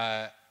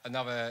for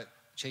another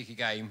cheeky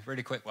game,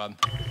 really quick one.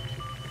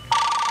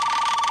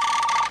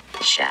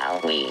 Shall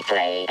we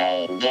play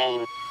a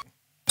game?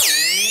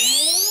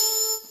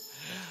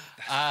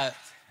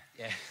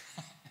 Yeah.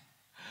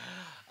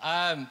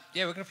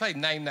 Yeah, we're going to play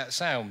Name That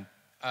Sound.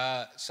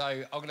 So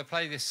I'm going to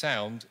play this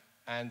sound,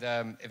 and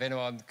if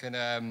anyone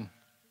can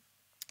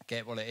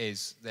get what it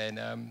is,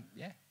 then,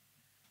 yeah,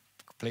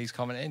 please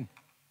comment in.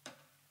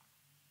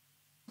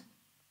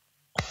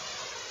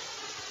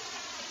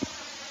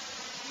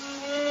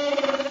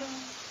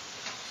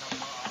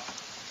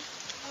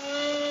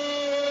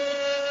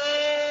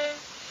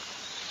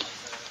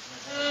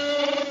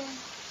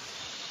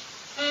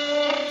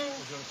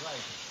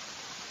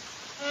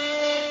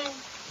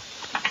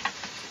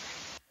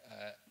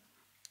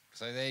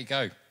 So there you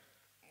go.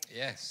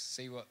 Yes,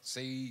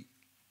 see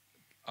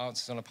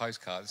answers on a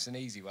postcard. It's an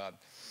easy one.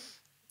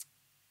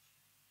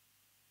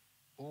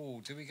 Oh,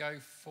 do we go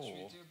for? Should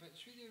we do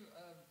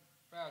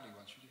rowdy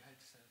one? Should we do Hate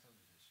to Say I Told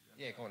You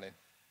This? Yeah, go on then.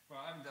 Well,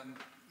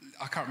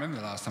 I can't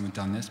remember the last time we've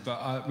done this,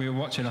 but we were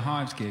watching a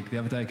Hives gig the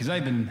other day because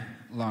they've been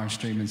live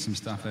streaming some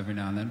stuff every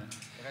now and then.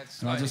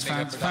 And I just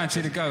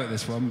fancied a go at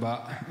this one,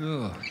 but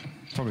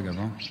probably go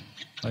wrong.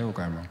 They all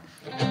go wrong.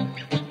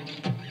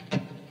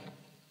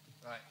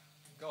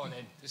 Go on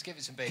then, just give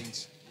it some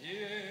beans.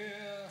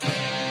 Yeah.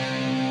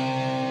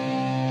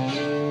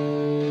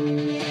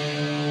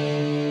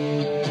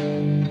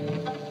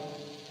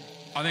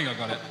 I think I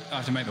got it. I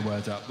have to make the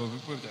words up, but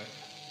we'll do it.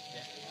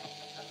 Yeah.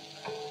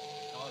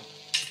 Go on.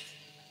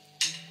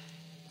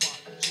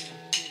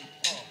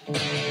 1, 2, 3,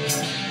 4.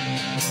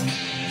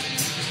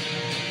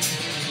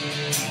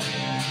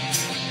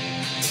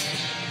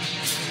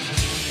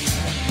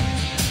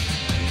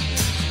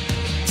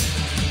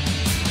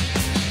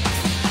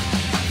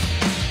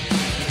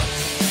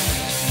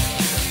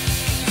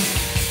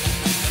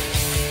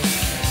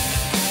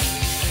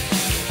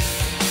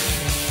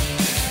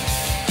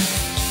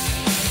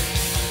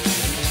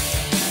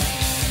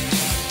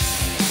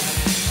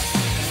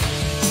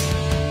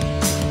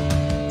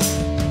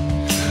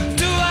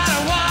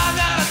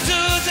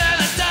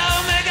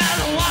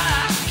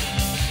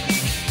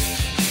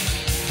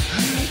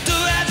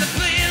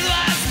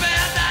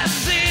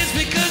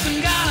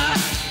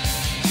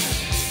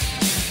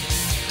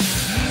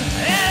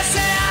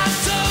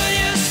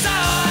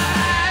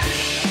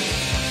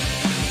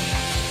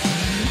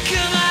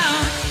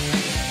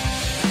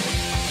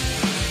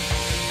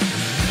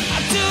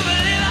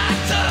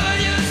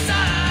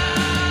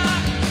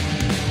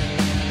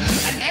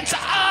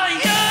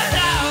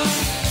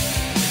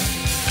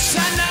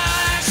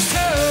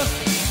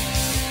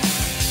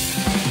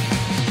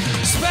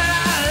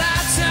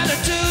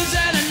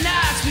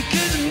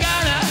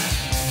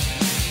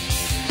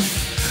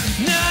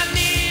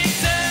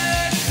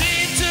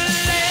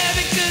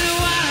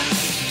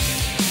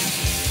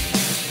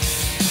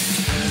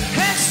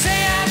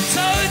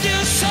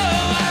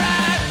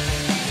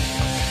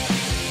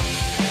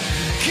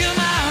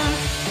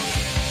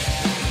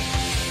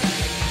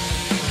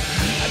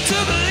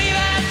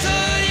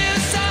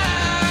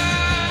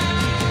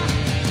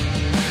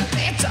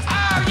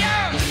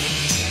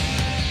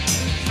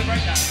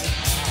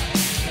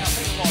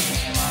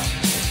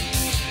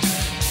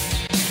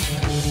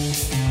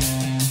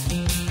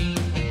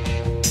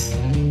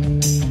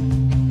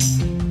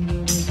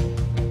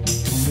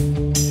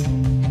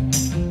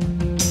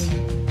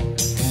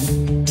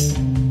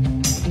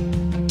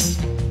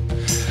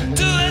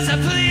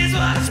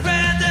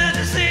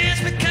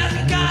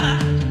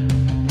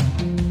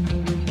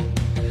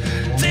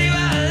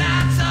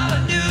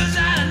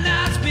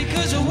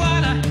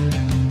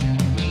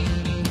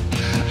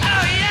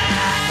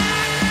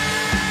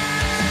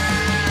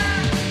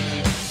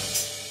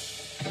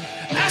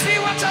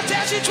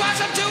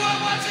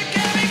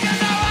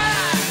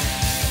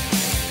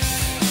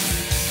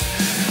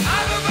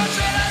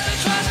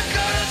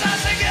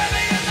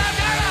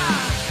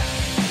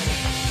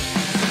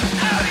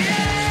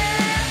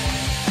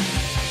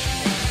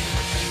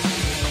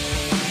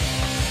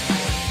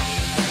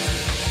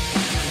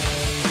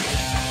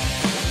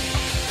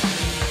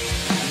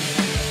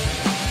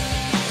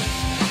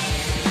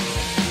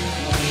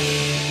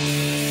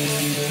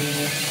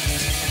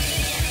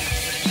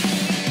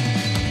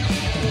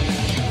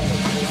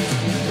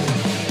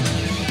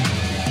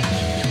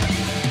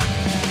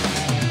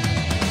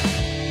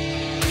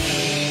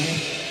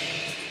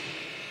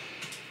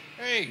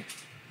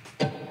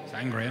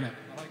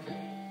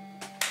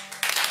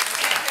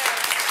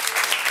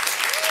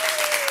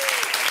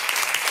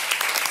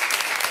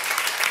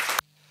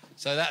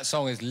 So that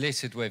song is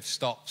littered with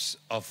stops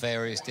of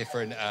various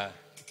different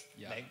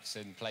lengths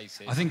and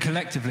places. I think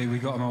collectively we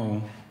got them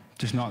all,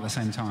 just not at the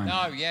same time.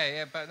 No,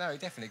 yeah, but no,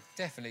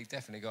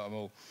 definitely got them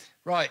all.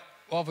 Right,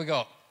 what have we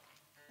got?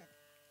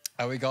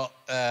 We got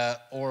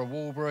Aura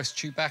Walrus,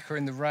 Chewbacca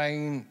in the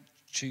Rain.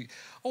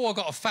 Oh, I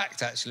got a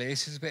fact, actually.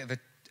 This is a bit of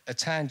a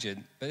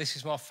tangent, but this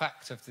is my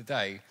fact of the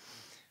day,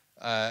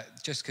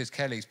 just because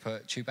Kelly's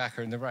put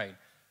Chewbacca in the Rain.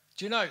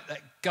 Do you know that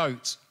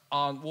goats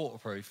aren't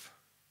waterproof?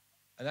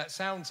 And that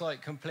sounds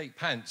like complete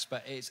pants,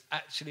 but it's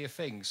actually a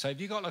thing. So if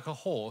you've got like a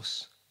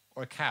horse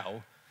or a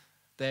cow,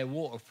 they're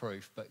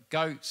waterproof, but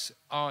goats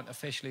aren't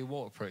officially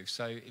waterproof.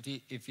 So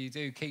if you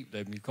do keep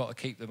them, you've got to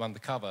keep them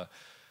undercover.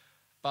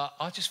 But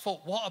I just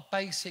thought, what a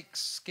basic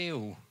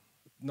skill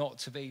not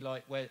to be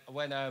like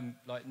when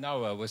like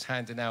Noah was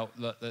handing out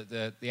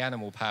the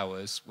animal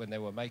powers when they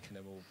were making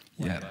them all.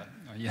 Whatever.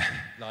 Yeah.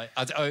 Like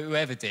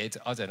whoever did,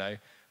 I don't know.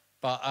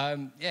 But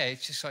yeah,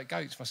 it's just like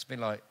goats must have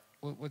been like,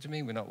 what do you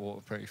mean we're not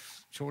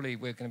waterproof? Surely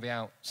we're going to be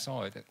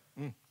outside.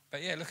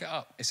 But yeah, look it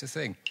up. It's a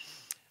thing.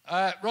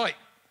 Right,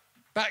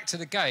 back to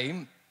the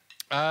game.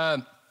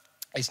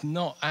 It's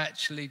not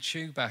actually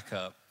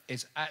Chewbacca.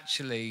 It's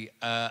actually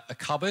a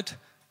cupboard.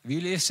 If you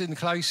listen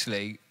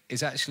closely,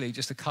 it's actually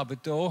just a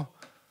cupboard door.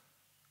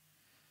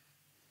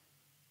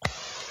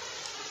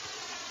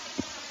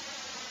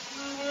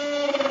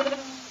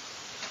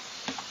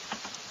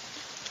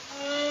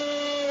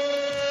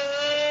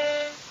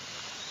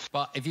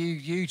 But if you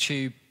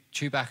YouTube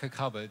Chewbacca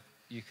cupboard,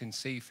 you can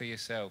see for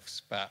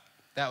yourselves. But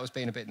that was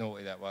being a bit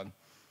naughty, that one.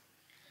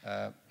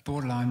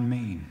 Borderline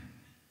mean.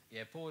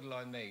 Yeah,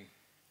 borderline mean.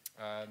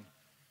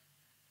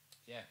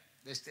 Yeah,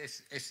 this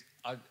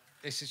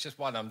is just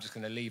one I'm just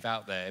going to leave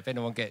out there. If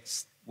anyone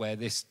gets where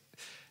this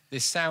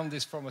sound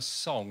is from a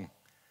song,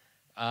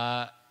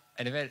 and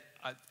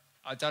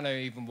I don't know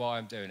even why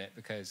I'm doing it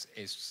because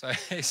it's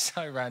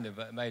so random,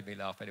 but it made me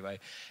laugh anyway.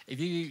 If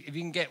you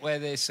can get where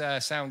this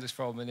sound is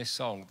from in this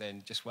song,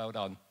 then just well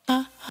done.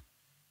 That.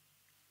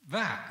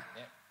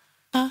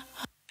 Yeah.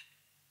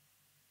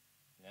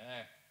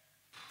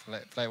 Yeah.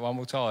 Play it one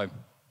more time.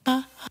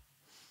 We'll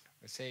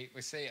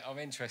see. I'm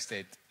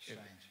interested.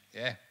 Strange.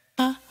 Yeah.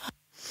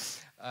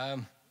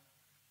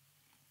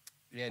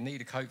 Yeah,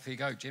 need a coat for your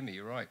goat, Jimmy,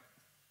 you're right.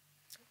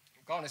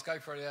 Go on, let's go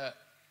for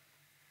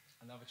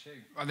another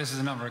tune. Well, this is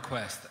another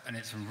request, and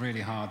it's a really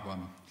hard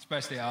one,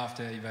 especially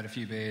after you've had a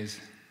few beers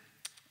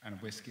and a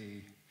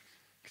whiskey,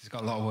 because it's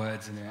got a lot of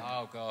words in it.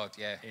 Oh, God,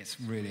 yeah.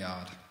 It's really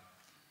hard.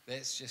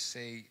 Let's just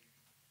see.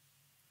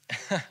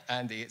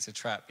 Andy, it's a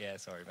trap. Yeah,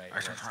 sorry, mate.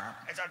 It's a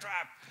trap. It's a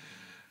trap.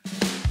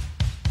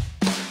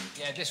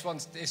 Yeah,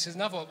 this is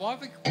another one. Why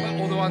have we got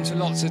all the ones with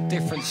lots of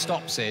different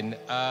stops in?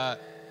 I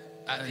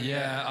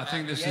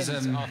think this is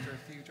after a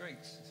few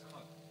drinks.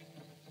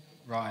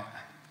 Right.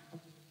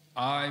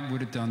 I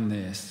would have done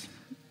this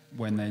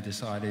when they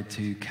decided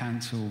to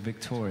cancel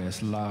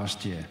Victorious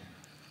last year.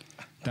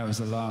 That was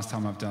the last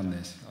time I've done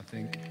this, I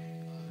think.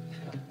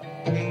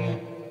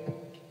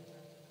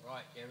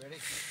 Right, you ready?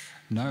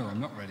 No,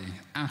 I'm not ready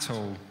at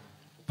all.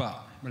 But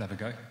we'll have a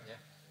go.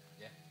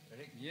 Yeah.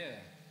 Ready? Yeah.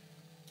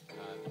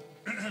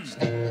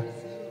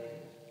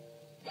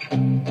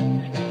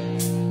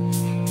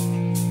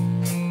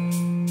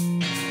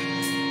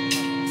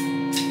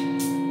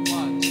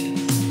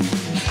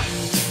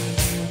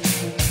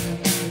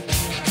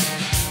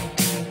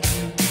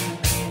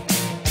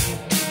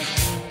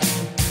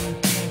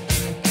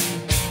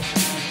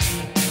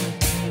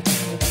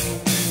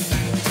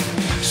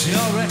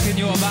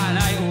 You're about an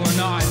 8 or a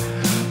 9,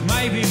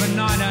 maybe even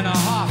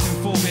 9.5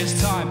 in 4 years'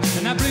 time.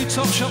 And that blue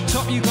top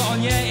you got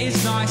on, yeah, it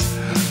is nice.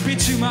 Bit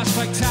too much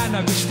fake tan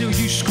though, but still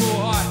you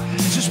score high.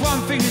 There's just one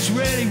thing that's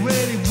really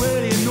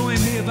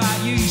annoying me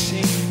about you, see,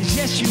 is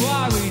yes, you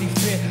are really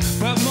fit,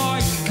 but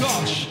my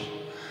gosh,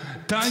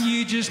 don't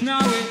you just know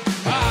it?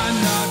 I'm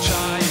not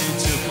trying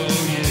to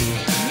fool you,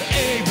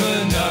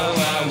 even though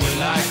I would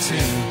like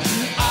to.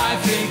 I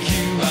think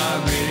you are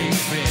really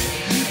fit,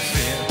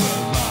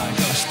 but my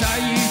gosh,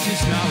 don't you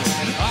just know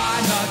it?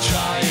 I'm not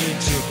trying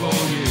to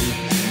fool you,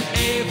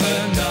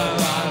 even though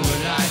I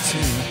would like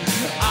to.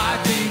 I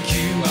think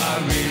you are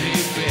really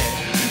fit,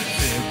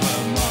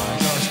 but my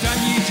gosh,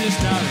 don't you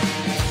just know it?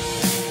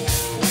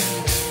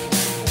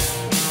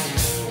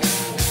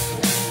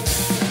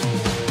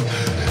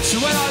 So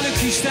when I look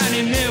you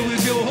standing there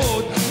with your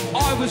hoard,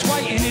 I was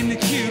waiting in the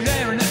queue,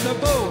 leering at the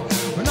ball.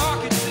 When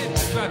I could sit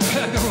with a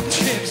burger or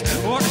chips,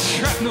 what a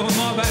shrapnel in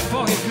my back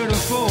pocket could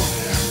afford.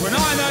 When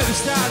I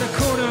noticed out of the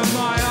corner of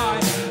my eye,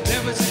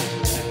 there was...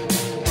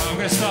 Well, I'm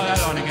going to start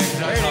that line again.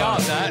 Really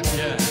hard, that.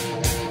 Yeah.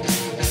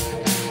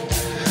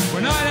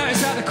 When I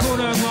noticed out the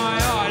corner of my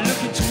eye,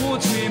 looking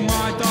towards me in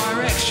my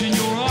direction,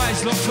 your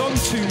eyes locked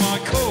onto my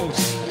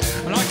course.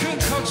 And I couldn't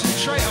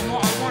concentrate on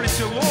what I wanted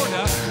to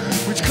order,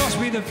 which cost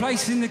me the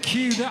place in the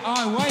queue that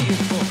I waited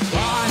for.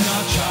 I'm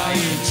not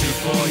trying to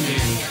bore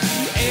you,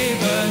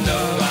 even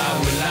though I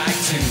would like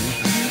to.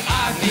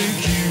 I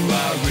think you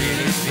are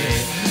really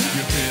fit.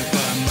 You're fit,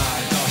 but my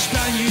gosh,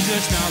 don't you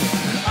just know?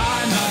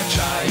 I'm not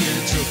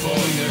trying to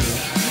bore you,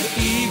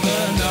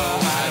 even though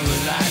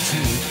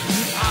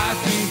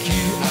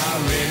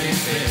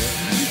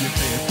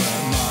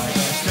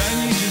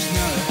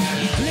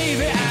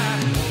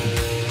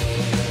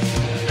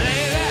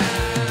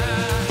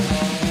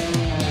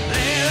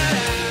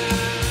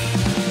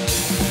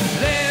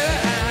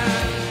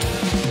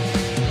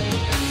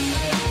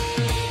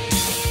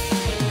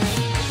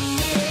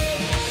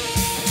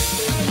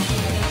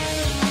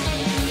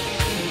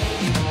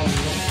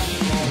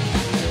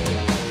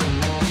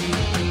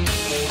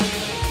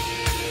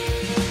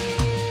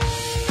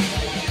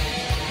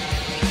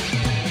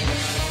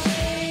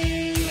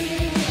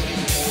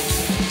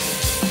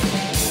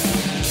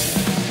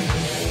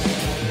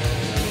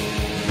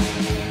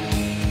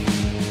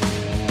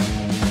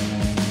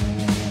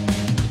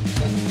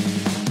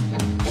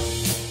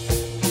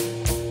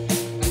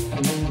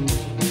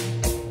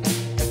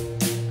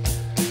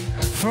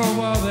a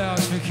while there I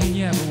was thinking,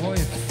 yeah, but what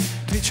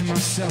if? Picture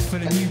myself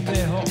filling you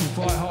bare hot with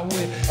white hot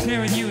whip,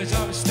 nearing you as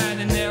I was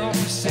standing there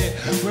opposite.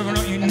 Whether or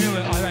not you knew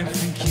it, I don't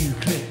think you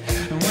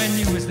clicked. And when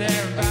you was there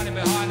and bounding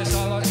behind us,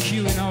 I like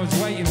queuing, I was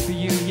waiting for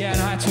you, yeah,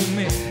 and I had to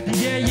admit,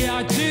 yeah,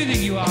 I do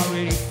think you are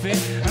really fit,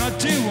 and I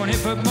do want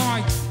it, but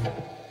my...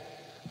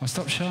 I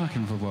stopped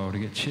sharking for a while to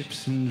get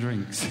chips and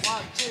drinks. 1,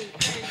 2,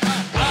 3,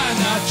 4. I'm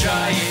not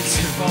trying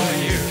to bore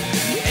you,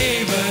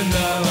 even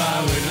though I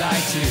would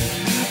like to.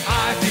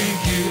 I think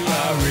you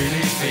are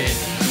really fit.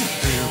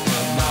 Feel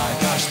for my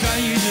gosh,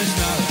 don't you just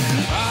know?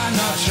 I'm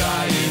not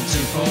trying to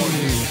bore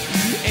you,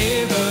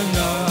 even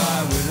though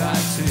I would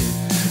like to.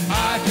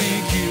 I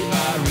think you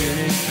are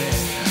really fit.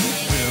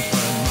 Feel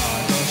for my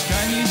gosh,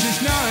 don't you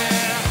just know it?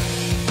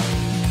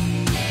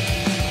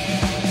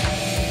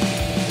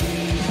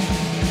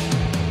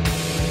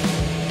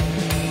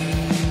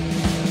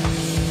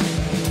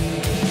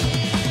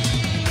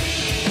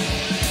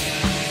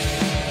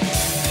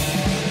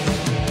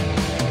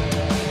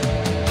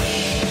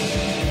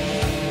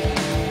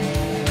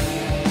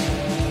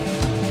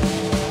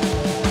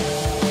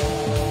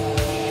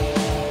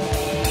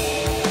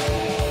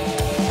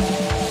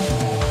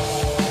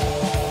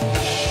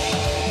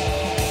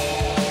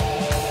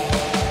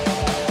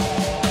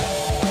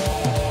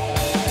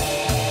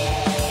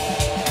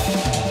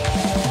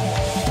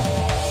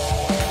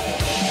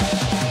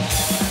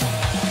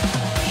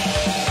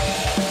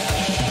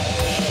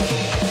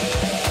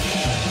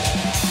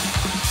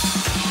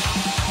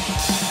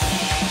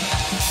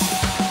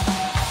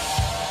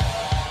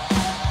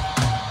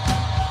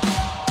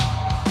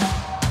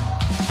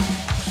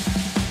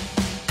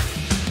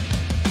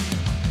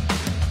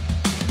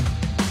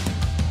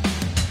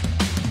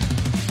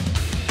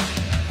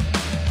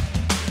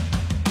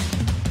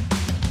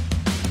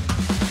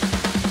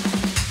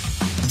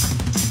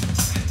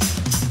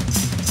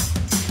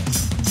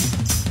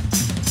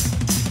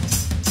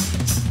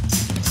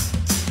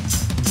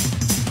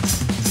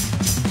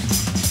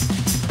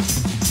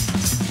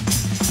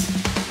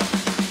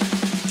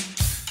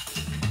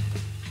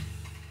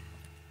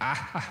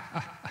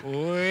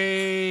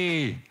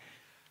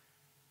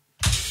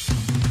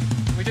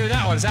 We do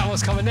that one. Is that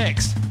what's coming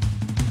next?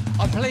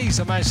 I'm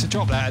pleased I managed to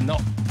drop that and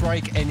not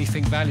break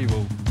anything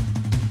valuable.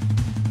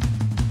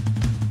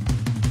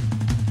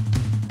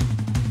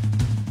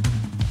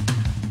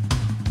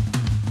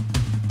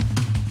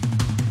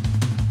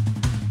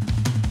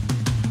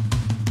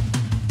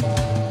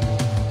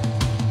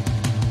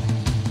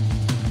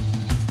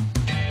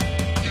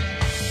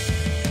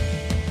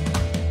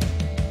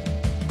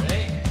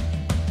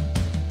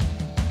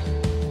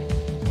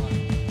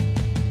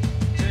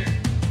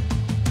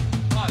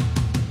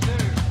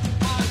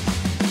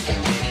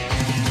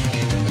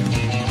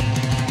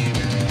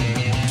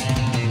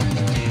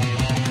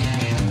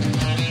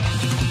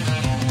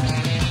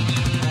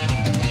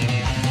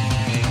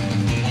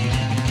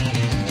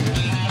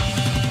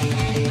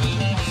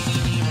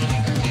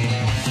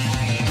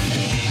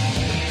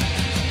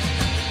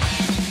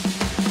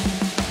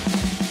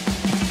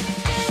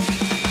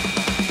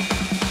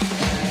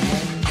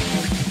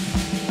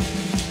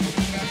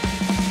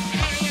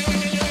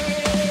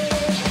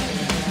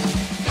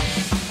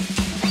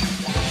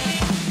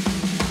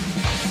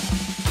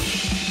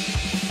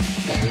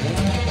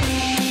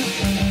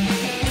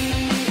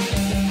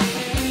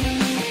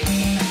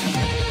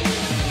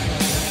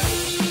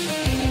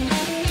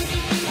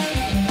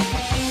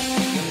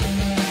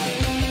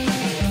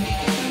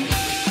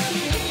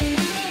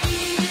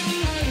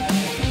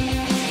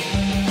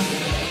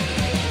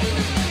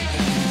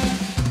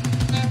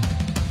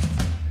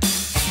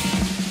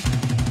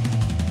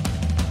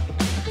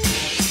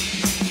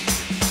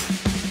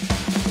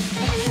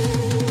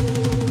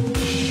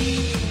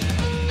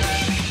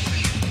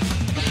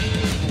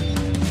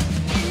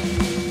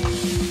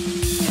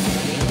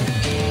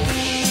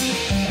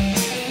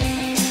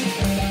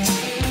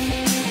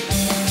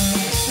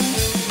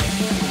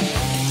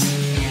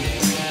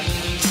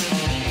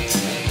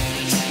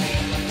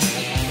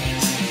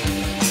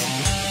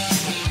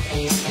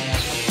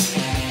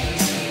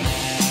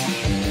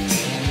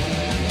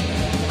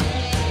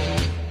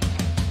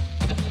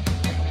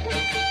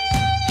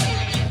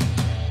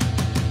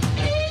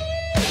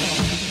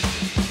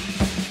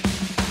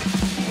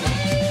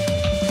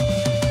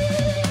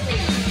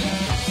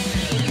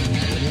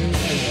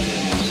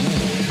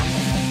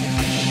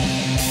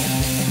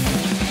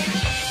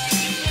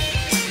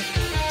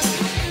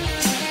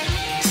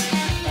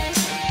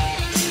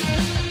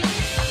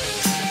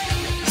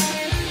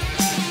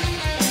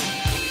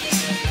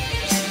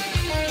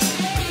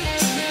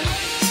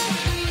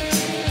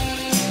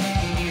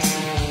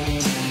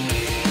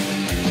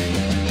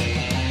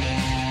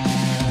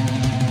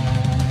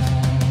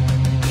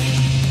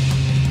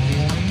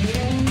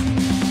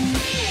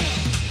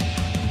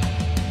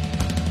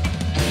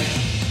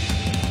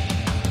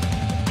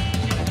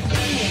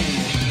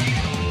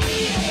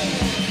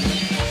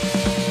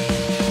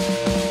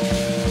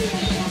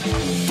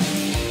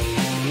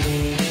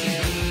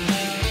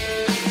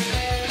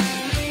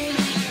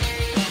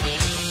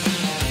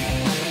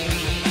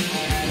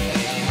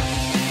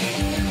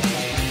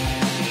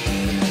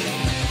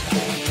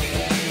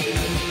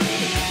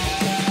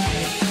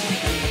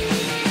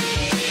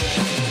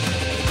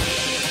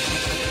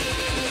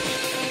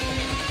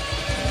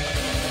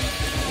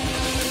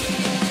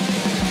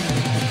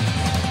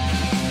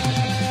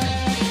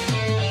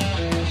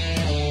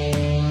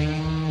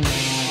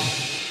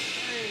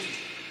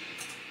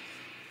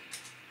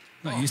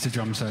 Not used to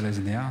drum solos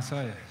in the house,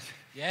 are you?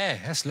 Yeah,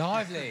 that's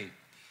lively.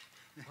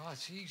 Oh,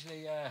 it's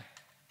usually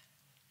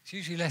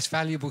less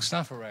valuable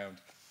stuff around.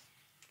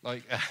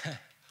 Like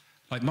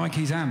like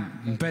Mikey's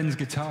amp and Ben's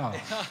guitar.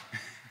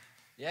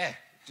 Yeah,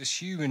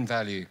 just human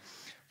value.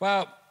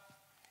 Well,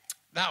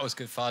 that was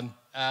good fun.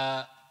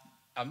 I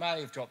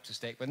may have dropped a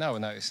stick, but no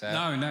one noticed that.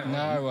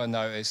 No one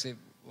noticed. It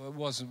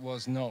wasn't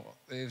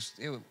obvious.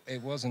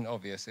 It was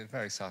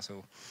very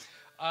subtle.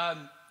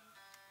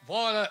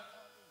 While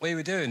we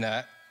were doing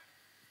that,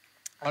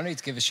 I need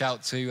to give a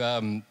shout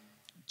to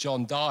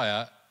John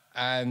Dyer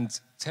and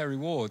Terry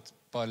Ward,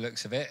 by the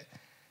looks of it.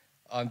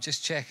 I'm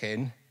just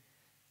checking.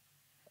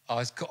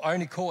 I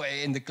only caught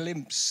it in the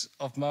glimpse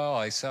of my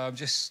eye, so I'm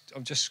just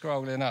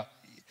scrolling up.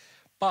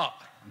 But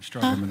I'm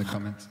struggling with the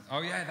comments.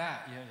 Oh yeah,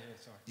 that. Yeah,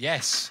 sorry.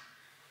 Yes.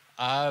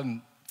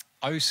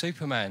 Oh,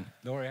 Superman,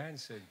 Laurie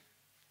Anderson.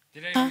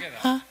 Did anyone get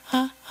that?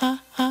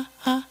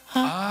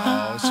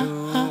 Oh,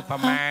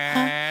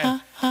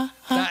 Superman.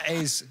 That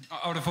is...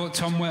 I would have thought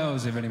Tom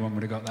Wells, if anyone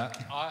would have got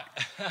that.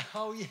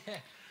 Oh, yeah.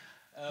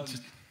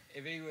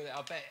 If he would...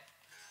 I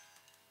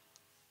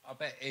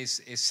bet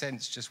his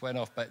sense just went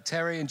off. But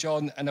Terry and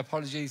John, and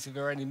apologies if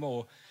there are any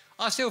more.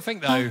 I still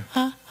think, though,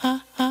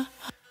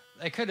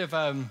 they could have...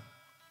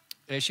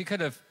 she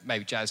could have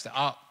maybe jazzed it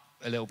up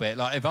a little bit.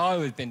 Like, if I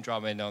had been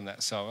drumming on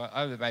that song,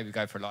 I would maybe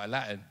go for like a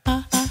Latin.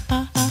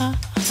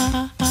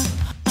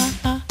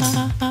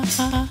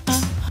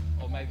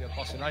 Or maybe a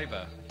bossa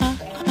nova.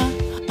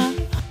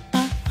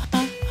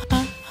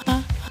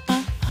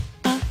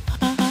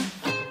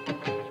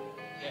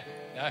 Yeah,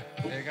 no,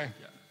 there you go. Yeah.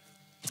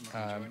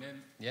 I'm going to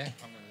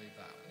leave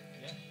that.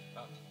 Yeah.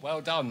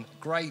 Well done.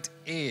 Great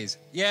ears.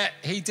 Yeah,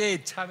 he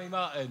did, Tammy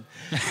Martin.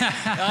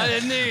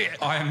 I knew it.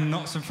 I am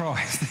not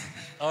surprised.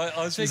 I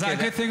was thinking... Is that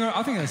a good thing?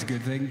 I think that's a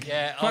good thing.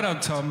 Yeah. Well done,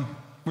 Tom.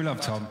 We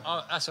love Tom.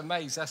 That's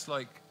amazing. That's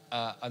like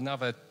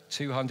another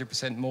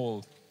 200%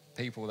 more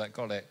people that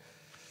got it.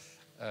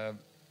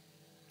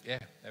 Yeah,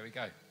 there we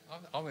go.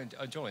 I'm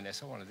enjoying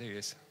this. I want to do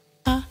this.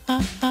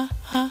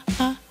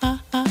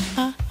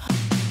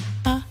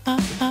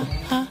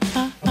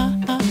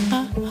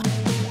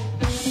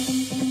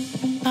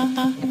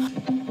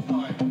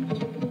 Right,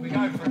 we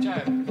go for a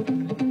jam.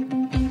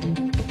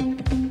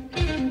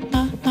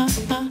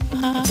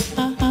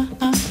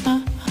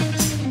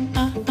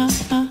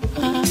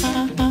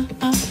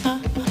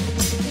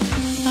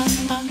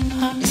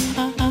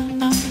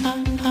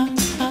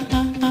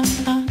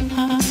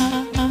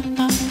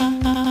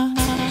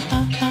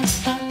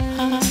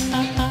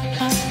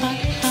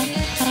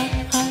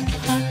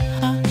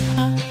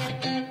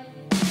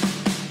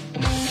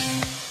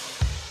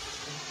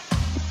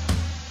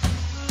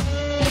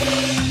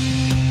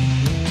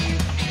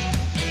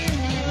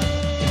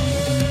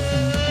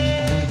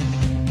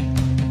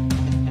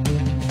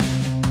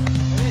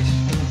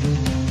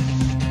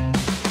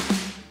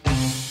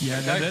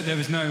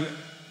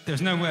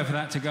 There's nowhere for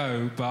that to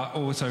go, but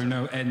also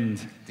no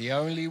end. The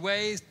only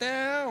way is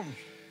down.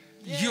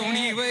 The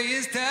only way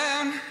is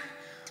down.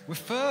 We're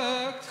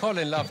fucked.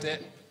 Colin loved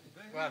it.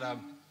 Well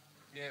done.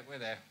 Yeah, we're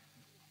there.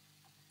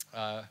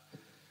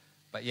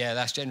 But yeah,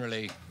 that's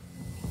generally...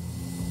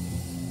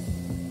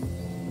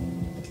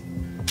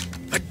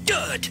 A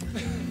dud!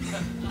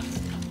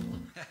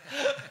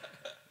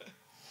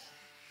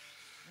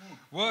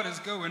 What is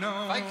going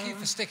on? Thank you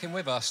for sticking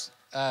with us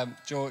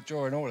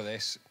during all of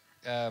this.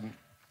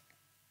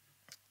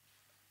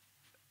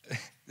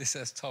 This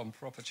says Tom,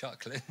 proper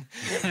chuckling.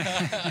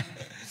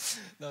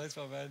 Nice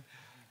one, man.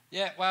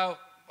 Yeah, well,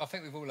 I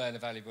think we've all learned a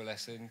valuable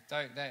lesson.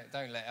 Don't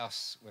let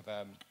us with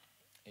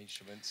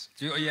instruments.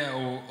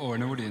 Or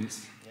an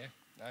audience. Yeah,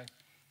 no.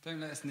 Don't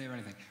let us near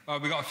anything. Well,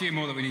 we've got a few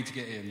more that we need to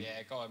get in.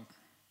 Yeah, go on.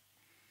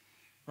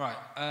 Right,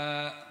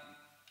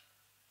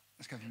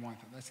 let's go for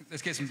Michael.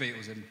 Let's get some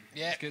Beatles in.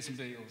 Yeah. Let's get some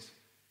Beatles.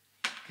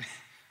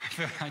 I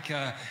feel like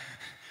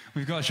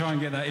we've got to try and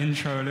get that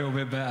intro a little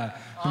bit better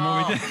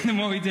than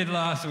what we did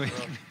last week.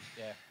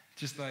 Yeah.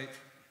 Just like...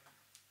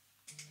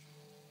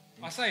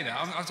 I say that,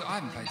 I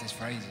haven't played this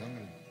for ages.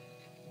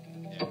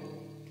 Yeah.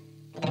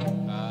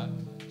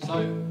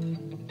 So,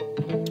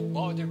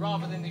 what I'll do,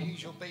 rather than the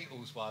usual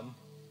Beatles one,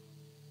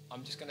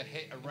 I'm just going to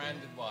hit a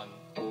random one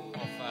of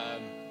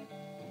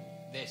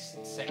this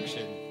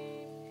section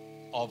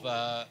of,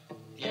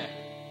 yeah.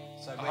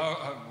 So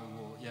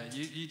yeah,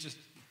 you just...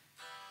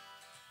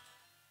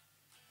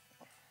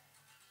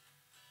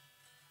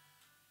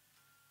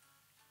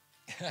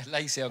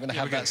 Lacey, I'm going to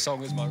have that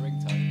song as my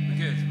ringtone.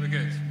 We're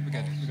good. We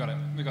got it,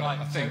 right,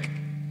 I think. So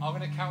I'm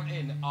going to count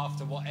in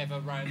after whatever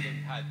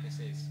random pad this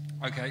is.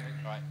 Okay.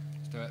 Right.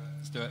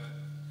 Let's do it.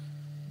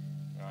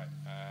 Right.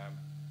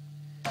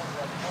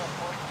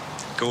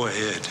 Go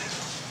ahead.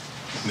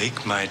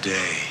 Make my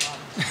day.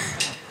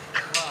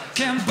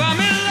 Can't buy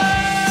me love,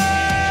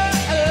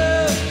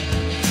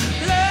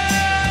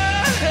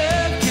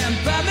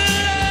 can't buy me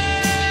love.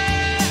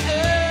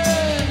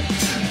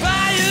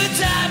 Buy you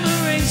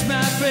diamond rings,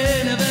 my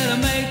friend, that'll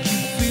make you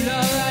feel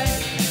alright.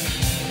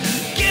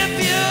 Give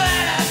you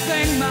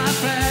anything, my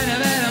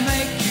friend, that'll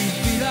make you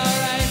feel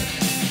alright.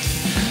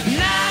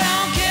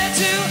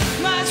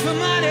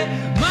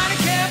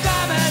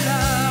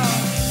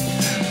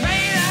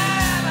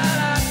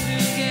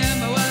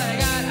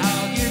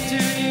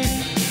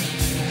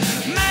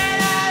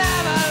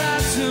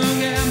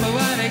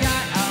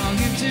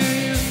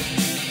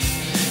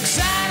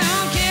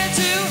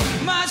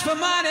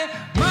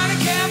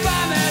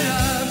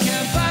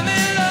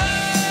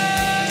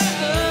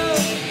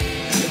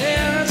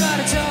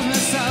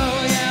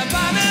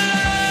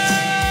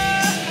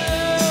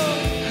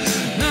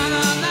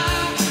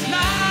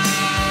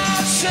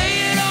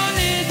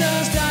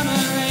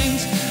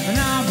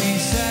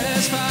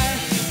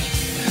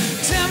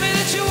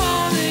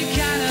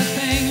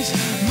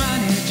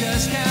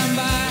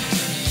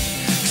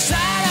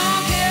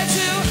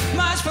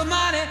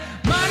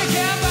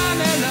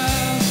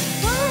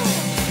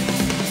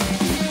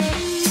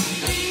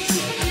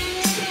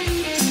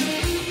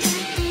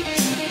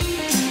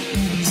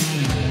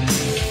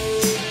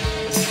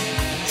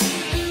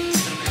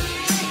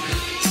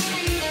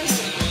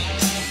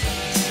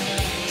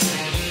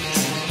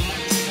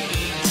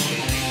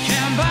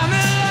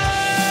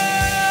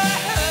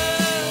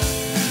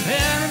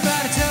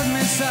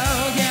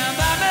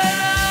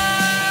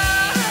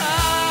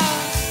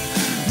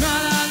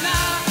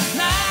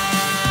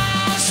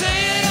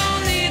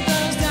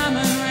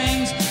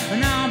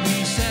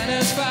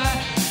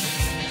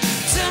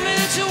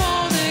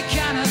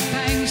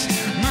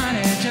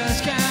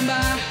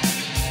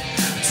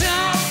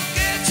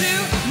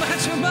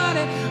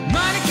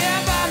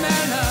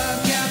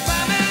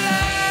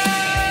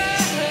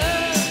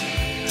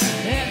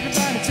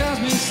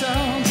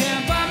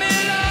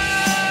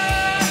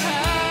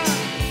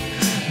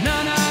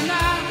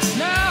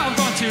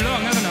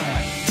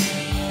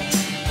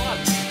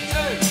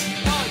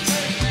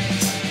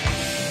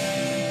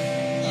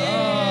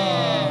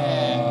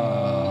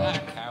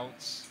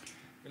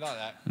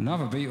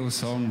 Another Beatles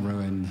song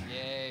ruined.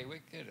 Yeah,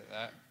 we're good at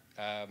that.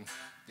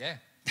 Yeah.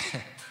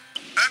 A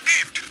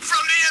gift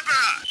from the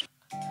Emperor.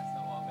 That's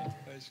not what I meant to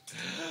push.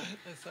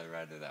 That's so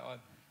random, that one.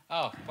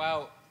 Oh,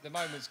 well, the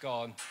moment's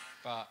gone,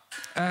 but...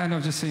 And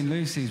I've just seen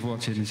Lucy's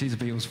watching, and she's a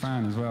Beatles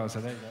fan as well, so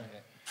there you go.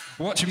 Yeah.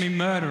 Watching me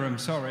murder him,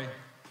 sorry.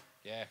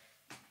 Yeah.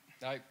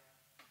 No.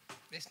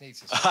 This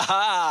needs a...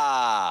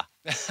 Ha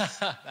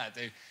That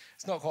do.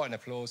 It's not quite an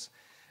applause.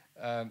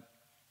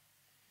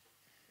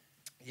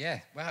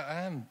 Yeah,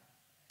 well,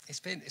 it's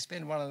been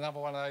another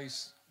one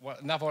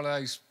of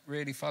those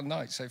really fun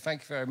nights. So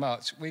thank you very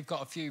much. We've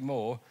got a few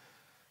more,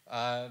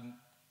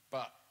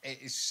 but it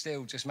is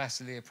still just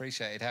massively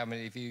appreciated how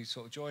many of you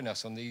sort of join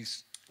us on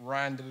these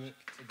random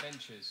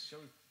adventures. Shall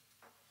we?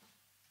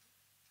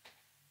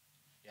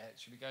 Yeah,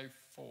 should we go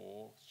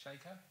for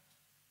Shaker?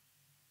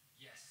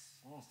 Yes,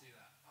 let's do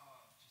that.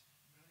 Oh, do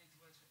I need the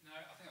words? No,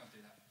 I think I'll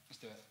do that. Let's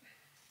do it.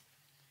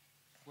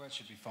 Words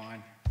should be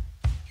fine.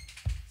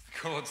 It's the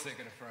chords that are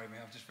going to throw me.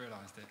 I've just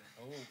realised it.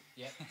 Oh,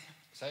 yeah.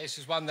 So this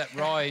is one that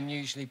Ryan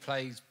usually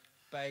plays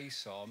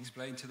bass on. He's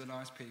playing To the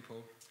Nice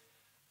People.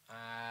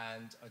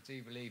 And I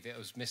do believe it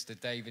was Mr.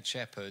 David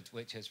Shepherd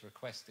which has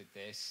requested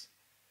this.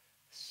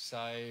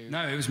 So...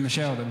 No, it was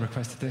Michelle that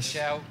requested this.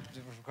 Michelle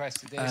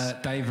requested this.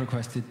 Dave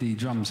requested the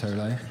drum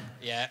solo.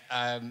 Yeah,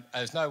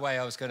 there's no way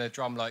I was going to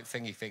drum like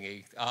Thingy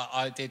Thingy.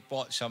 I did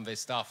watch some of his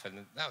stuff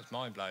and that was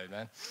mind-blowing,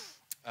 man.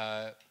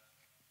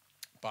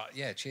 But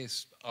yeah,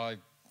 cheers. I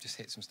just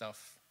hit some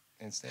stuff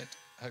instead.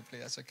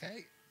 Hopefully that's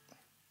okay.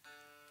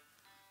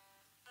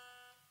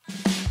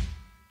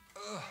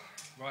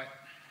 Right.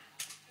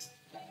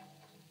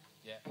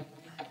 Yeah.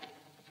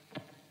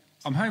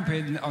 I'm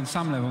hoping on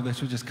some level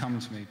this will just come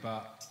to me,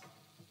 but...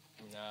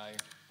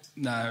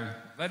 No.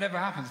 That never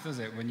happens, does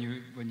it, when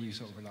you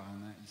sort of rely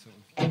on that? You sort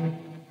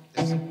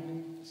of...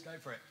 Let's go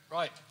for it.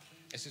 Right.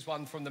 This is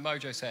one from the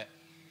Mojo set.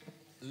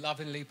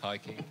 Lovingly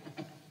Pikey.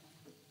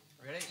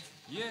 Ready?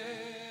 Yeah!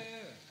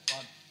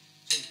 1,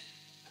 2,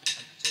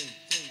 1, 2,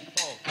 3,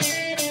 4.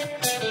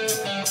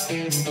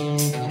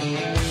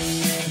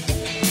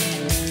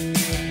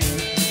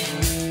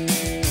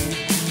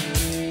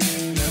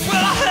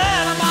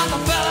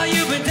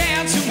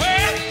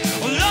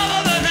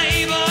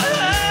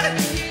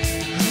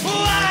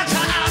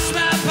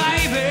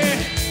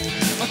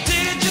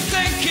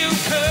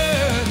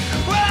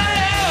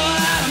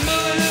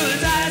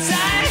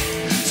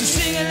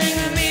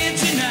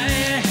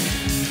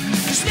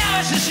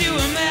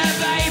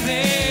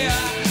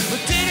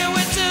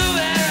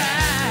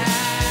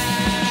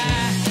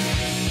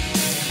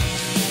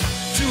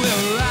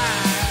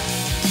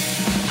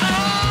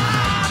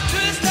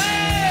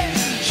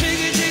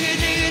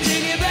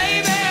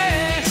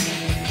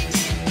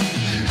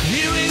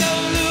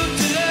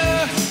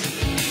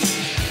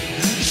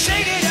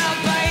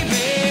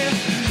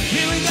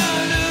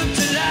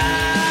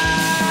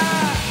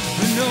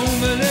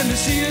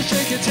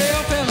 Shake your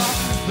tail, fella.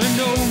 Bend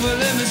over,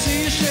 let me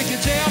see you shake your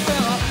tail,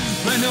 fella.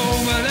 Bend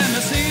over, let me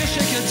see you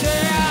shake your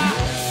tail.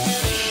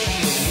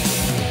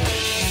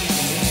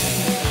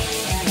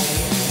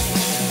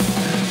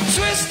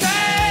 Twist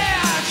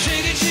that,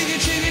 shake it, shake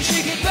it, shake it,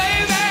 shake it,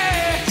 baby.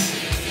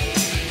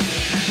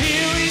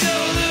 Here we go,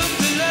 loop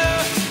the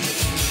love.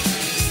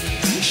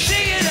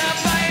 Shake it up,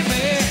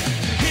 baby.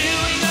 Here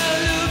we go,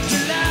 loop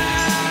the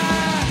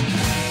love.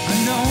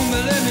 Bend over,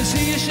 let me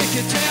see you shake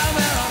your tail,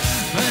 fella.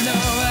 Bend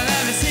over,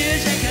 let me see you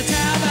shake your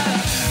tail,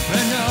 fella.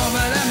 Bend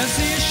over, let me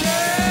see you shake.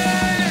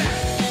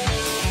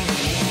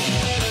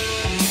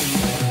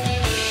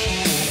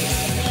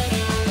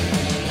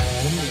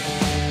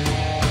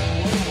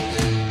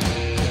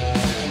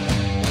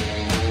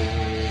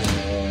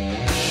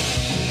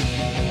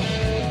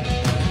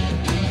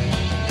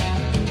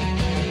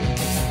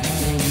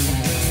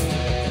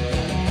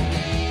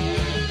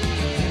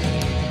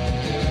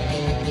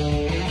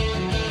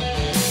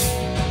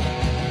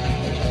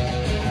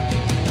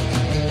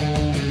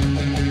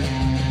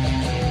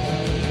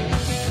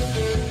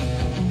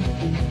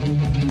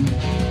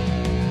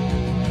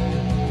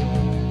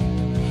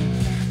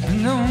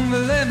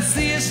 Let me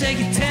see you shake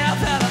your tail,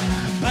 fella.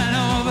 Bend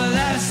over,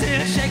 let me see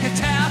you shake your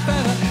tail,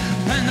 fella.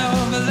 Bend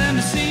over, let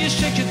me see you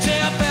shake your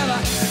tail, fella.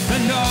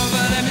 Bend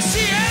over, let me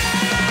see you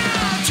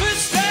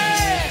twist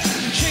it.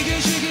 Shake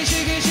it, shake it,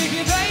 shake it, shake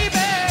it, baby.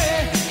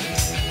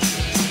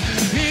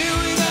 Here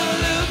we go,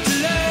 loop to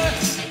love.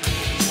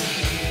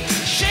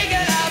 Shake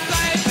it up,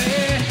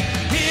 baby.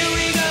 Here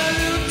we go,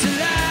 loop to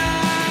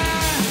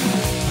love.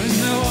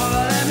 Bend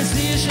over, let me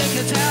see you shake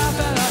your tail,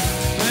 fella.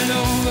 Bend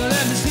over,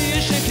 let me see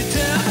you shake your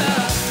tail,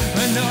 fella.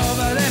 Bend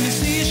over, let me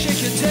see you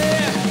shake your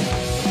tail.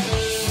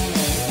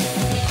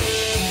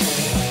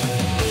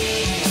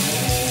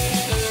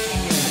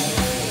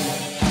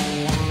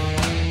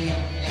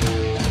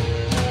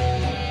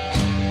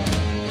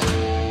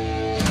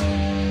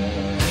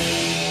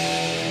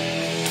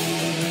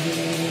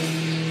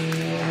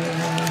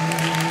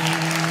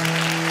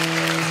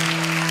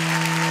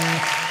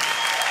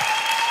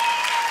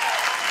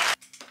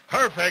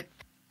 Perfect.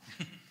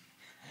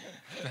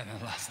 Better than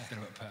the last. That's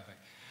going to work perfect.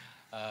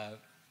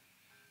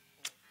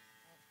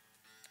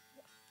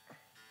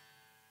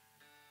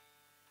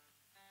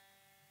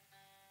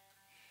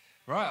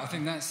 Right, I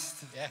think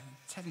that's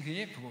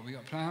technically it for what we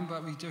got planned,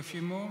 but we do a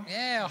few more.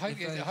 Yeah, I hope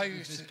you're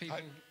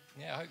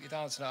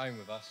dancing at home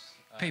with us.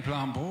 People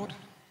are on board.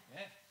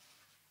 Yeah.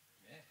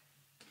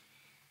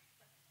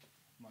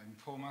 Might even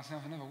pour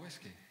myself another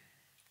whiskey.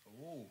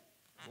 Ooh.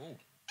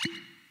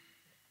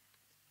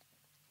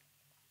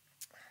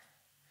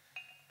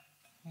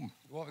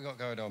 What have we got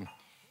going on?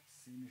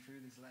 See me through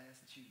this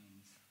last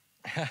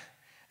tunes.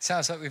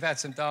 Sounds like we've had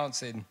some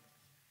dancing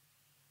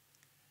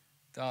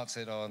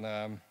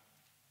on.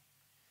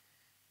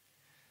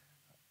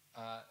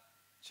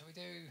 Shall we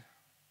do?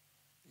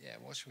 Yeah.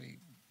 What should we?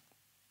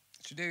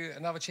 Should we do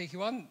another cheeky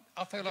one?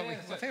 I feel like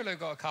we've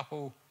got a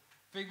couple.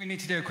 I think we need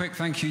to do a quick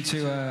thank you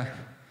to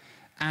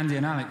Andy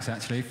and Alex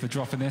actually for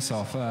dropping this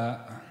off.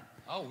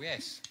 Oh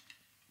yes.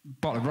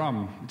 Bottle of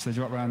rum, which they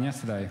dropped around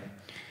yesterday.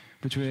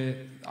 Which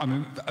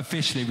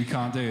officially we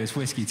can't do. It's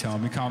whiskey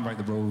time. We can't break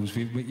the rules.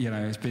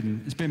 It's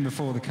been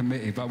before the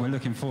committee, but we're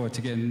looking forward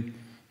to getting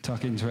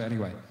tucked into it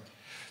anyway.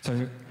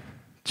 So,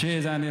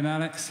 cheers, Andy and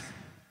Alex.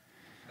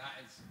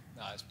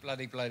 It's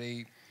bloody.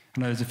 I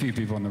know there's a few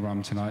people on the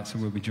rum tonight, so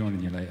we'll be joining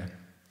you later.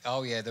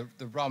 Oh yeah,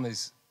 the rum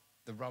is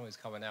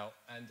coming out,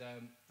 and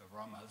the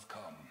rum has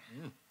come.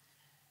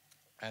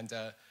 And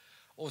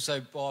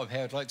also, while I'm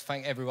here, I'd like to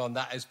thank everyone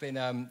that has been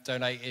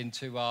donating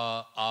to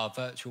our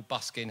virtual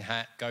busking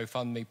hat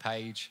GoFundMe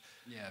page.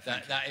 Yeah,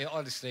 that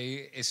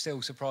honestly, it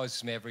still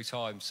surprises me every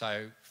time.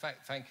 So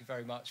thank you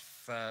very much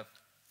for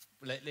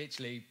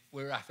literally.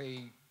 We're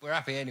happy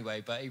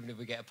anyway. But even if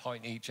we get a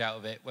pint each out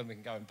of it, when we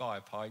can go and buy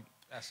a pint,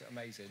 that's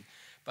amazing.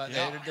 But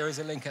there is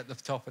a link at the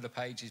top of the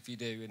page if you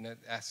do, and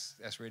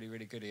that's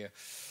really good here.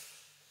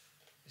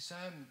 It's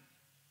what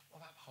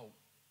about Holt?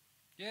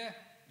 Yeah.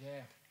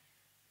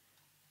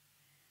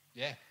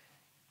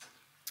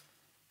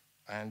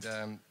 And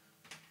I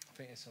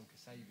think there's some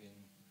Kasabian.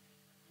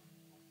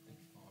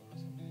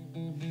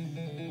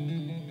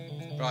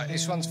 Right,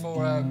 this one's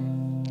for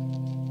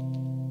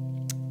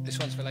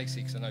Lacey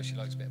because I know she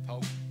likes a bit of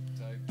pulp.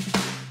 So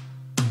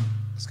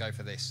let's go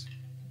for this.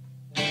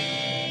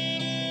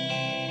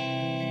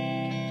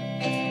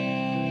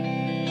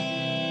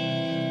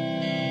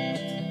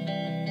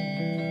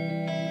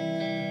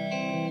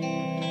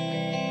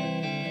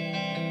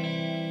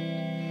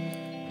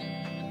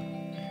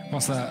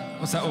 What's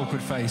that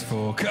awkward face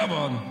for? Come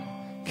on,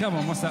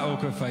 what's that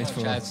awkward face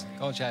for? Go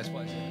on, Chaz,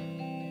 what is it?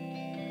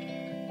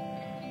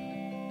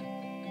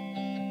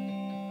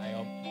 Hang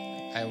on,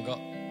 we got...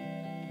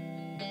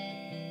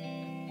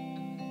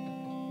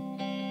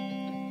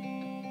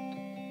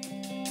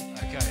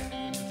 Okay.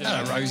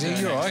 Hello, Rosie,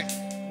 you all right?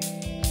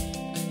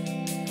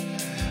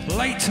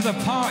 Late to the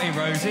party,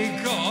 Rosie,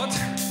 God.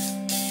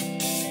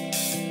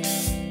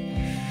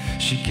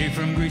 She came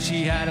from Greece,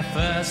 she had a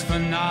thirst for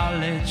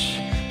knowledge.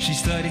 She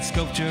studied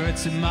sculpture at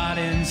St.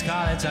 Martin's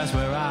College, that's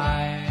where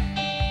I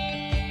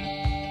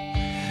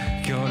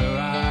caught her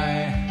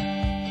eye.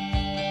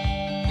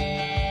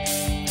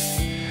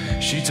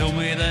 She told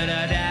me that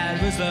her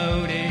dad was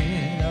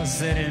loaded. I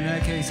said, in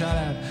that case, I'll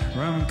have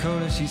rum and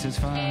cola. She says,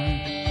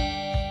 fine.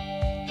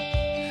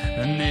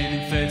 And then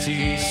in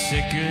 30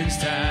 seconds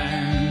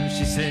time,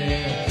 she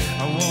said,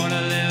 I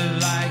wanna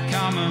live like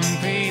common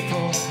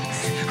people.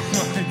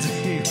 Wanna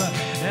do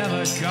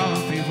whatever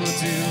common people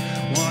do.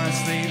 Wanna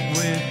sleep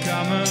with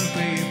common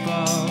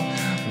people.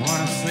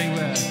 Wanna sleep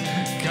with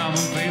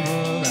common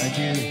people like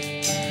you.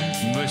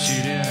 But she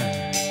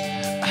didn't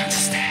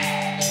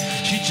understand.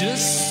 She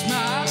just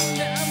smiled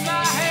down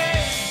my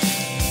head.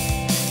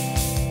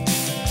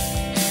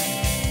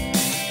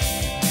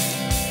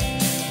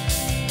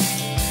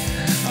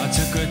 I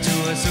took her to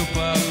a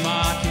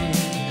supermarket.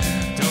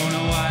 Don't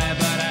know why,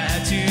 but I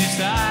had to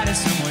start it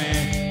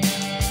somewhere.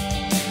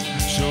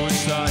 So it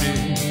started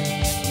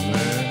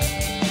there.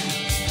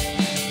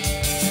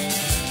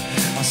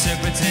 I said,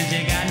 pretend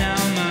you got no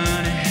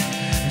money.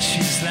 And she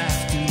just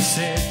laughed and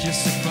said,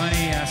 just so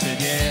funny. I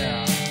said,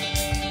 yeah,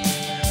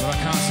 but I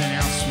can't say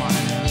now,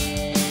 smiling now.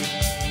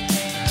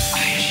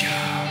 Are you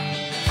sure?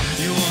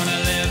 You wanna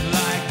live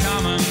like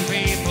common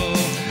people.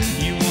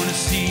 You wanna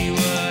see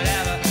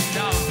whatever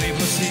common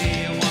people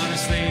see. You wanna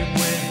sleep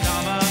with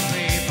common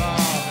people.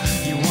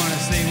 You wanna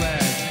sleep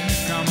with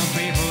common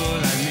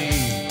people like me.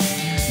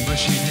 But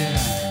she didn't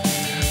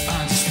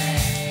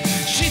understand.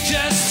 She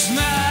just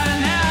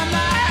smiled at my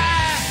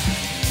eye.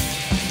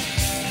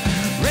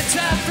 Red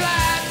tie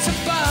flat to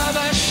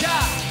barber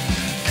shop.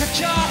 Cut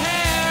your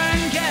hair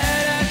and get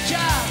a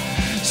job.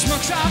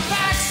 Smoke some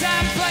facts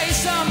and play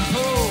some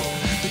pool.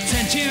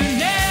 Pretend you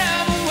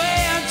never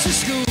went to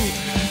school,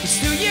 but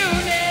still you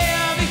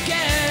never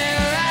get it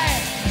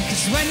right.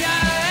 Cause when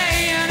you're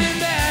laying in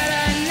bed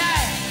at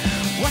night,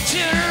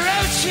 watching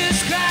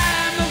roaches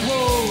climb the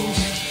walls.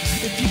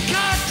 If you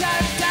can't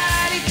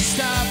die, you can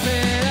stop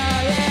it,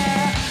 oh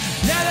yeah.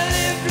 Never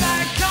live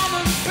like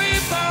common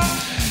people.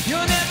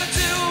 You'll never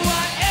do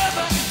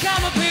whatever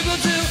common people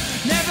do.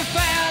 Never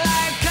fail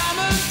like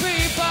common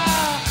people.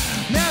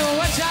 Never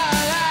watch our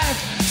life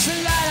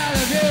slide out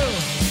of you.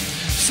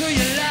 So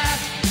you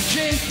laugh,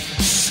 drink,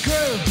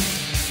 screw,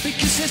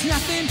 because there's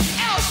nothing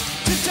else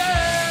to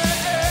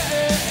do.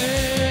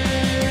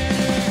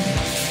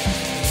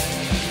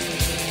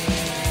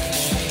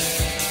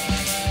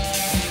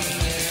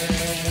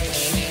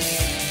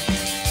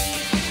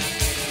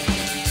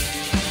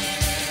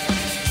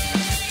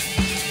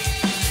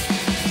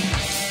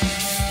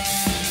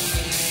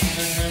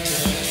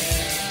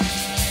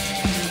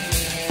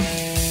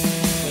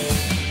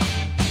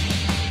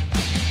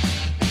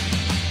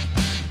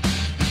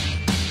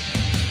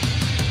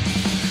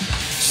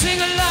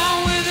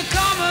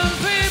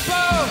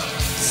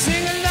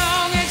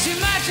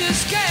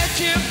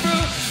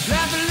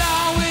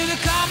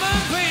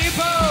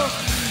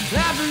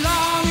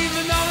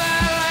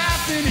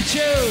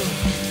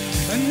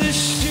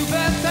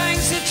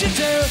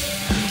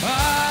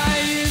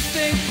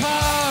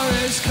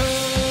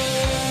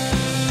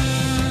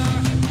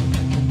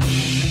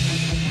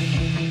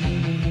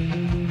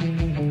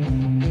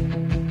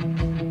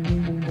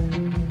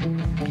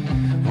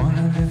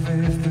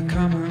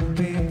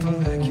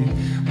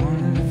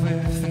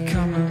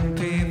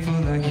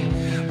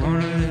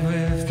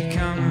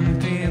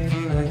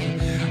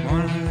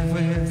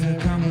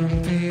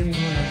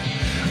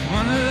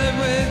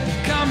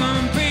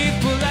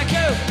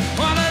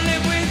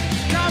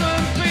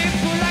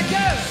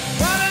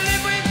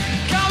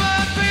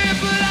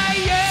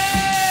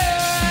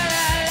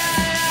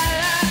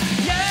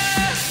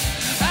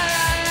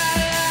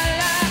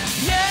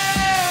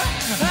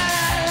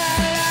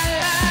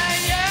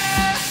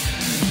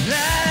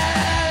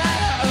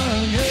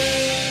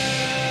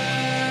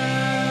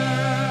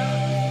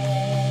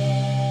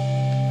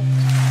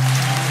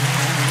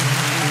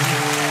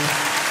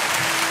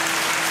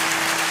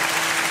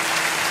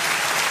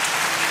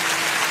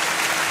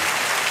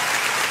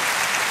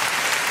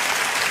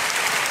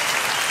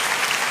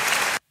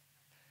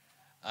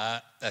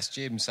 That's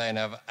Jim saying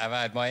I've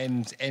had my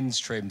ends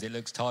trimmed. It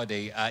looks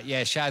tidy.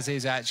 Yeah, Shaz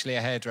is actually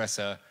a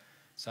hairdresser,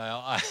 so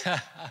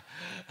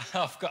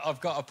I've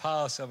got a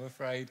pass, I'm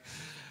afraid.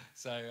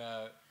 So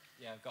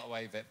yeah, I've got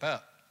away with it.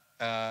 But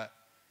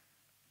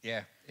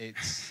yeah,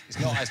 it's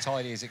not as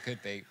tidy as it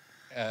could be,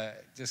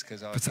 just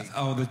because I.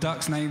 Oh, the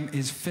duck's name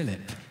is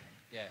Philip.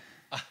 Yeah.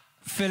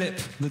 Philip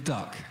the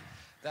duck.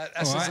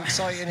 That's as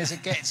exciting as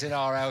it gets in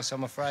our house,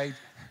 I'm afraid.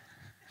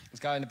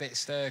 It's going a bit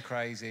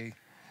stir-crazy.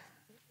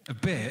 A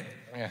bit?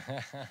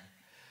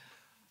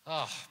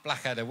 Oh,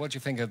 Blackadder, what do you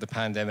think of the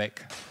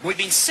pandemic? We've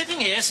been sitting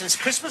here since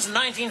Christmas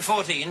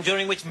 1914,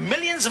 during which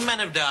millions of men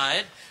have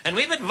died, and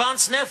we've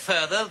advanced no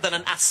further than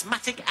an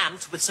asthmatic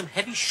ant with some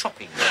heavy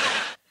shopping.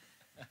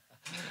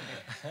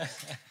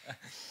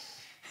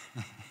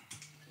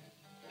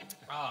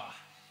 Ah,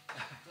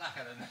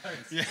 Blackadder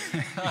knows. Yeah.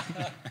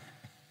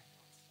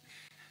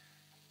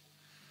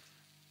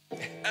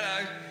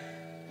 Hello.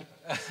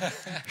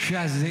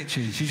 Shaz is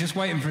itching. She's just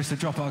waiting for us to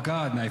drop our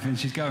guard, Nathan.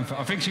 She's going for.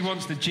 I think she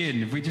wants the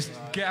gin. If we just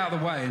get out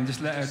of the way and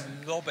just let her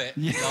lob it,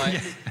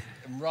 yeah,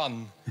 and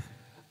run.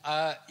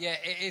 Yeah,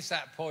 it is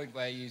that point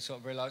where you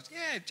sort of realise,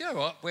 yeah, do you know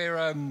what? We're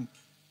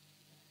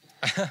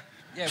yeah,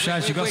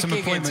 Shaz, you got some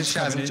appointments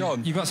Shaz coming and John.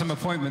 in. You got some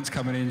appointments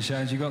coming in,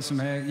 Shaz. You got some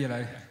hair, you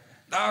know.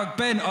 Oh,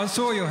 Ben, I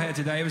saw your hair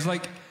today. It was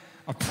like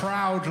a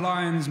proud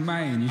lion's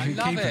mane. You should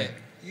I love keep it.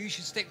 You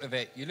should stick with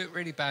it. You look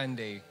really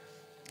bandy.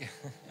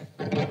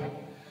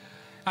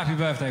 Happy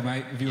birthday,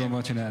 mate, if you weren't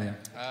watching earlier.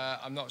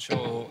 I'm not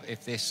sure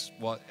if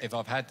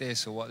I've had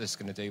this or what this is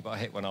going to do, but I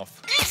hit one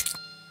off.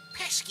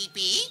 Pesky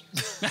bee.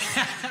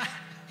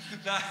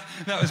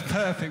 that was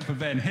perfect for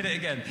Ben. Hit it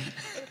again.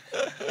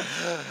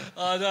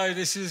 Oh, no,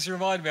 this is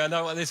reminding me. I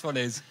know what this one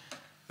is.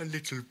 A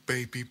little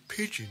baby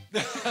pigeon.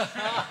 That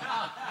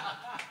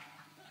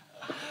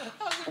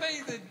was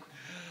amazing.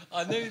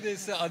 I knew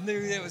this. I knew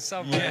it was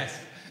somewhere. Yes.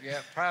 Yeah,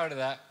 proud of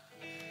that.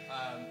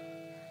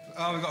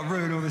 Oh, we've got to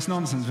ruin all this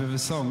nonsense with a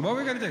song. What are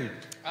we going to do?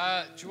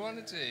 Do you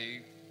want to do...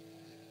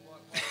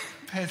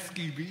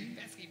 Pesky bee?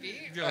 Pesky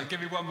bee? Yeah,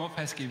 give me one more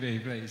pesky bee,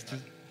 please.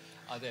 Just...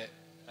 I'll do it.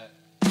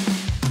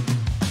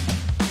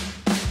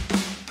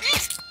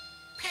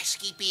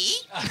 Pesky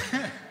bee.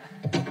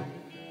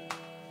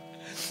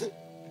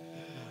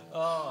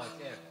 Oh,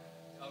 dear.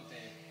 Oh,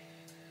 dear.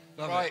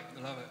 Love right.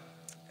 it. Love it.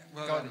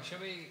 Well God, done. shall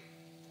we...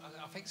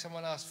 I think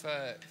someone asked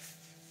for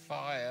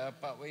fire,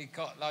 but we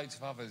got loads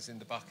of others in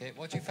the bucket.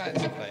 What do you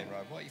fancy playing,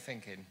 Rob? What are you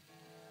thinking?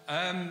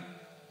 Something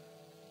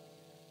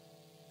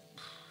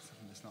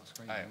that's not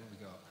screaming. What have we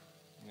got?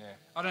 Yeah.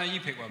 I don't know, you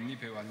pick one.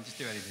 Just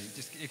do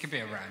anything. It can be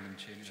a random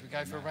tune. Should we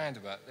go for a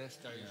roundabout? Let's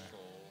go for...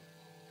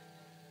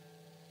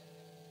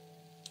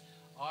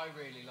 I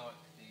really like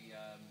the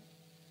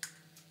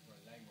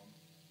lame one.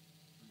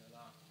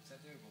 Is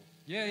that doable?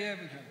 Yeah,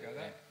 we can go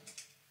there.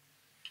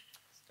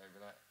 Let's go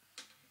with that.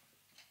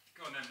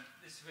 Go on then.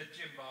 This is for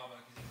Jim Barber.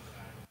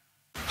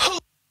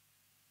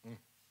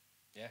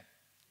 Yeah.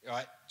 All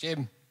right,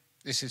 Jim,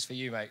 this is for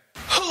you, mate.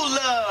 Who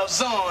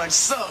loves orange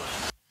soda?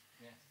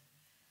 Yeah.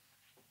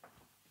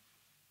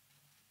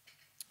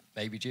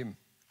 Maybe Jim.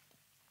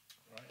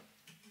 Right.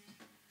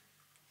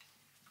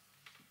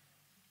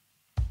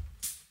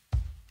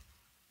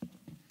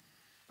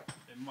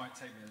 It might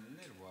take me a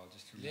little while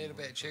just to... A little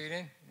bit of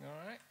tuning.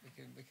 All right.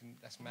 We can.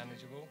 That's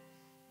manageable.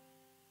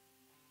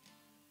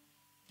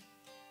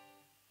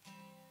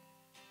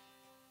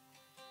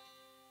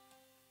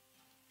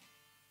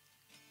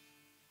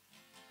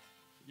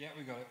 Yeah,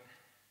 we got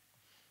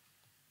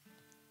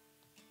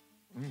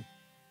it.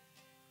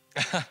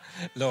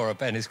 Laura,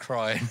 Ben is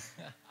crying.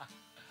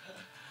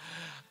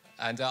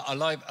 And I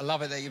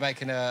love it that you're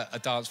making a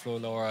dance floor,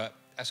 Laura.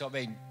 That's what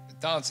I mean.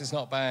 Dance is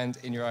not banned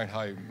in your own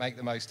home. Make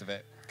the most of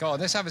it. Go on,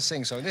 let's have a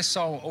sing song. This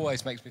song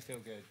always makes me feel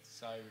good.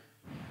 So.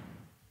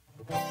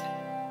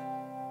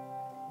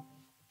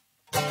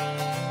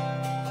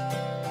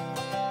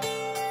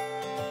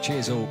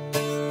 Cheers all.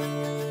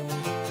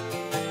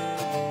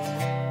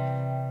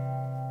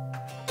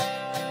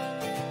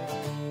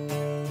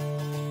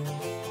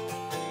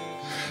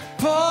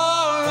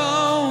 Poor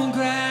old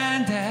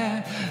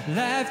granddad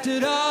laughed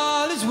at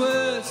all his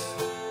words.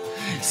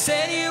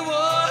 Said he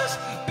was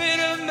a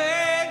bitter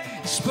man.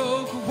 He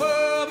spoke a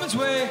woman's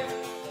way.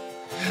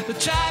 The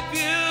type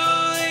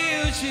you'll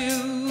use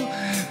you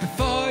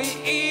before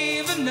you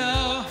even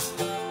know.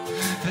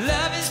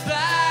 Love is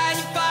blind,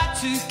 you're far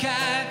too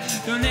kind.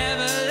 Don't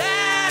ever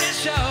let it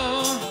show.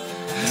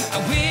 I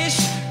wish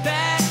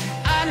that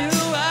I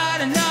knew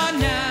what I know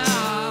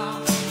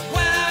now.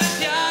 When I was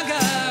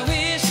younger, I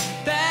wish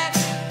that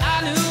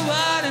I knew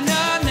what I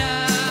know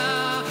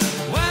now.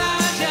 When I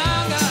was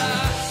younger.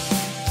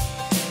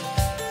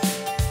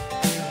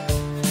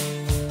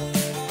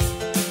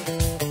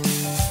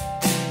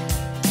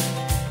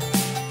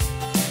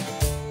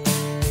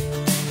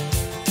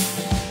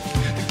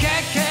 The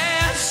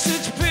cat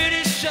such a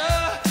pretty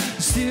show.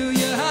 Steal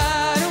your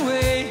heart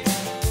away.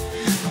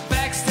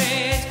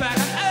 Backstage, back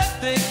on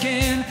earth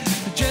again.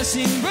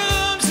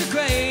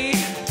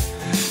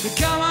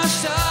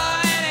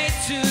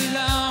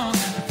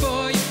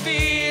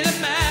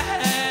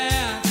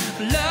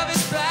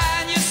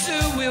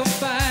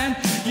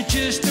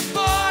 just a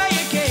boy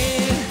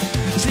again.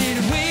 I said I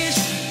wish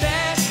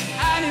that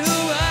I knew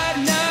what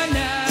I know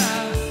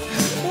now.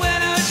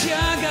 When I was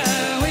younger,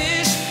 I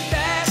wish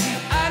that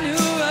I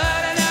knew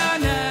what I know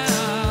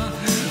now.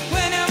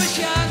 When I was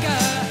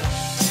younger.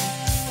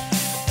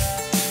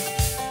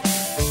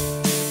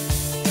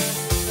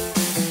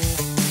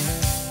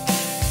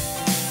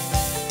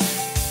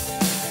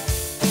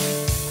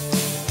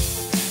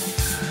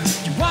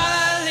 You want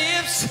our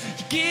lips,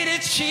 you get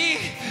it cheap,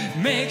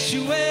 makes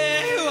you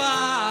where you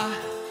are.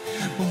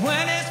 But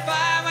when it's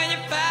fine, when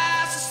you're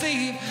fast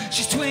asleep,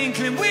 she's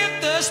twinkling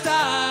with the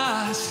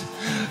stars.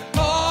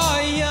 Oh,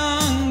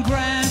 young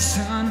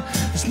grandson,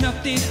 there's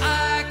nothing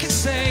I can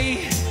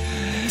say.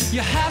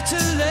 You have to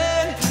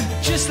learn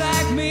just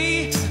like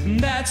me, and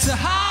that's the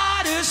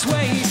hardest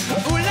way.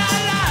 Ooh la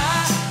la.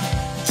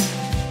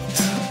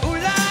 Ooh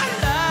la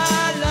la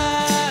la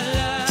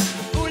la.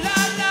 Ooh la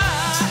la.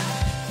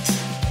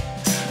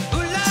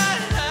 Ooh la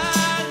la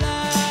la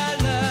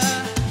la.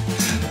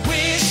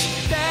 Wish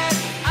that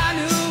I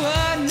knew what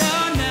I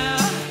know now.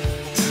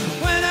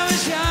 When I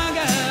was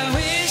younger,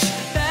 wish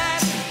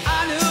that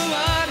I knew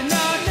what I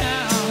know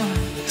now.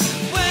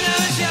 When I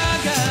was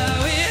younger,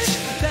 wish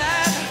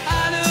that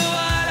I knew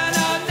what I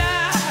know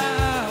now.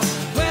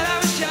 When I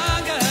was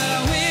younger,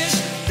 wish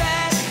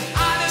that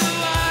I knew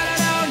what I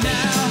know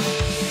now.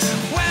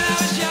 When I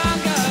was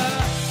younger.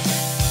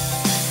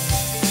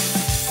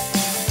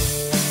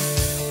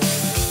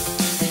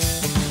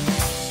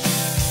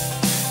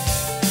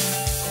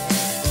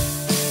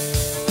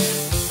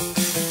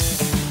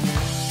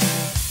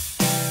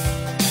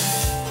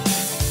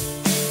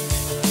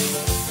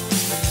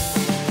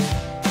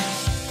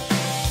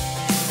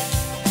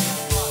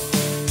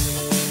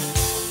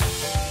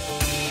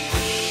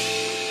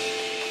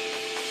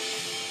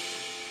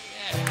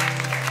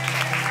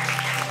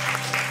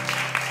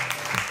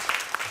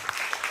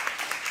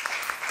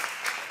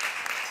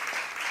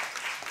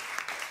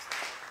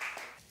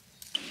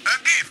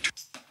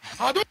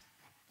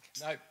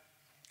 No,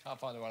 can't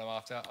find the one I'm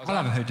after. I was I'll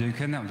have a like,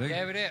 Hadouken, that'll do.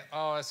 Yeah, with it.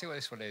 Oh, let's see what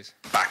this one is.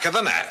 Back of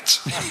the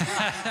net.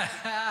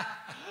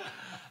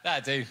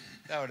 That'll do.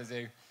 That would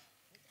do.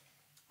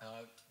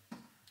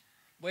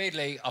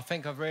 Weirdly, I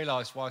think I've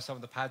realised why some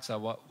of the pads are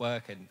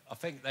working. I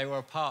think they were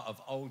a part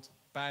of old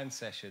band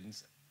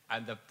sessions,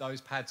 and those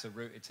pads are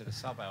rooted to the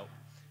sub-out.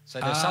 So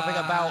there's something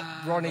about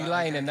Ronnie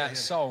Lane and that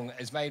song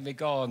has made me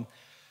go on.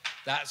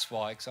 That's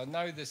why, because I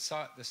know the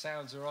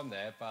sounds are on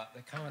there, but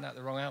they're coming out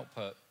the wrong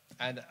output.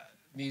 And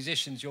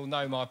musicians, you'll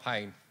know my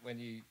pain when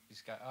you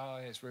just go, oh,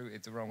 it's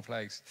rooted the wrong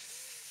place.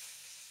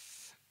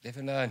 Live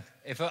and learn.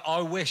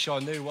 I wish I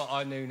knew what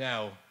I knew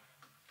now,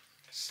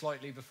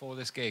 slightly before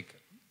this gig.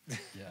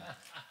 Yeah.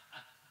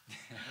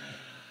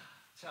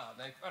 Shut up,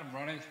 Nick. Well done,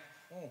 Ronnie.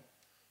 Oh,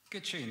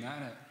 good tune, that,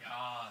 isn't it?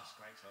 Ah, it's a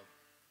great song.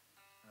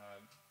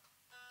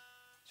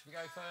 Should we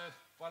go for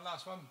one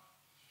last one?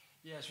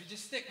 Yeah, should we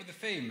just stick with the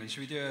theme and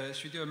should we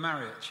do a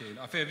Marriott tune?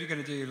 I feel if you're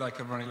going to do like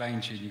a Ronnie Lane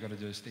tune, you've got to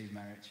do a Steve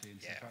Marriott tune.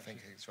 So Yeah, I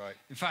think it's right.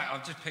 In fact,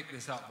 I've just picked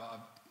this up, but I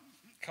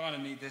kind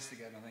of need this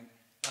again, I think.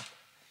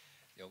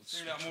 The old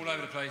I'm all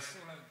over the place.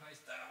 All over the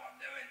place. Don't know what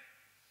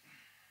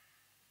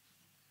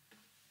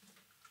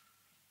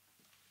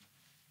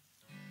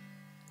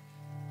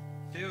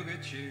I'm doing. Feel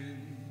good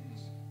tunes.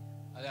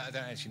 I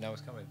don't actually know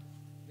what's coming.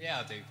 Yeah,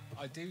 I do.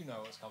 I do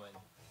know what's coming.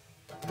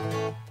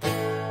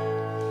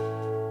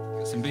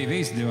 Got some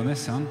BVs to do on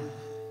this song.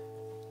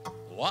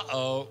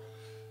 Uh-oh.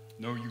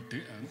 No, you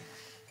didn't.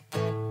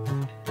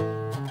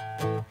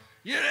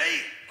 Yeah,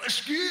 hey, let's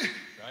go.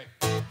 Right.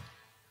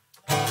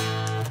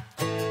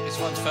 This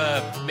one's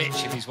for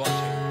Mitch if he's watching.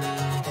 1,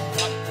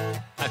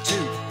 a 2,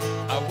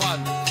 a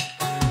 1.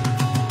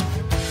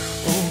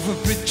 Over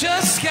bridge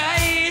of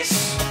skies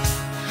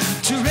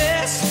to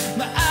rest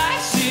my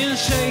eyes in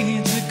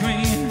shades of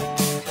green.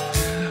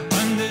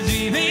 Under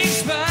dreaming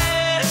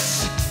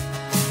spires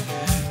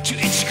to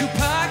Hitchcock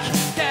Park,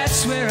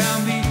 that's where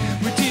I'll be.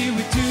 What did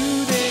we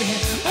do there?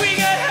 We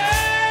got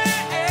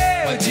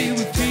high. What did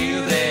we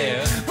feel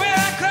there? Where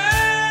I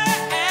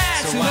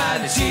cried, so why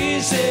the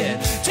tears there?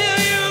 Till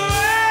you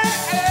were,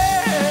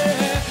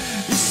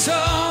 it's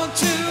all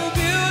too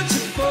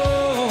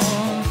beautiful.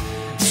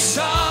 It's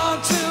all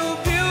too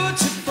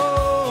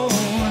beautiful.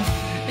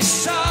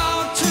 It's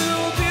all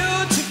too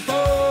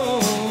beautiful.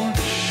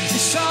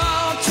 It's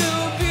all too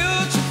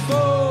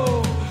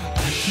beautiful.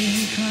 I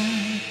can't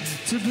cry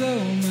to blow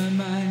my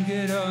mind.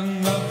 Get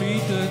on my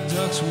feet, the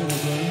ducks will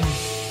run.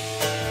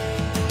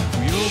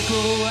 We'll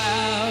go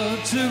out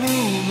to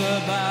move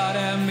about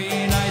and be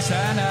nice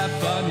and have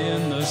fun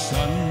in the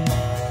sun.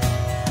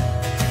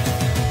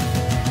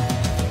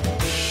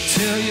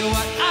 Tell you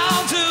what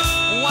I'll do.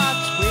 What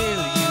will you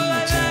do?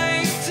 I'd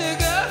like to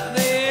go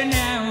there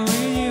now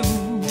with you.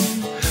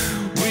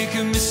 We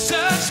can miss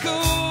our school.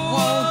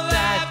 Won't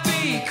that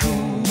be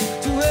cool?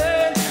 To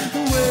learn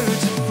the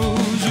words of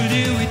fools. What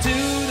do we do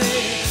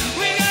there?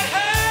 We got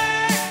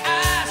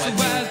high, so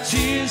why the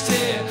tears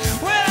there?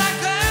 Well, I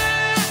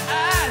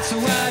cried, so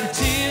why the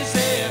tears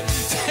there?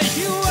 Tell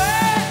you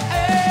what,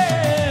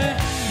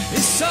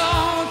 it's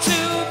all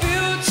too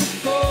beautiful.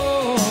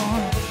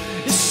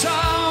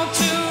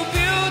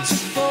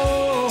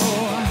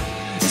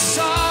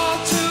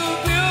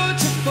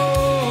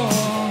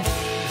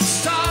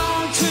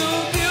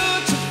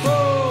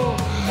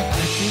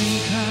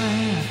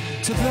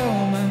 to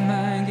blow my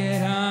mind,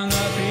 get hung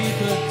up, eat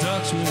the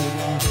ducks with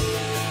one.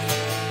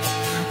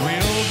 We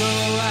all go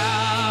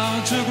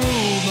out to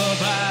groove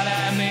about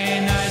at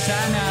midnight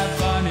and have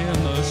fun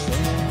in the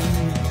sun.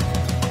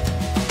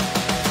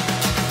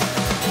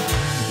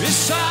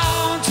 It's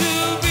all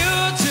too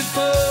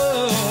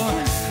beautiful.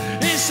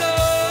 It's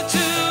all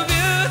too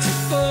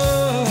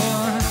beautiful.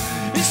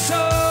 It's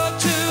all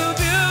too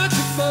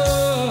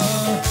beautiful.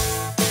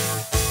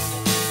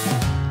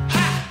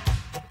 Ha!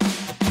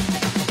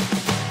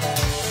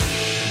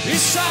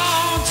 It's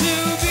all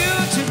too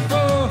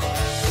beautiful.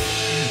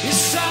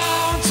 It's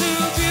all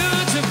too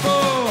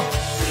beautiful.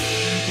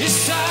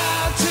 It's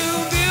all too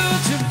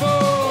beautiful.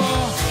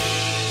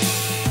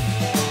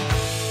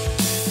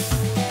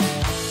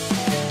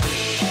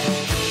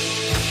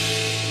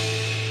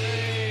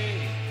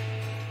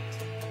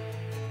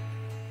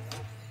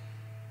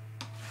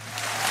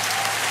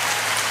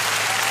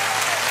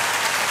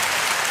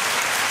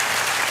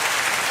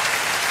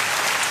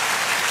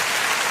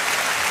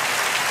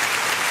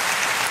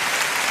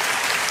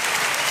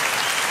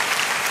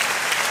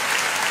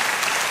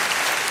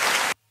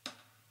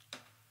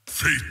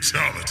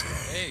 Fatality.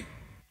 Hey.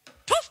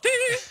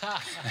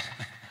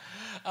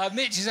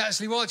 Mitch is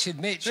actually watching.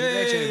 Mitch, you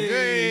legend.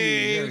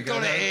 Hey, we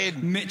got it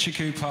in.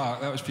 Michiku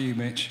Park, that was for you,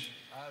 Mitch.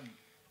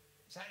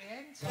 Is that the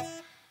end?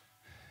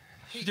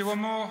 Should we do one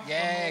more?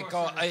 Yeah, One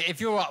more?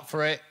 if you're up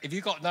for it, if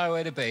you've got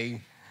nowhere to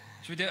be.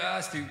 Should we do?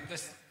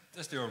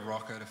 Let's do a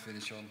rocker to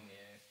finish on.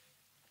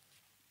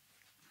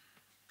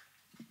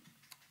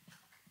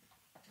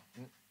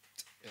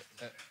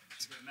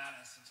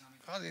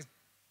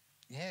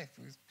 Yeah,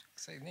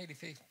 so nearly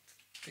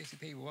 50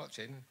 people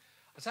watching.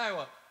 I'll tell you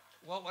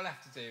what we'll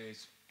have to do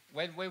is,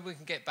 when we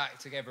can get back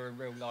together in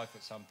real life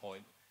at some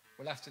point,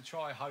 we'll have to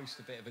try host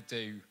a bit of a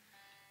do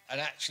and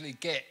actually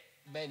get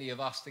many of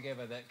us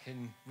together that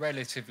can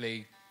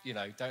relatively,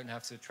 don't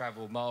have to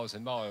travel miles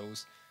and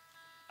miles.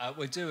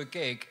 We'll do a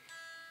gig.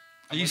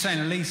 Are you saying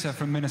Elisa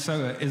from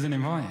Minnesota isn't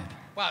invited?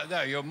 Well,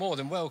 no, you're more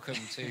than welcome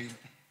to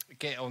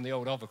get on the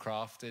old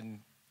hovercraft and,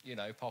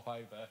 pop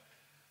over.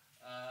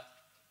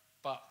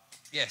 But,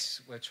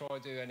 yes, we'll try to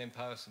do an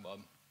in-person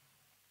one.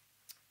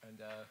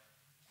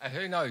 And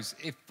who knows,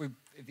 if the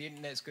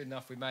internet's good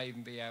enough, we may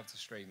even be able to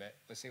stream it.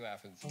 We'll see what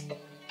happens.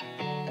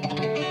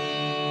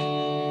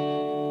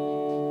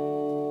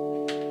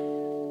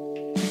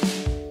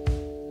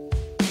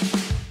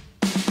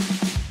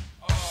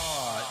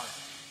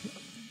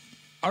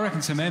 I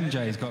reckon some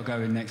MJ's got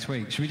going next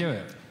week. Should we do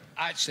it?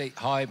 Actually,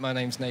 hi, my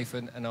name's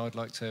Nathan, and I would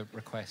like to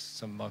request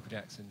some Michael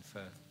Jackson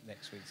for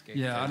next week's gig.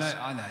 Yeah, please.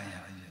 I know.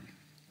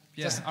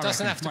 Yeah,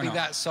 Doesn't have to be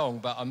that song,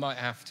 but I might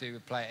have to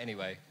play it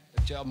anyway.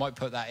 I might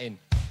put that in.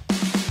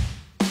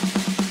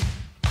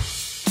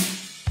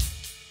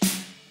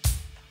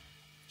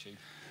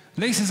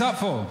 Lisa's up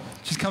for.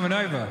 She's coming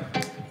over.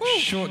 Woo.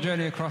 Short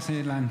journey across the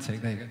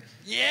Atlantic. There you go.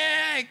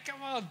 Yeah,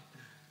 come on.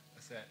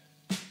 That's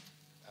it.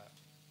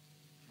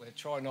 We'll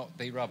try not to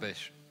be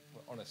rubbish.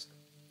 We're honest.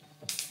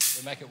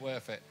 We'll make it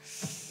worth it.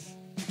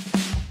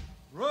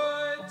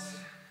 Right.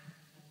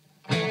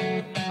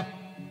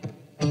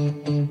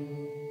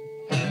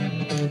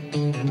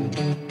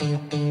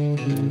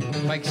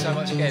 Thank you so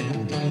much again.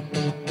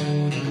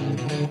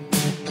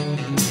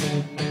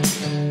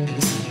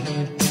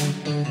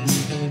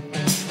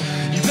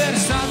 You better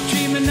stop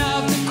dreaming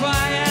of the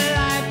quiet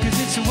life, 'cause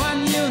it's the one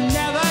you'll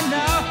never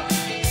know.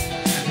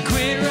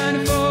 Quit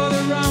running for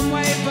the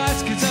runway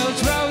bus, 'cause those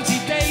rosy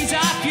days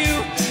are few.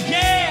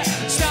 Yeah,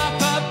 stop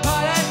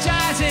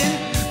apologizing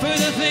for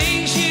the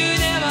things you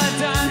never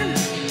done.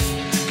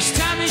 'Cause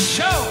time is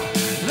short,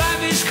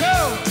 life is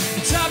cold.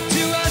 It's up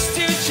to us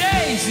to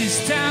chase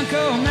this town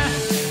called man.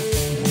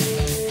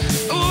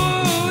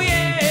 Ooh,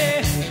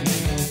 yeah.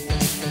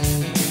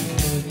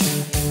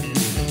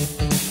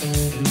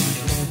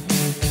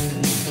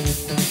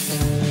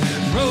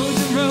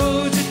 Roads and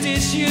roads of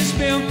dishes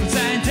built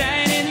beside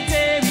dining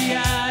dairy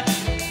yard.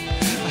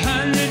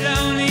 100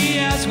 lonely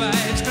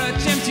housewives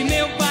clutch empty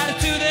milk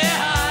bottles to their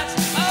hearts.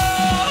 Oh,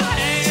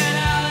 hanging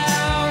out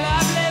their old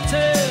love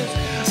letters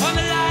on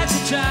the lights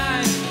of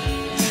time.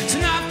 It's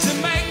enough to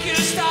make you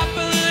stop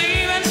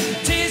believing.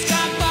 Tears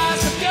come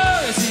fast of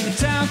yours in the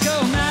town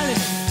called Mali.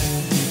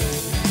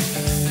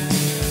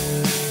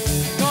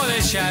 Got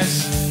this, Shaz.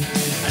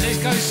 And this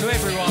goes to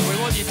everyone. We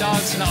want you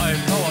dancing at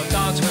home. Come on,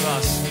 dance with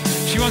us.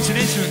 She wants an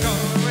instrument. Go on.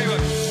 Where you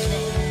want?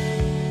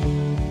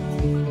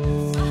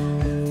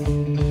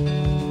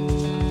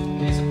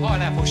 Here's a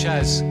pineapple,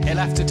 Shaz. He'll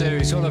have to do.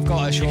 It's all I've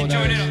got at short You can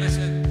join notice.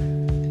 in on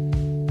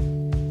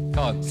this.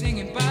 Come on.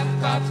 Singing ba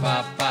Ba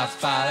ba ba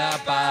ba da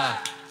ba.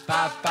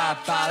 Ba ba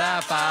ba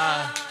da ba.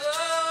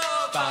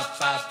 Ba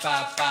ba ba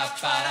ba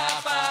ba da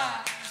ba.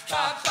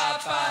 Ba ba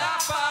ba da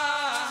ba.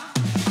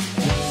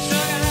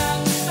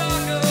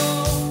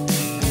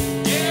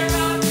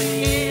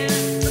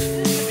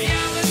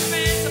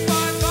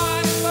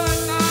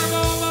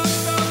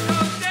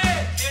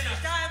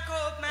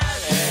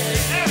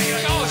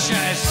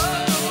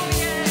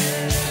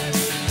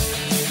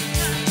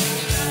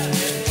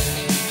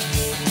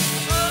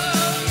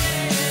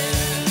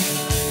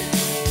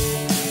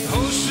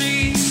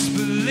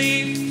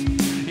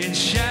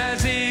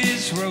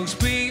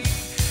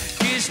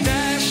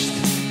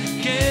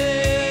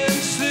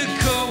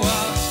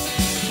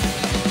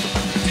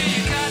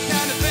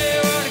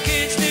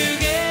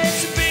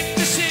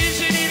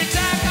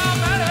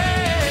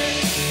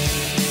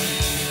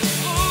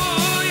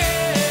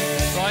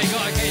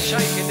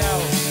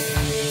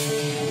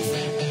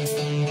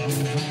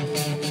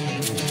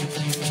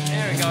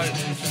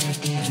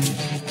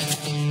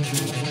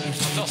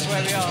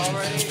 we are.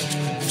 Ready? 1,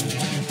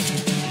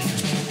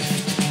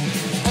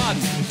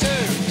 2,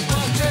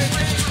 1, 2,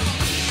 3.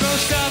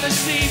 Ghost of a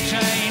steam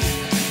train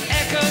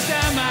echoes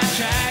down my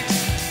tracks.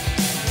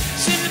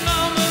 Seen the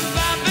moment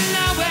bumping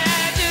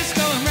nowhere, just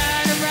going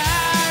round and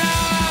round.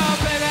 Oh,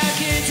 playback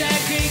kids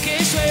at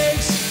cricket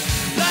swings,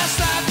 lost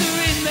laughter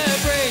in the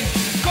break.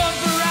 Gone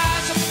for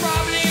rides, I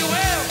probably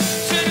will.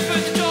 Should have put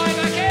the joy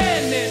back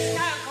in this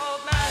town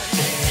called man.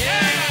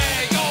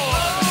 Yeah, go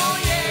on. Oh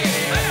yeah.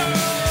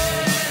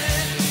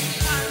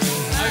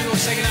 Oh, you're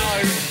singing at home.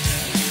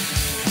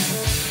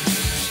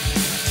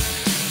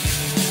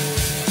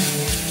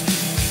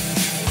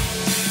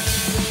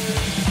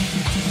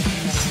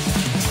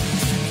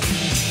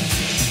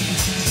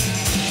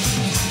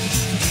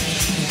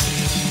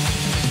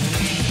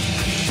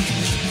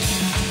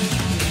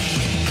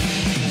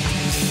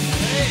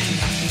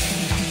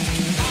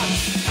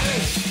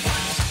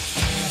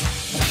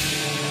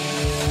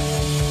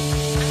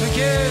 Thank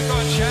you. Go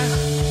on, Chaz.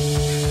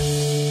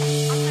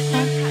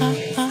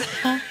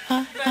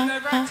 No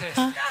practice.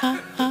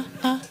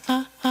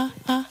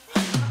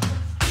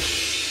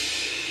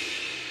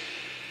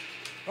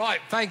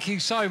 Right, thank you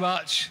so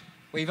much.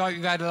 We hope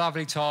you've had a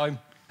lovely time.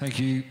 Thank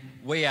you.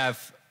 We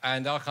have,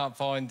 and I can't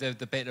find the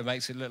bit that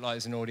makes it look like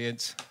there's an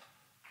audience.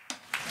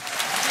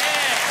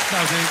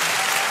 That'll do.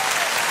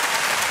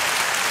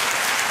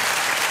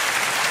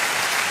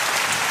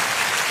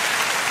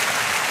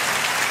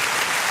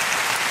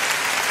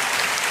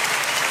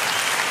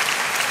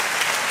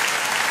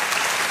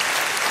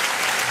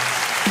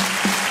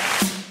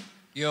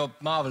 You're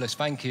marvellous,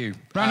 thank you.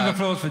 Round of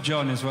applause for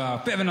John as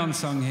well. Bit of an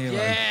unsung hero.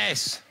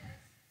 Yes!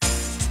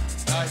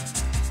 No.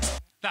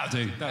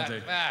 That'll do. That'll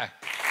do.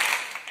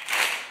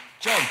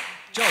 John,